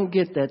they don't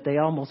get that, they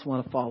almost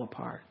want to fall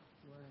apart.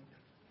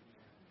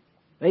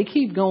 They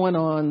keep going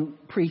on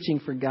preaching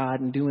for God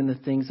and doing the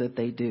things that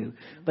they do.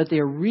 But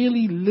they're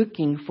really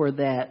looking for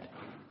that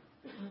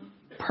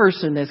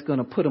person that's going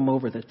to put them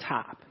over the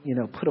top,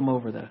 put them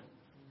over the,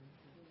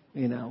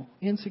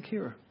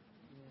 insecure.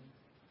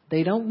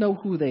 They don't know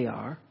who they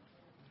are.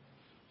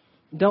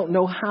 Don't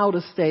know how to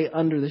stay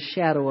under the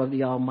shadow of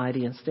the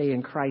Almighty and stay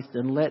in Christ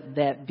and let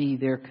that be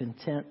their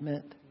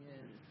contentment.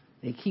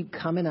 They keep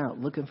coming out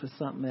looking for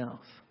something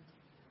else.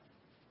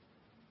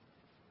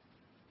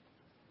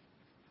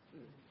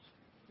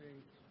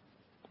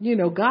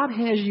 God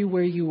has you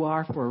where you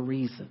are for a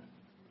reason.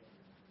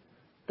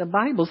 The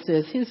Bible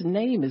says his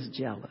name is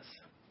jealous.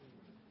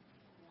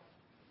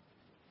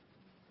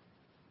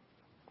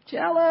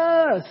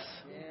 Jealous.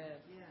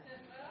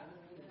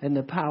 And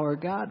the power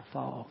of God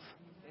falls.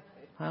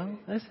 Huh?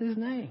 That's his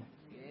name.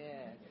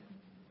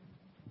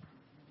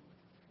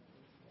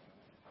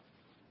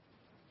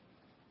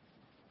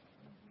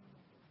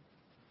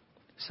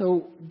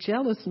 So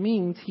jealous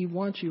means he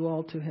wants you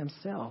all to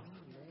himself.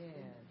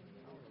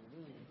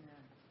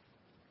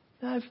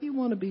 Now, if you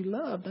want to be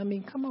loved,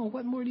 come on,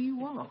 what more do you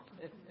want?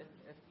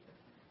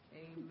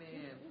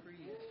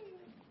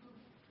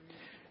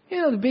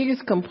 Amen. The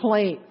biggest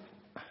complaint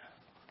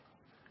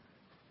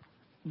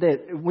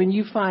that when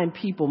you find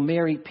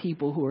married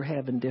people who are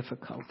having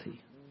difficulty,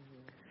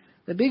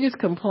 the biggest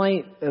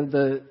complaint of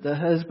the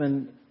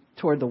husband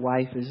toward the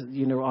wife is,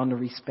 on the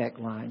respect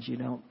lines. You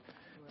don't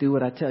do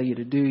what I tell you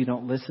to do. You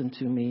don't listen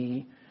to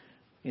me.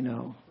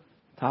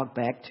 Talk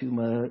back too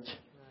much.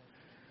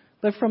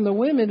 But from the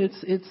women,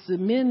 it's the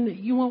men,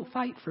 you won't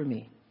fight for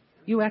me.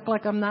 You act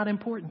like I'm not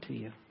important to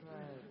you.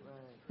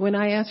 When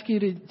I ask you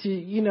to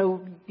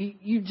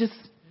you just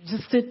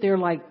sit there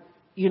like,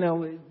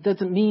 it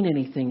doesn't mean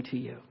anything to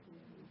you.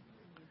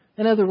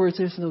 In other words,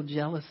 there's no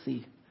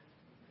jealousy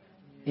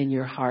in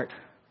your heart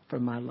for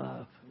my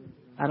love.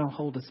 I don't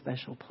hold a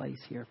special place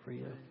here for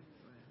you.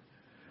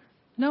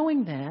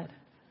 Knowing that,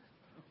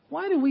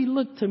 why do we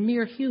look to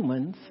mere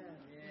humans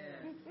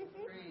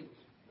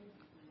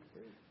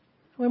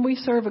when we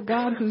serve a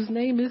God whose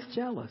name is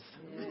jealous?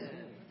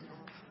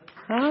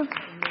 Huh?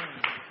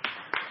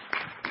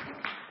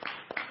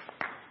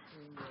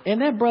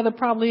 And that brother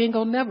probably ain't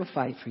gonna never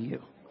fight for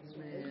you.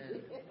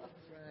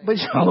 But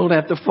y'all don't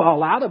have to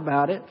fall out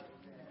about it.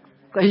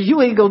 Because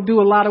you ain't gonna do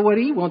a lot of what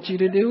he wants you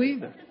to do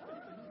either.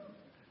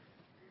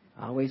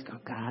 Always go,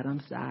 God, I'm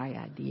sorry,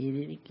 I did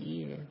it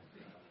again.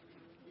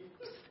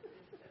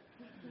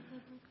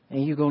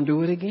 And you're going to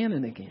do it again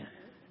and again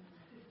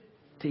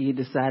till you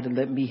decide to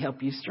let me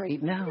help you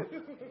straighten out.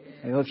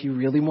 Well, if you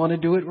really want to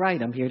do it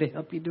right, I'm here to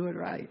help you do it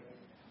right.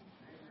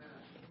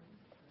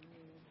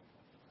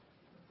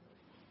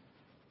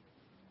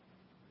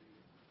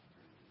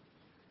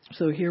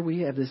 So here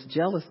we have this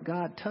jealous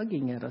God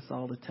tugging at us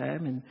all the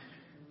time, and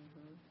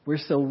we're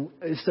so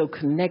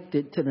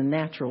connected to the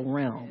natural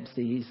realms.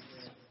 He's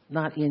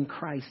not in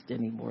Christ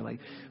anymore. Like,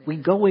 we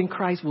go in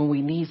Christ when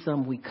we need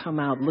something. We come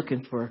out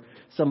looking for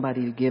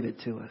somebody to give it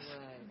to us.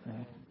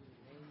 Right?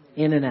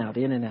 In and out,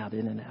 in and out,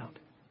 in and out.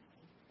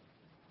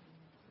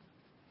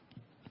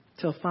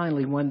 Till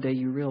finally one day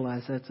you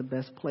realize that's the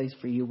best place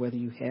for you, whether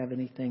you have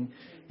anything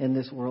in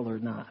this world or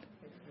not.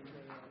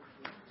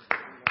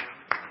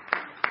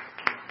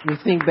 You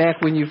think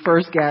back when you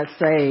first got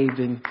saved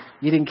and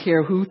you didn't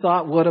care who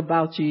thought what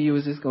about you. You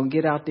was just going to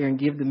get out there and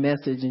give the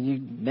message, and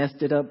you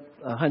messed it up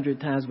 100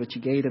 times, but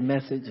you gave the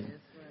message. And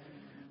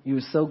you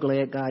were so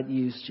glad God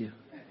used you.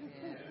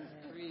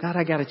 God,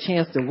 I got a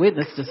chance to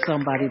witness to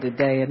somebody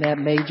today, and that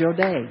made your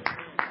day.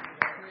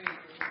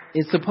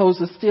 It's supposed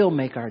to still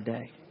make our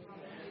day.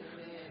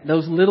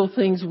 Those little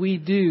things we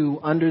do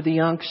under the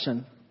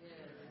unction,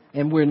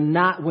 and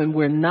when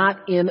we're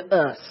not in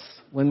us,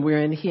 when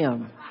we're in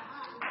Him.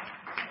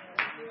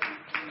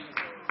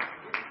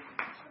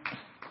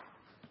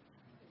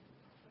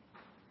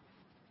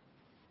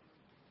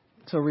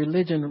 So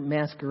religion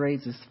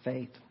masquerades as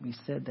faith. We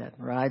said that.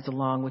 Rides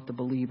along with the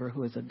believer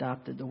who has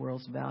adopted the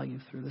world's value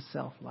through the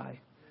self-life.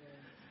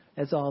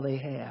 That's all they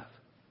have.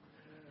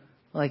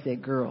 Like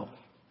that girl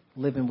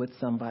living with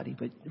somebody.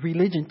 But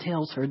religion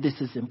tells her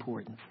this is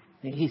important.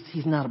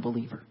 He's not a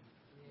believer.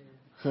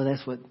 So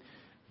that's what...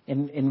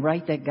 And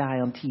write that guy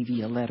on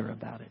TV a letter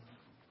about it.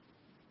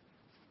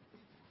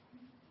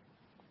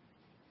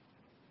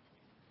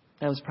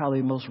 That was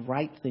probably the most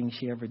right thing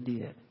she ever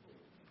did.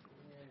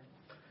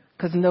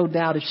 Because no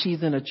doubt if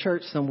she's in a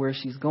church somewhere,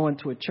 she's going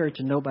to a church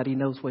and nobody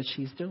knows what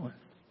she's doing.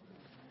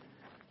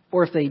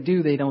 Or if they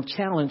do, they don't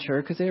challenge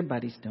her because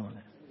everybody's doing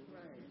it.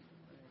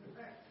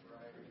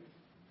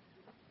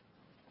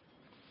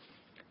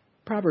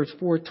 Proverbs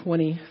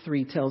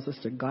 4:23 tells us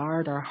to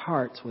guard our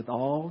hearts with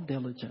all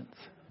diligence.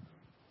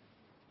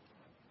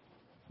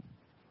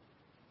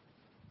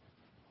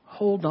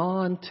 Hold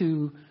on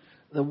to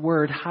the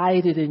word,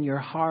 hide it in your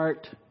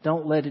heart.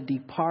 Don't let it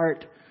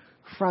depart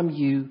from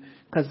you,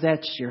 because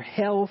that's your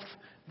health,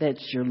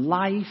 that's your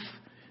life,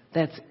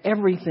 that's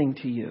everything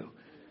to you.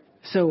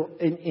 So,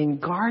 and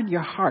guard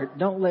your heart.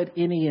 Don't let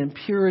any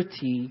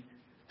impurity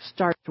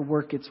start to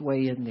work its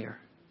way in there.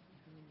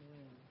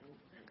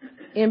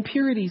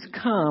 Impurities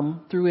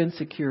come through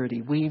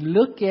insecurity. We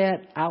look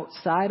at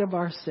outside of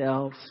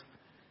ourselves.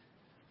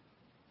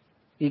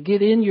 You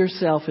get in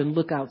yourself and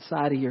look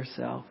outside of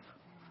yourself.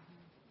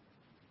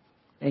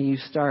 And you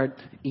start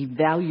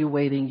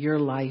evaluating your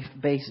life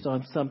based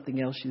on something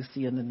else you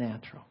see in the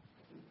natural.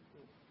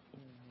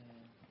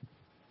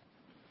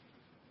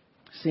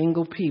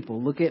 Single people,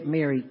 look at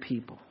married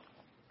people.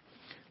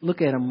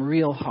 Look at them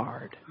real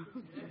hard.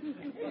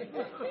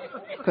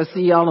 Because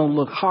see, y'all don't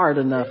look hard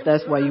enough.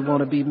 That's why you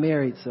want to be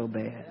married so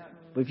bad.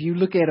 But if you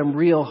look at them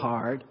real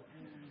hard,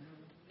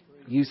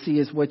 you see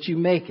it's what you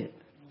make it.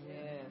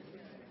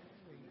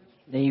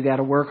 Then you got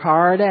to work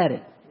hard at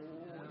it.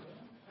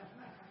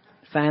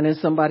 Finding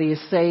somebody is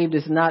saved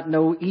is not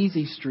no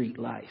easy street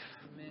life.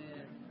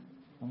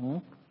 Mm-hmm.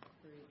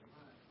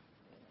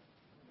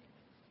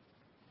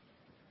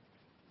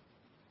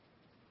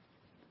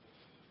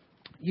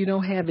 You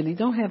don't have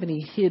any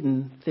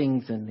hidden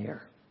things in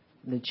there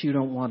that you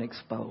don't want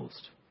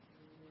exposed.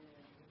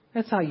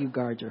 That's how you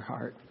guard your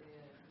heart.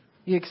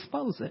 You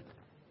expose it.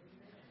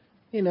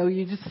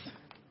 You just,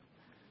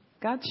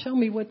 God, show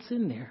me what's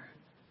in there.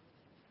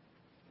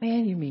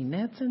 Man, you mean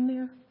that's in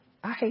there?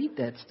 I hate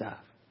that stuff.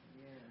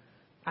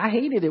 I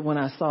hated it when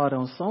I saw it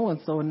on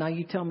so-and-so, and now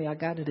you tell me I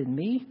got it in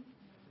me?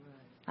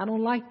 I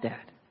don't like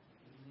that.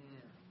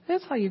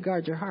 That's how you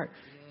guard your heart.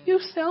 You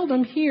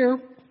seldom hear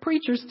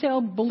preachers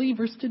tell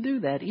believers to do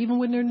that, even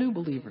when they're new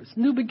believers,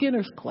 new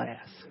beginners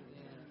class.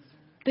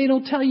 They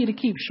don't tell you to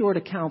keep short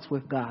accounts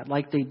with God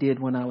like they did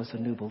when I was a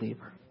new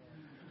believer.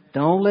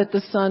 Don't let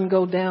the sun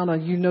go down, or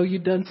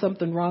you've done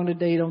something wrong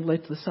today. Don't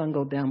let the sun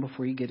go down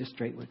before you get it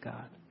straight with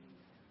God.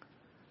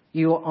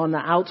 You're on the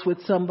outs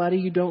with somebody,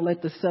 you don't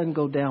let the sun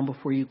go down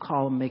before you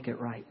call and make it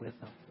right with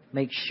them.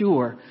 Make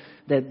sure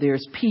that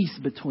there's peace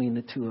between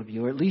the two of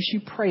you, or at least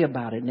you pray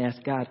about it and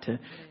ask God to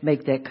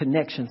make that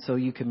connection so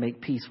you can make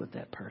peace with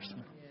that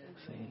person.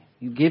 See?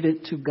 You give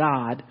it to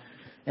God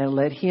and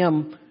let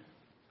Him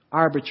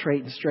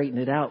arbitrate and straighten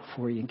it out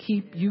for you. And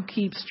you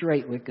keep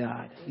straight with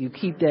God. You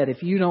keep that.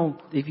 If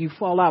you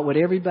fall out with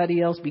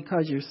everybody else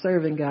because you're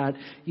serving God,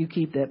 you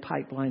keep that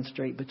pipeline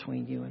straight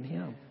between you and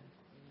Him.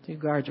 So you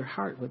guard your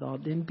heart with all,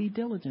 then be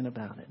diligent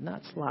about it,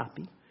 not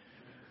sloppy.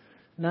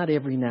 Not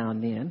every now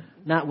and then.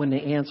 Not when the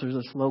answers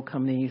are slow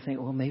coming in, you think,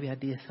 well, maybe I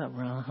did something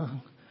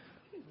wrong.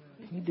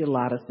 You did a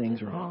lot of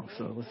things wrong,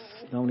 so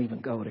don't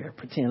even go there.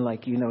 Pretend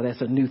like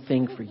that's a new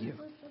thing for you.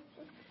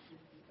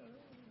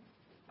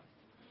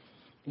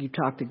 You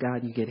talk to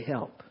God, you get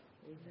help.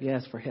 You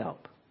ask for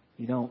help.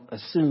 You don't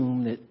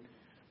assume that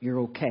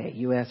you're okay.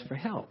 You ask for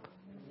help.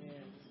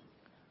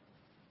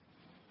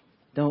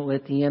 Don't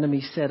let the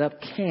enemy set up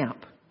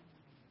camp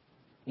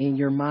in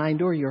your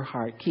mind or your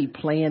heart. Keep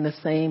playing the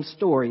same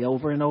story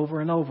over and over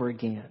and over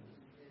again.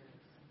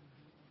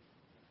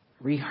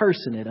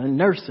 Rehearsing it,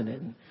 unnursing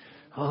it.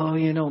 Oh,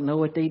 you don't know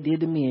what they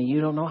did to me, and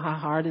you don't know how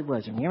hard it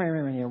was.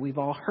 We've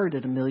all heard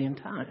it a million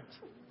times.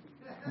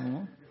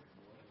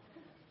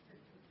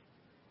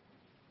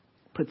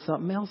 Put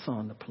something else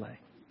on the play.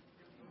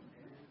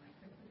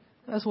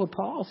 That's what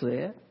Paul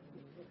said.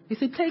 He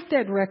said, take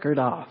that record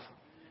off.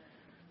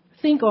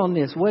 Think on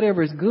this.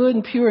 Whatever is good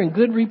and pure and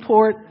good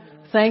report,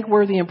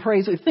 thankworthy and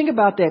praiseworthy. Think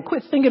about that.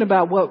 Quit thinking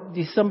about what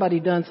somebody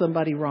done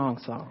somebody wrong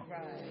song.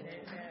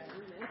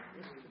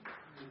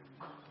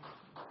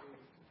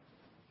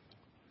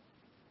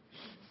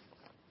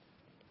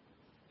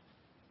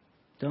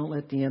 Don't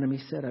let the enemy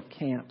set up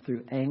camp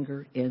through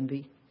anger,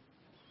 envy,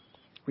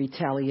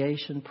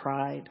 retaliation,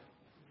 pride,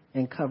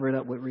 and cover it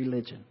up with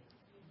religion.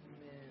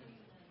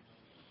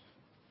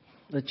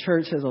 The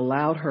church has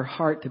allowed her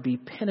heart to be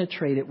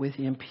penetrated with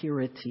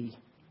impurity.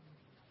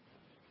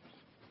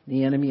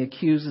 The enemy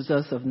accuses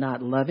us of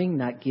not loving,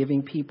 not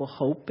giving people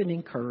hope and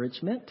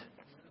encouragement.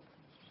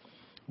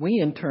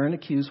 We, in turn,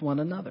 accuse one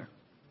another.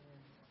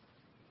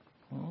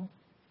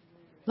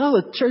 No,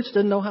 the church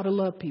doesn't know how to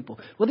love people.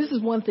 Well, this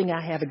is one thing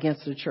I have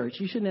against the church.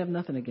 You shouldn't have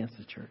nothing against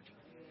the church.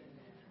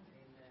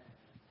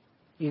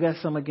 You got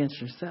some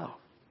against yourself.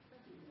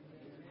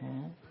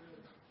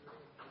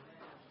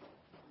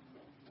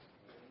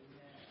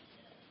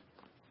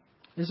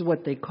 This is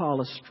what they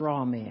call a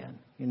straw man.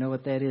 You know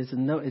what that is?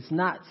 And no, it's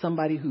not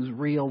somebody who's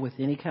real with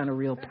any kind of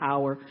real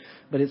power,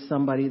 but it's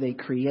somebody they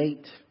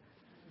create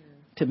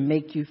to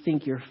make you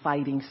think you're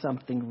fighting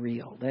something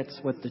real. That's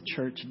what the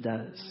church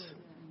does.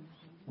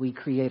 We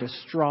create a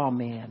straw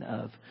man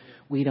of,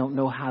 we don't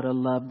know how to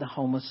love the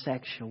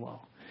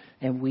homosexual,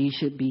 and we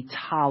should be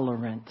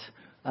tolerant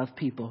of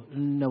people.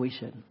 No, we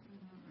shouldn't.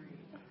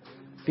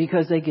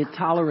 Because they get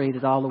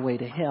tolerated all the way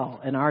to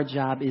hell, and our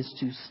job is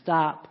to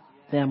stop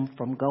them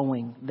from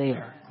going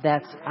there.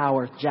 That's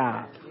our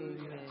job.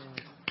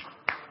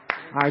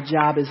 Our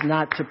job is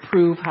not to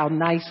prove how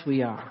nice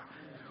we are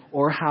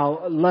or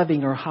how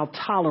loving or how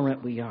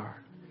tolerant we are.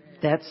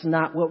 That's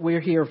not what we're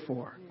here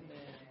for.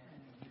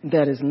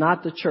 That is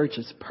not the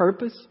church's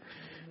purpose.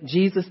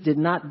 Jesus did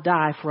not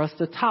die for us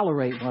to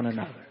tolerate one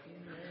another.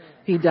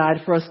 He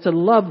died for us to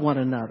love one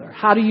another.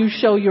 How do you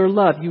show your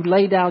love? You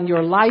lay down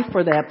your life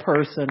for that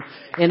person.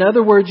 In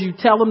other words, you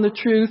tell them the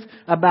truth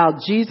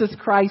about Jesus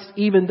Christ,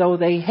 even though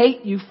they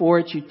hate you for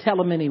it, you tell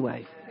them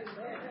anyway.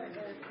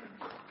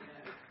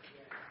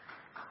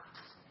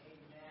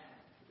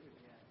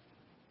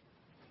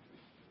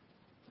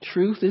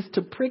 Truth is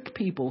to prick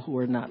people who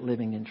are not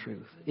living in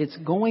truth. It's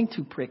going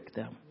to prick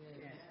them.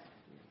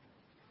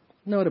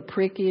 You know what a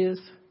prick is?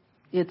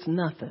 It's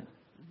nothing.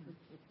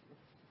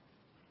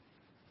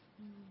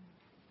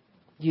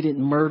 You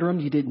didn't murder them.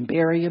 You didn't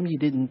bury them. You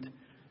didn't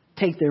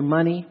take their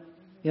money,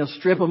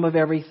 strip them of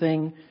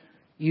everything.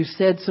 You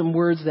said some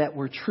words that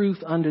were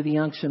truth under the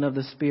unction of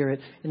the Spirit,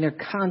 and their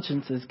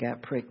consciences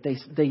got pricked.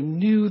 They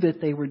knew that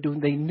they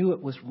knew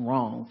it was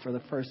wrong. For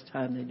the first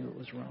time, they knew it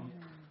was wrong.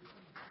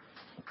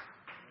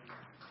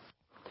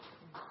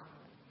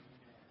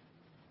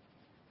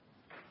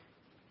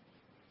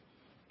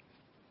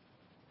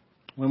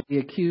 When we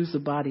accuse the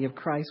body of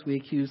Christ, we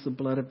accuse the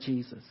blood of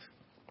Jesus.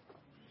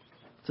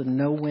 It's a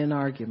no-win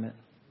argument.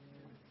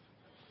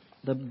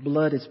 The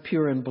blood is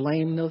pure and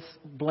blameless,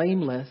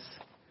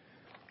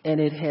 and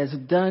it has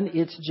done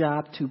its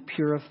job to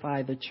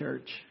purify the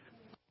church.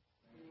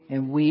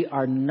 And we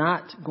are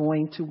not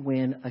going to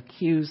win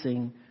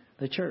accusing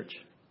the church.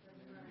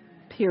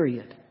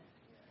 Period.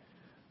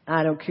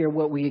 I don't care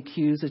what we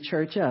accuse the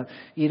church of.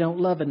 You don't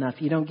love enough.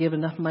 You don't give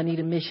enough money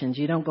to missions.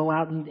 You don't go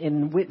out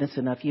and witness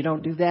enough. You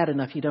don't do that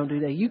enough. You don't do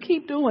that. You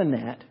keep doing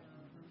that.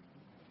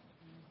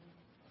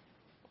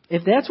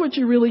 If that's what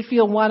you really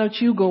feel, why don't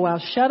you go out?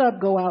 Shut up,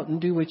 go out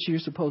and do what you're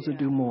supposed to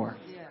do more.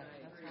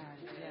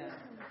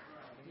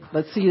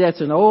 But see,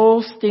 that's an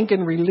old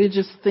stinking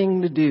religious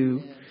thing to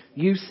do.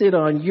 You sit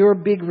on your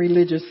big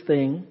religious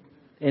thing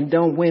and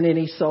don't win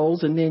any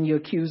souls, and then you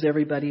accuse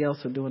everybody else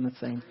of doing the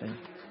same thing.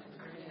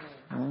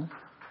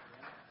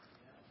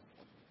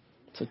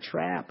 It's a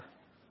trap.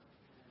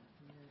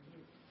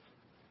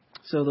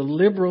 So the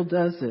liberal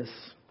does this.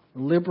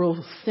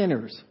 Liberal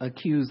sinners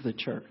accuse the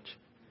church.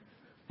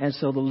 And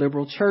so the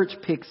liberal church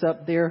picks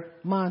up their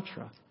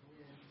mantra.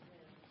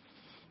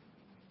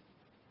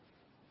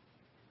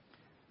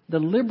 The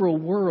liberal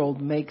world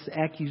makes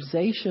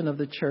accusation of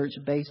the church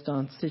based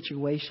on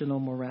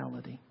situational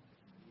morality.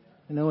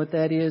 You know what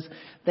that is?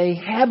 They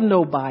have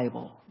no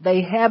Bible.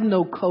 They have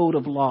no code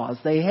of laws.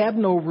 They have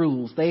no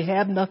rules. They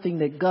have nothing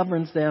that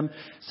governs them.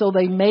 So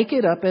they make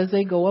it up as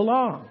they go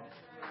along.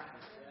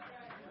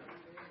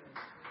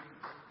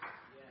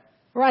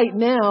 Right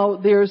now,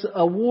 there's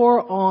a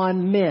war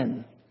on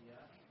men.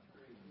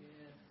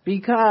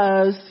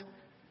 Because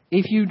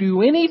If you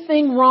do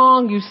anything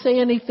wrong, you say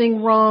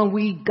anything wrong,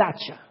 we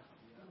gotcha.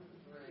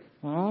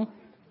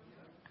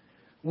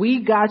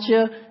 We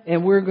gotcha,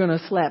 and we're going to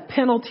slap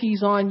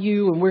penalties on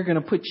you, and we're going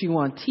to put you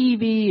on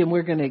TV, and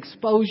we're going to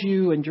expose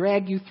you and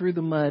drag you through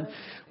the mud.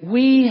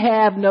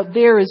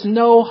 There is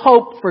no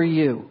hope for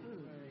you.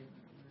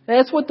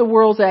 That's what the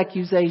world's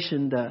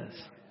accusation does.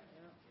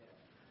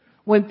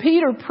 When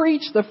Peter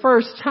preached the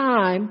first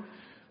time,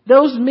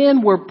 those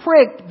men were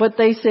pricked, but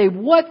they say,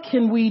 what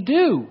can we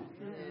do?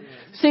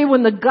 See,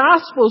 when the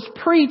gospel's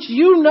preached,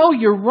 you know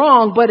you're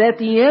wrong, but at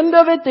the end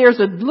of it, there's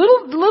a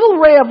little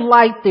ray of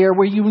light there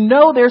where you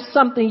know there's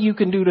something you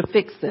can do to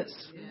fix this.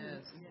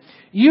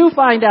 You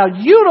find out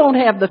you don't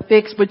have the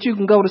fix, but you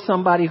can go to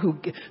somebody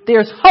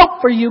there's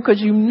hope for you because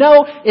you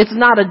know it's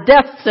not a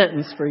death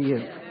sentence for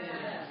you.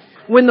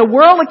 When the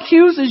world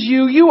accuses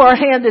you, you are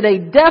handed a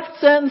death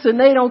sentence, and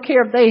they don't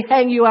care if they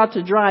hang you out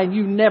to dry and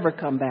you never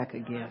come back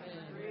again.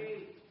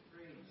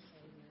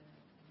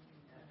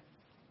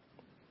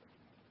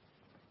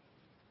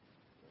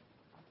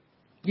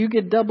 You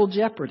get double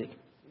jeopardy.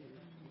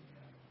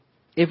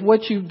 If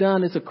what you've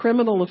done is a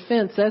criminal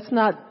offense, that's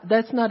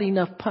not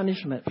enough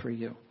punishment for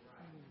you.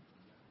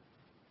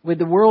 With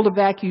the world of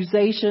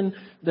accusation,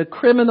 the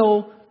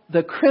criminal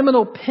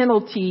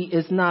penalty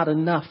is not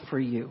enough for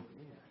you.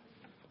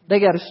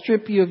 They got to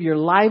strip you of your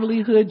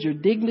livelihood, your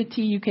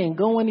dignity. You can't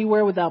go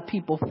anywhere without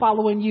people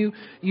following you.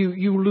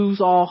 You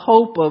lose all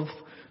hope of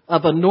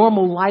a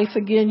normal life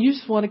again. You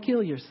just want to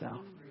kill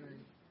yourself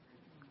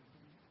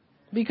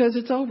because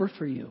it's over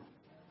for you.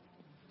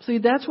 See,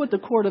 that's what the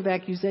court of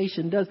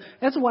accusation does.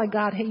 That's why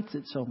God hates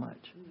it so much.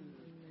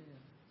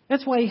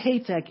 That's why he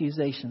hates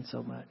accusation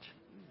so much.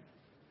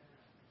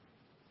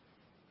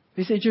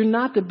 He said, you're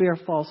not to bear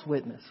false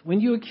witness. When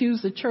you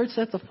accuse the church,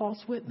 that's a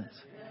false witness.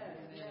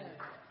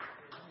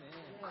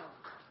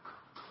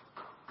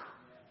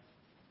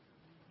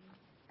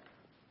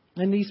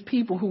 And these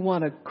people who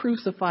want to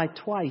crucify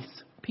twice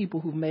people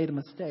who've made a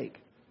mistake.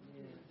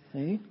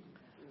 See?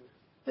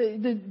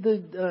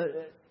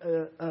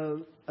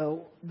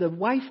 The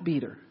wife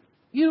beater.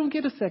 You don't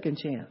get a second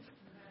chance.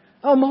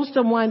 Oh, most of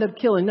them wind up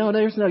killing.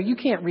 You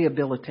can't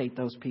rehabilitate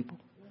those people.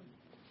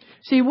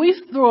 See,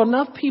 we throw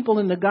enough people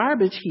in the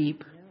garbage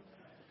heap,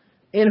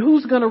 and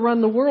who's going to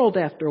run the world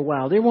after a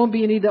while? There won't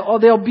be any,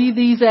 there'll be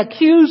these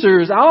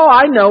accusers. Oh,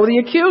 I know, the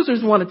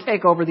accusers want to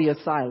take over the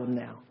asylum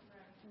now.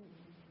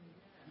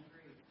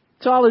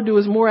 So all they do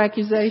is more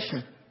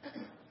accusation.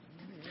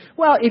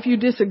 Well, if you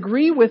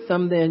disagree with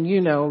them, then,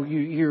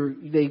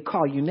 they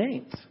call you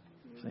names.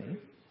 See?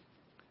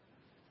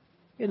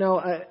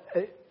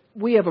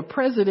 We have a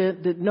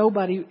president that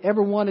nobody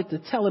ever wanted to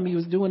tell him he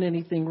was doing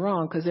anything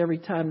wrong because every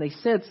time they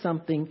said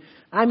something,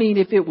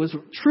 if it was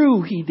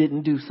true he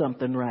didn't do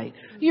something right,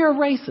 you're a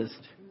racist.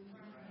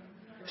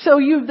 So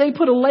they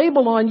put a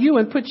label on you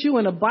and put you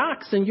in a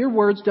box, and your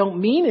words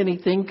don't mean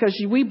anything because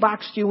we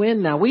boxed you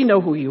in now. We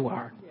know who you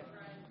are.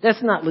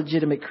 That's not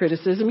legitimate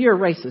criticism. You're a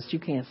racist. You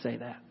can't say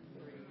that.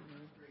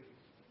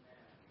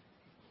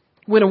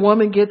 When a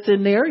woman gets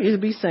in there, it'll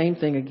be same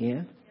thing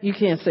again. You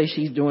can't say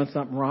she's doing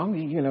something wrong.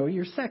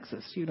 You're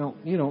sexist. You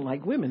don't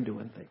like women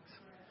doing things.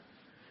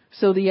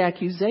 So the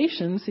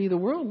accusation, the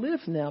world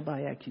lives now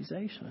by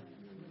accusation.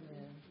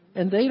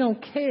 And they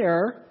don't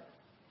care.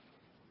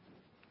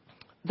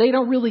 They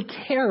don't really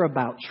care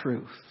about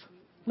truth.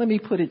 Let me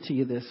put it to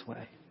you this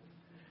way.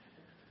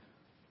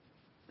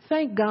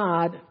 Thank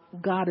God,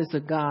 God is a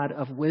God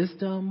of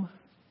wisdom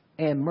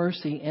and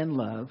mercy and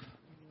love,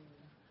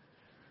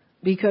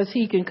 because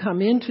he can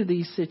come into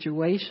these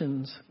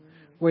situations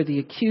where the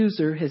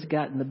accuser has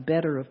gotten the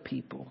better of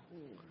people,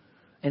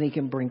 and he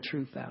can bring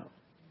truth out.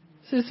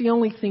 So it's the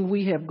only thing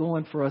we have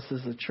going for us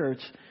as a church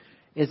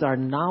is our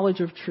knowledge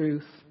of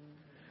truth,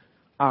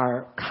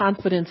 our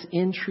confidence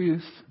in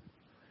truth,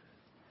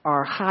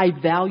 our high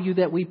value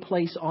that we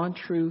place on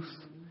truth,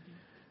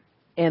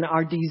 and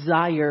our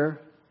desire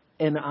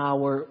and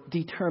our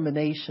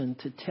determination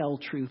to tell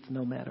truth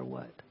no matter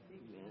what.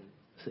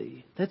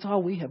 See, that's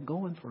all we have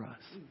going for us.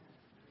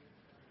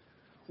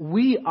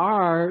 We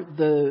are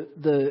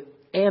the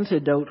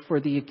antidote for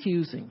the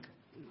accusing.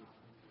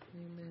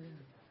 Amen.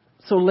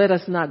 So let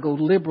us not go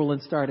liberal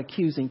and start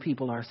accusing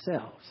people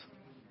ourselves.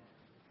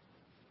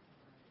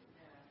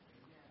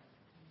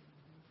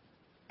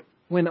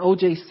 When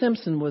O.J.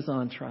 Simpson was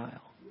on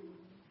trial,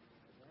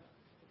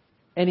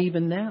 and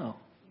even now,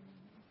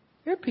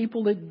 there are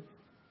people that,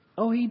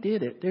 he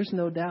did it. There's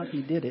no doubt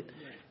he did it.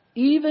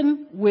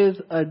 Even with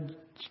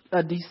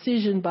a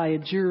decision by a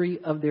jury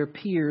of their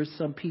peers,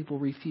 some people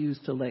refuse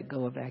to let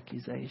go of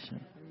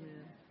accusation.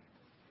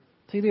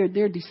 See,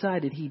 they're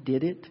decided he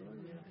did it.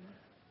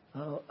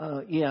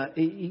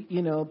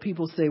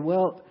 People say,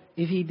 well,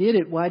 if he did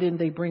it, why didn't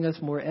they bring us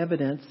more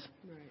evidence?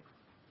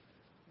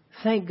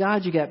 Thank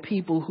God you got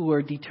people who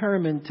are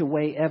determined to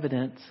weigh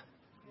evidence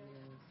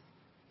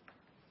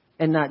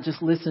and not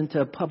just listen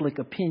to public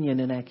opinion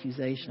and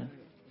accusation.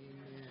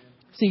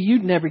 See,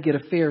 you'd never get a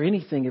fair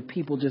anything if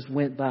people just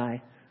went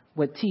by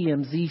what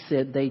TMZ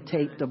said they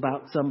taped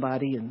about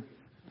somebody and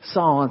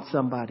saw on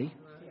somebody.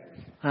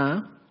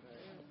 Huh?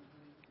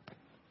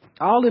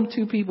 All them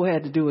two people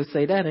had to do was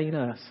say, that ain't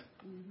us.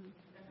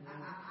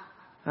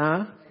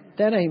 Huh?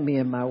 That ain't me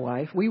and my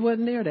wife. We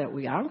wasn't there that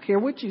week. I don't care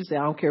what you say.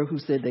 I don't care who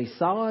said they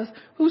saw us.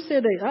 Who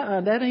said they,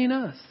 that ain't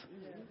us.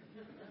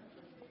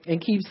 And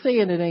keep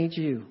saying it ain't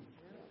you.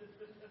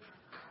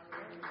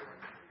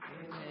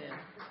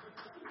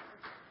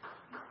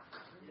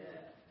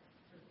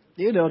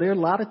 You know, there are a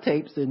lot of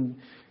tapes and,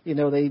 you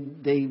know,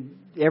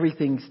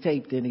 everything's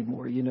taped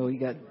anymore. You know, you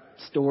got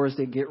stores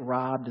that get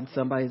robbed and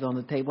somebody's on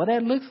the tape. Well,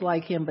 that looks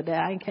like him, but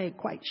I can't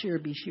quite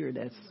be sure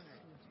that's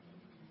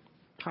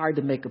hard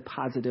to make a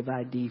positive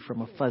ID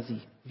from a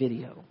fuzzy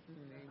video.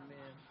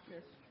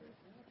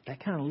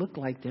 That kind of looked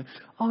like them.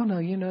 Oh, no,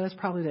 you know, that's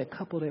probably that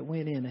couple that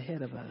went in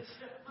ahead of us.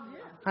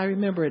 I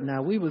remember it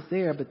now. We was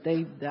there, but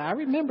I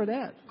remember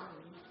that.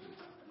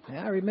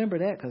 Yeah, I remember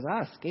that because I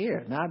was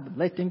scared. And I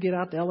let them get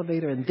out the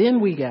elevator and then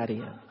we got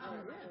in.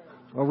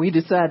 Or we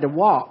decided to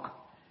walk.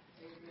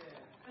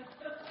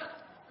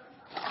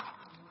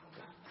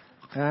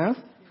 Huh?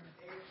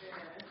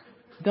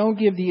 Don't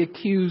give the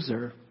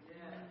accuser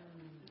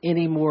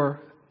any more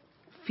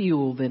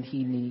fuel than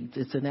he needs.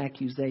 It's an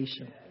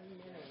accusation.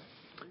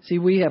 See,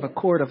 we have a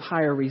court of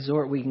higher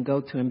resort we can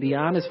go to. And be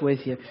honest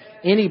with you,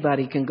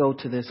 anybody can go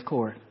to this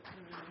court.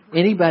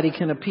 Anybody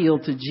can appeal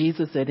to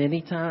Jesus at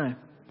any time.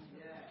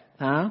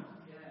 Huh?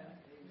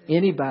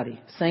 Anybody.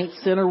 Saint,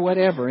 sinner,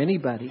 whatever.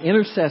 Anybody.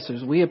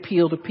 Intercessors. We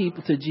appeal to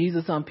people, to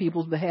Jesus on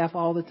people's behalf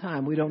all the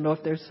time. We don't know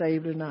if they're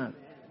saved or not.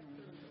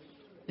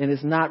 And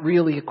it's not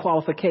really a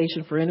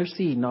qualification for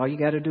interceding. All you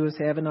got to do is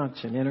have an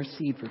unction.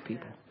 Intercede for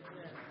people.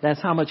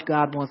 That's how much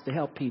God wants to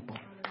help people.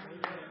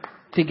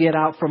 To get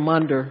out from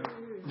under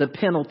the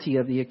penalty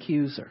of the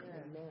accuser.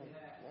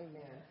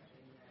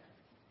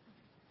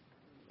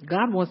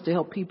 God wants to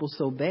help people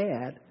so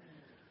bad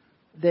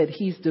that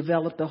he's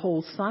developed a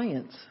whole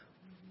science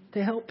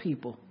to help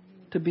people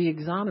to be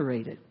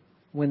exonerated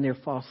when they're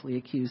falsely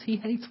accused. He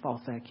hates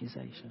false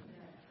accusation.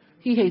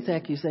 He hates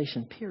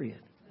accusation, period.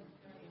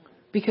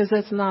 Because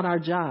that's not our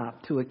job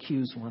to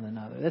accuse one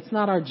another. That's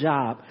not our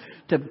job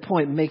to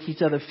make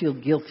each other feel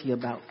guilty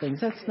about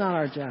things. That's not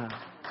our job.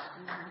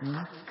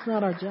 It's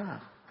not our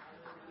job.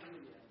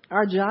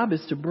 Our job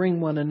is to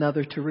bring one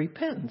another to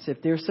repentance.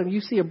 If there's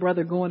you see a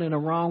brother going in a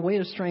wrong way,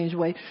 a strange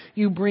way,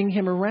 you bring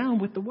him around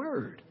with the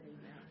word.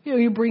 You know,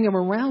 you bring him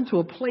around to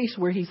a place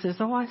where he says,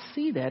 "Oh, I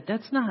see that.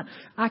 That's not.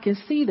 I can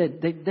see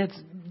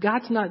that's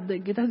God's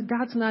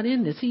not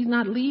in this. He's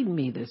not leading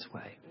me this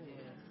way.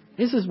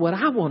 This is what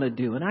I want to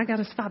do, and I got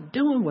to stop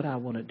doing what I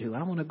want to do.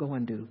 I want to go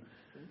and do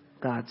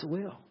God's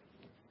will."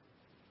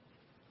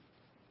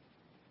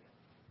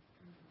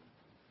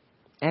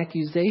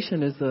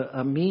 Accusation is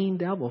a mean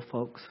devil,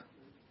 folks.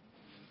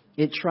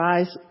 It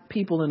tries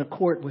people in a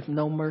court with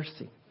no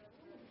mercy,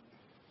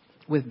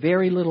 with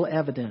very little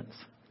evidence.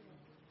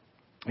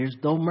 There's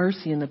no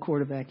mercy in the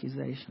court of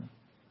accusation.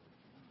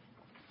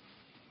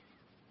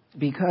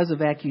 Because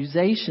of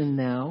accusation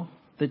now,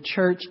 the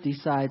church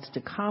decides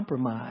to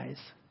compromise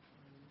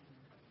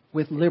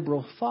with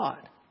liberal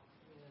thought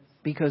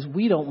because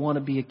we don't want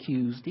to be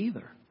accused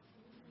either.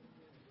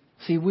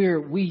 See,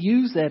 we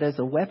use that as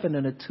a weapon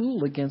and a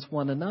tool against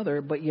one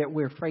another, but yet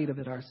we're afraid of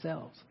it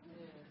ourselves.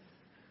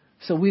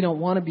 So we don't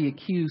want to be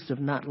accused of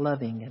not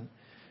loving and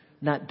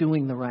not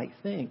doing the right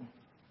thing.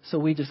 So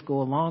we just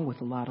go along with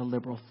a lot of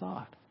liberal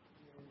thought.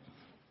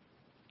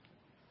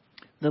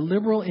 The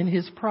liberal in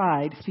his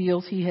pride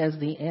feels he has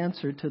the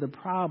answer to the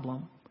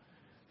problem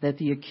that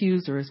the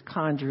accuser has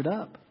conjured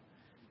up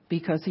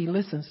because he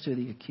listens to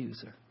the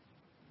accuser.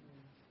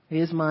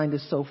 His mind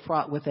is so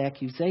fraught with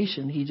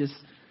accusation, he just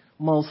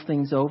mulls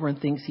things over and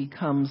thinks he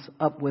comes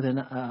up with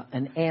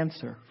an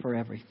answer for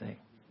everything.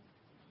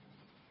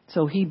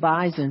 So he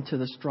buys into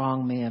the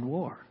strong man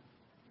war.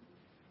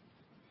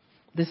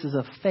 This is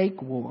a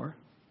fake war,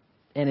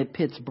 and it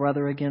pits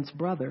brother against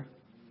brother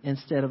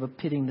instead of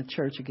pitting the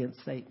church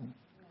against Satan.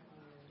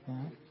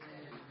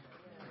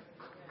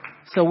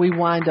 So we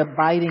wind up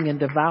biting and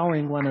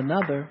devouring one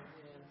another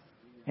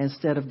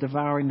instead of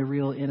devouring the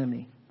real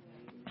enemy.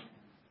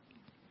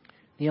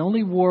 The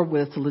only war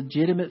that's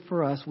legitimate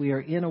for us, we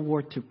are in a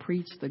war to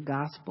preach the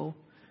gospel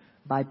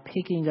by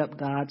picking up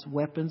God's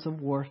weapons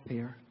of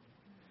warfare,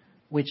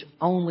 which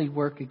only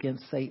work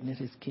against Satan and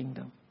his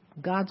kingdom.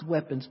 God's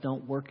weapons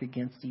don't work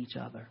against each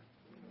other.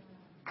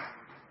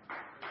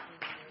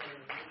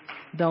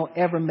 Don't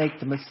ever make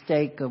the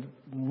mistake of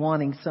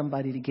wanting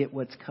somebody to get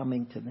what's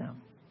coming to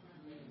them.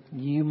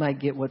 You might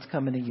get what's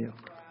coming to you.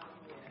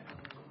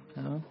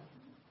 No?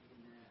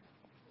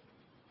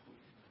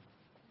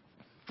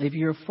 If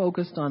you're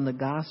focused on the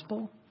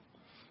gospel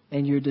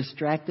and you're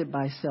distracted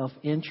by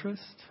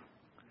self-interest,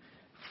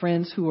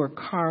 friends who are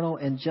carnal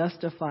and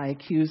justify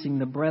accusing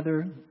the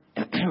brethren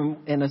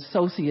and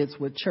associates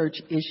with church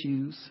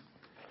issues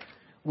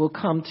will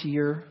come to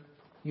your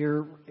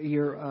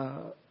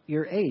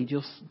aid.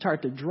 You'll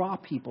start to draw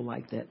people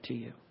like that to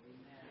you.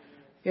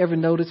 You ever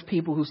notice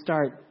people who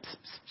start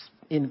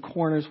in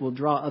corners will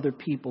draw other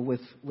people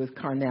with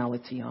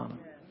carnality on them?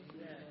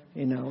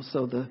 You know,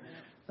 so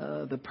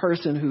the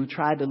person who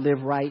tried to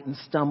live right and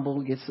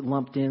stumble gets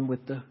lumped in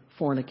with the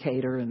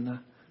fornicator and the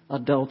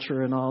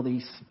adulterer and all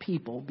these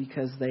people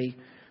because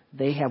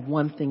they have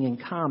one thing in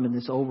common,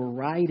 this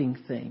overriding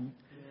thing,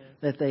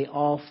 that they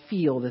all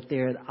feel that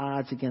they're at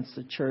odds against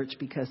the church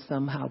because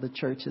somehow the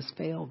church has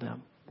failed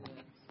them.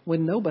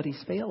 When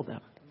nobody's failed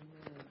them.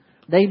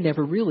 They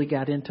never really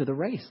got into the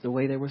race the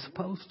way they were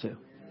supposed to.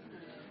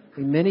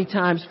 And many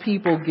times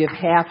people give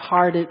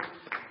half-hearted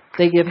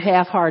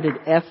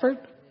effort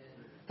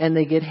and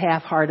they get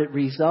half-hearted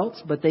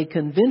results, but they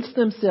convince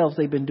themselves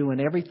they've been doing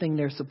everything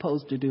they're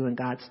supposed to do and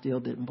God still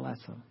didn't bless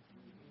them.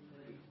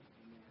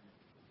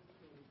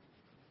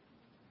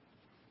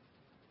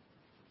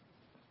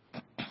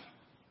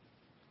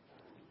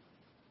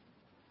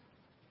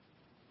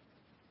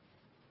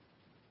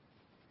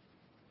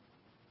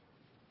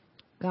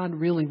 God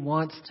really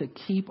wants to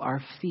keep our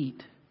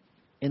feet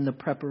in the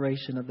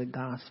preparation of the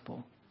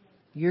gospel.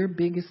 Your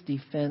biggest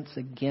defense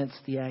against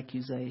the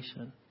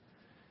accusation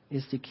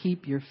is to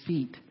keep your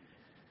feet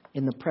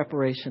in the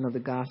preparation of the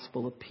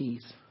gospel of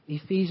peace.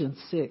 Ephesians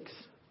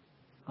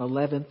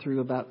 6:11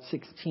 through about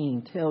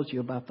 16 tells you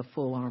about the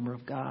full armor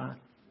of God.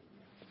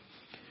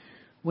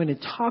 When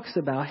it talks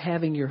about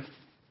having your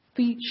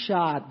feet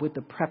shod with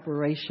the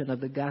preparation of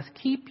the gospel,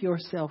 keep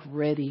yourself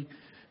ready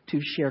to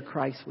share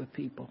Christ with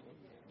people.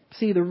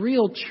 See, the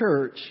real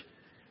church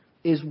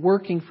is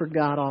working for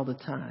God all the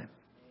time.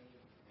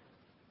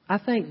 I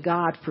thank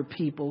God for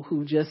people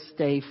who just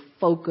stay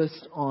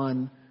focused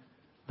on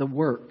the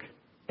work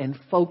and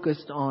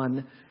focused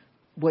on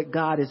what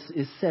God has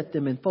set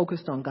them and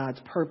focused on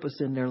God's purpose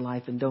in their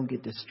life and don't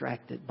get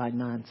distracted by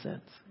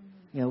nonsense,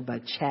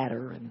 by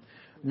chatter and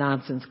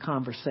nonsense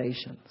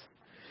conversations.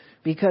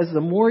 Because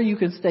the more you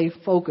can stay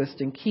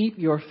focused and keep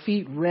your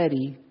feet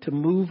ready to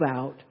move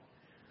out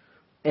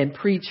and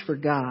preach for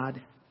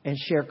God and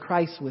share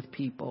Christ with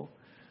people,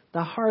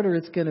 the harder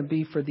it's going to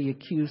be for the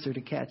accuser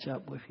to catch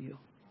up with you.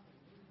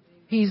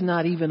 He's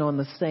not even on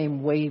the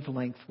same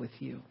wavelength with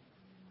you.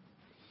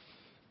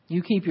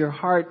 You keep your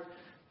heart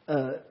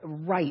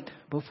right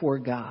before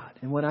God.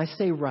 And when I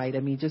say right, I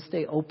mean just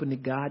stay open to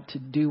God to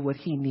do what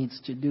He needs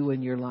to do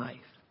in your life.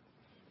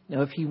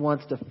 Now, if He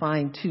wants to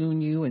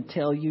fine-tune you and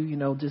tell you,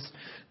 just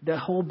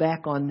hold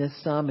back on this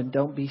some and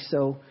don't be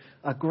so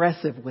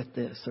aggressive with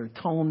this, or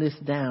tone this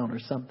down or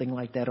something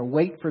like that, or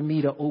wait for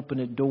me to open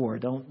a door.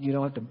 You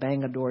don't have to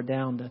bang a door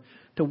down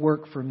to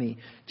work for me.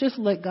 Just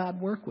let God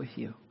work with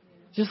you.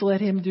 Just let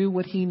Him do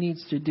what He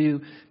needs to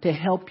do to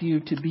help you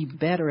to be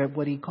better at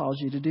what He calls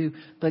you to do.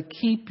 But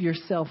keep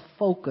yourself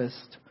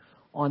focused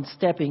on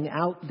stepping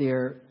out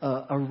there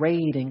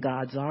arrayed in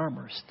God's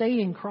armor.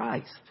 Stay in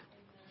Christ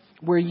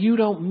where you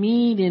don't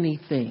need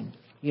anything.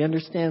 You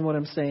understand what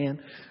I'm saying?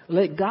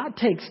 Let God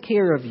takes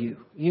care of you.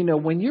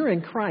 When you're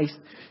in Christ,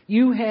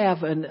 you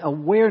have an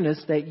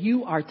awareness that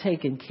you are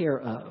taken care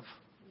of.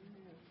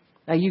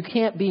 Now, you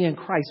can't be in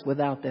Christ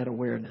without that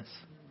awareness.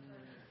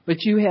 But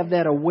you have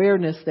that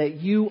awareness that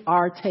you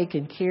are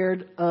taken care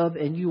of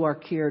and you are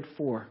cared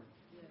for.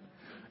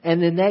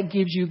 And then that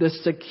gives you the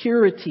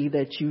security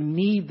that you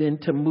need then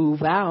to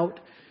move out.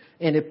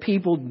 And if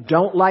people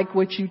don't like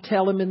what you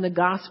tell them in the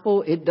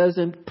gospel, it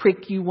doesn't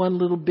prick you one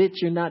little bit.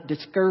 You're not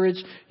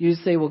discouraged. You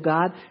say, well,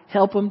 God,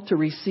 help them to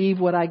receive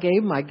what I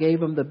gave them. I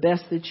gave them the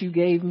best that you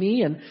gave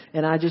me.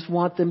 And I just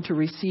want them to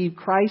receive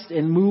Christ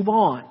and move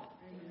on.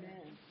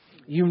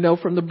 Amen.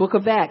 From the book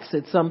of Acts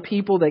that some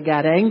people that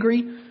got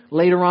angry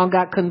later on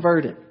got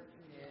converted.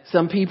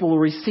 Some people will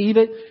receive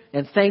it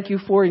and thank you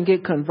for it and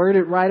get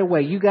converted right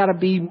away. You got to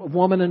be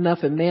woman enough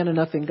and man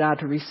enough in God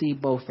to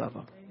receive both of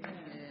them.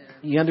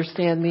 You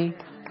understand me?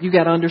 You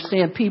got to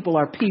understand people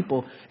are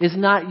people. It's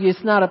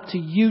not up to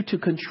you to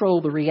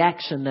control the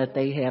reaction that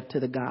they have to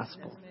the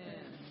gospel.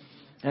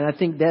 And I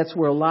think that's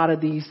where a lot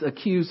of these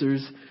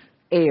accusers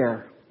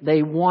err.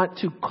 They want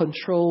to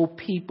control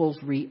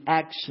people's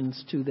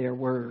reactions to their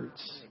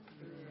words.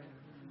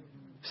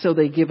 So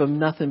they give them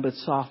nothing but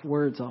soft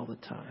words all the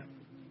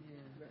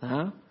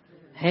time.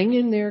 Hang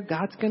in there.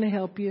 God's going to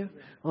help you.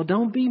 Well,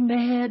 don't be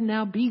mad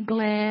now. Be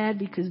glad,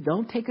 because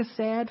don't take a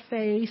sad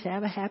face.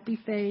 Have a happy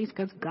face,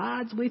 because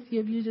God's with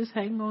you if you just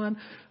hang on.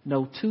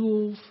 No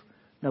tools,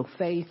 no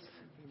faith,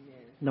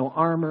 no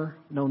armor,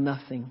 no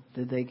nothing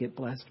did they get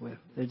blessed with.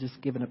 They're just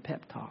given a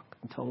pep talk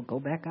and told, go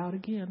back out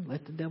again.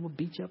 Let the devil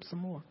beat you up some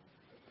more.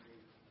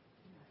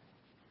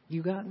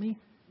 You got me?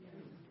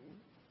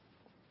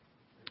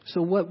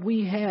 So what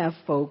we have,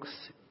 folks,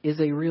 is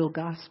a real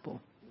gospel.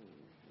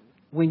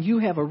 When you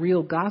have a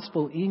real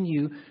gospel in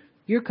you,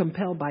 you're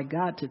compelled by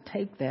God to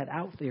take that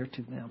out there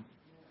to them.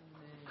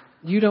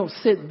 You don't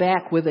sit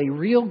back with a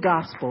real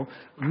gospel,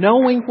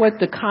 knowing what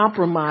the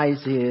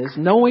compromise is,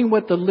 knowing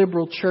what the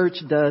liberal church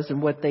does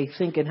and what they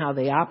think and how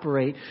they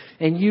operate,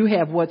 and you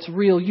have what's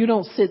real. You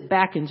don't sit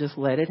back and just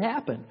let it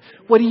happen.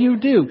 What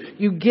do?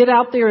 You get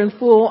out there in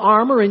full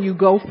armor and you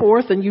go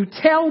forth and you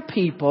tell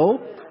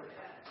people,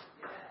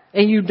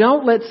 and you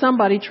don't let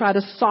somebody try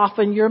to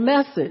soften your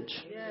message.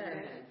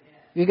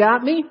 You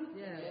got me?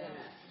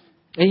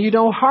 And you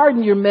don't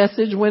harden your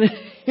message when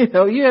You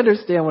know, you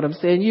understand what I'm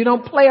saying. You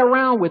don't play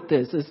around with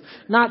this. It's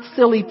not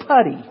silly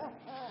putty.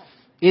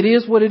 It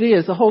is what it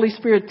is. The Holy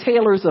Spirit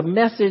tailors a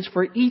message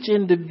for each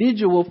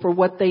individual for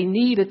what they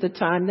need at the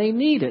time they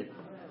need it.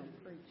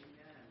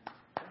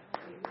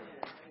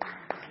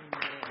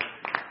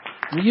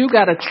 You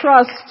got to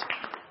trust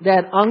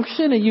that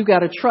unction, and you got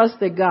to trust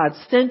that God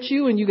sent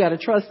you, and you got to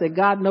trust that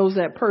God knows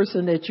that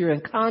person that you're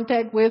in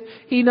contact with.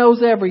 He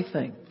knows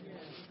everything.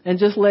 And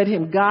just let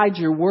him guide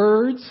your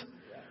words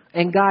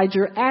and guide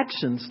your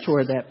actions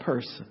toward that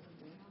person.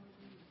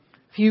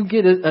 If you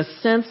get a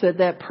sense that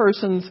that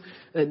person's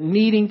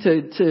needing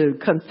to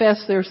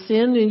confess their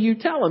sin, and you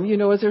tell them, you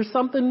know, is there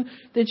something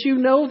that you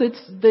know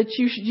that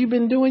you've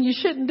been doing you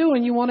shouldn't do,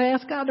 and you want to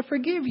ask God to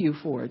forgive you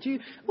for it?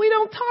 We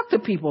don't talk to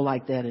people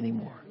like that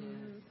anymore.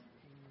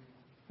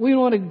 We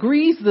want to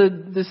grease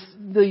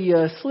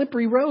the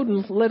slippery road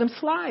and let them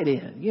slide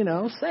in, you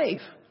know,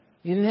 safe.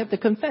 You didn't have to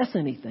confess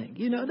anything,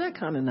 you know, that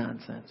kind of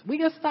nonsense. We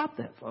got to stop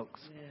that, folks.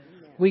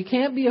 We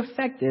can't be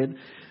affected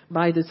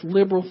by this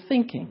liberal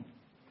thinking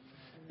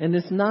and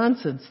this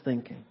nonsense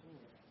thinking.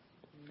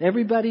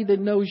 Everybody that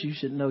knows you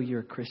should know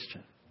you're a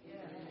Christian.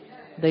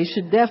 They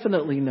should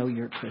definitely know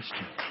you're a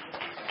Christian.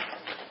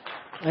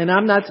 And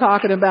I'm not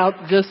talking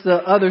about just the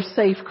other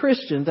safe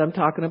Christians. I'm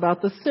talking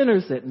about the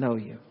sinners that know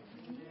you.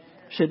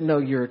 Should know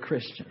you're a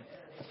Christian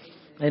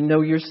and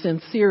know you're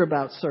sincere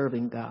about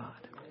serving God.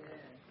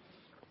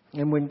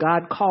 And when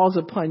God calls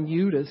upon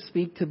you to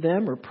speak to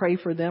them or pray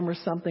for them or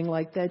something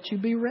like that, you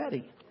be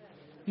ready.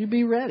 You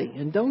be ready.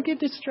 And don't get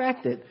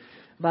distracted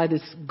by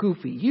this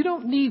goofy. You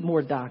don't need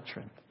more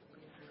doctrine.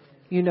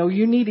 You know,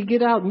 you need to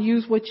get out and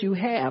use what you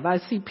have. I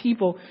see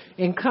people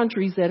in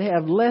countries that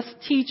have less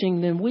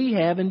teaching than we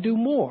have and do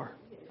more.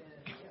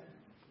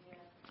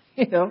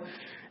 You know,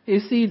 you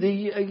see,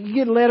 you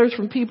get letters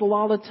from people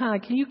all the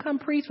time. Can you come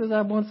preach with us?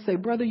 I want to say,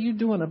 brother, you're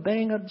doing a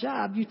bang-up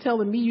job. You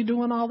telling me you're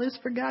doing all this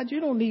for God? You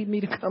don't need me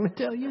to come and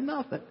tell you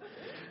nothing.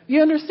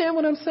 You understand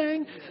what I'm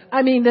saying?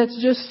 I mean, that's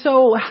just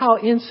so how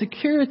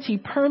insecurity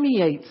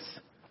permeates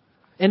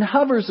and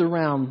hovers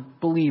around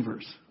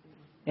believers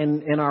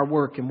and our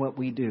work and what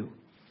we do.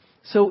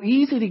 So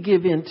easy to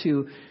give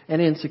into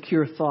an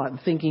insecure thought and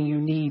thinking you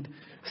need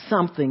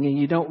something and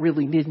you don't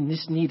really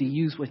just need to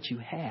use what you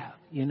have.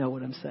 You know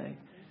what I'm saying?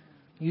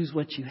 Use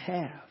what you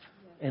have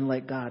and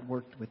let God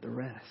work with the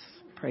rest.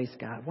 Praise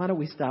God. Why don't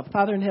we stop?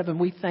 Father in heaven,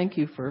 we thank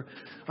you for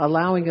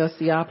allowing us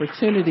the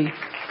opportunity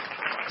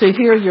to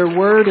hear your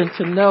word and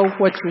to know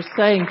what you're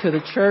saying to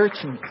the church.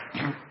 And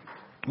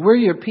we're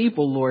your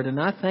people, Lord,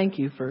 and I thank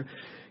you for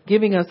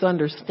giving us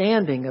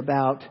understanding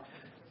about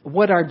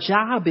what our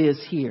job is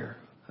here.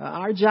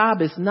 Our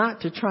job is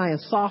not to try and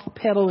soft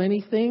pedal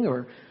anything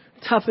or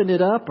toughen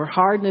it up or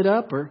harden it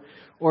up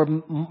or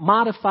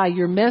modify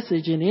your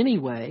message in any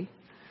way,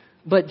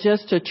 but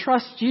just to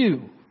trust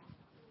you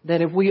that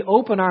if we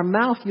open our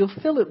mouth, you'll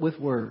fill it with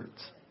words.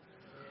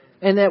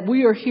 And that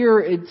we are here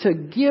to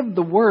give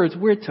the words.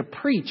 We're to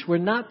preach. We're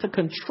not to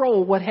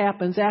control what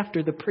happens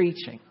after the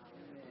preaching.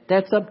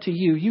 That's up to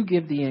you. You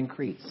give the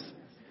increase.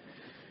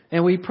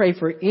 And we pray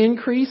for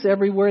increase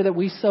everywhere that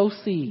we sow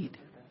seed.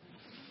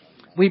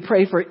 We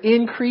pray for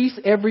increase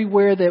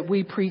everywhere that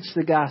we preach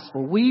the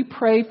gospel. We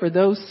pray for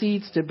those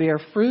seeds to bear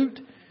fruit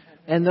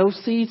and those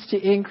seeds to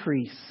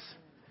increase.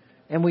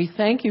 And we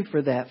thank you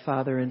for that,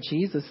 Father, in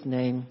Jesus'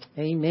 name.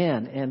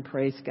 Amen. And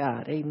praise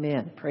God.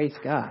 Amen. Praise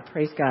God.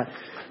 Praise God.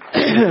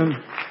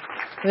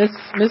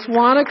 Miss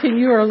Juana, can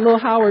you or Lil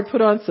Howard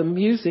put on some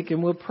music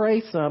and we'll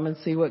pray some and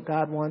see what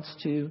God wants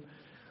to.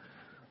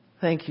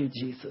 Thank you,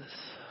 Jesus.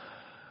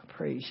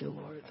 Praise you,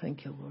 Lord.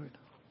 Thank you, Lord.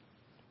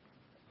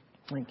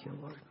 Thank you,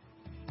 Lord.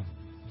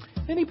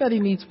 If anybody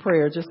needs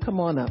prayer, just come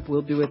on up.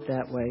 We'll do it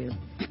that way.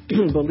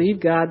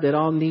 Believe God that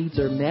all needs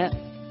are met.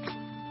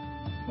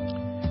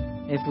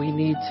 If we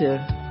need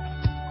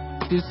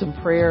to do some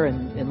prayer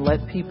and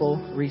let people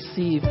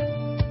receive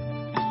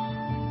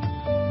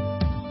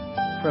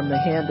from the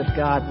hand of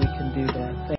God, we can do that.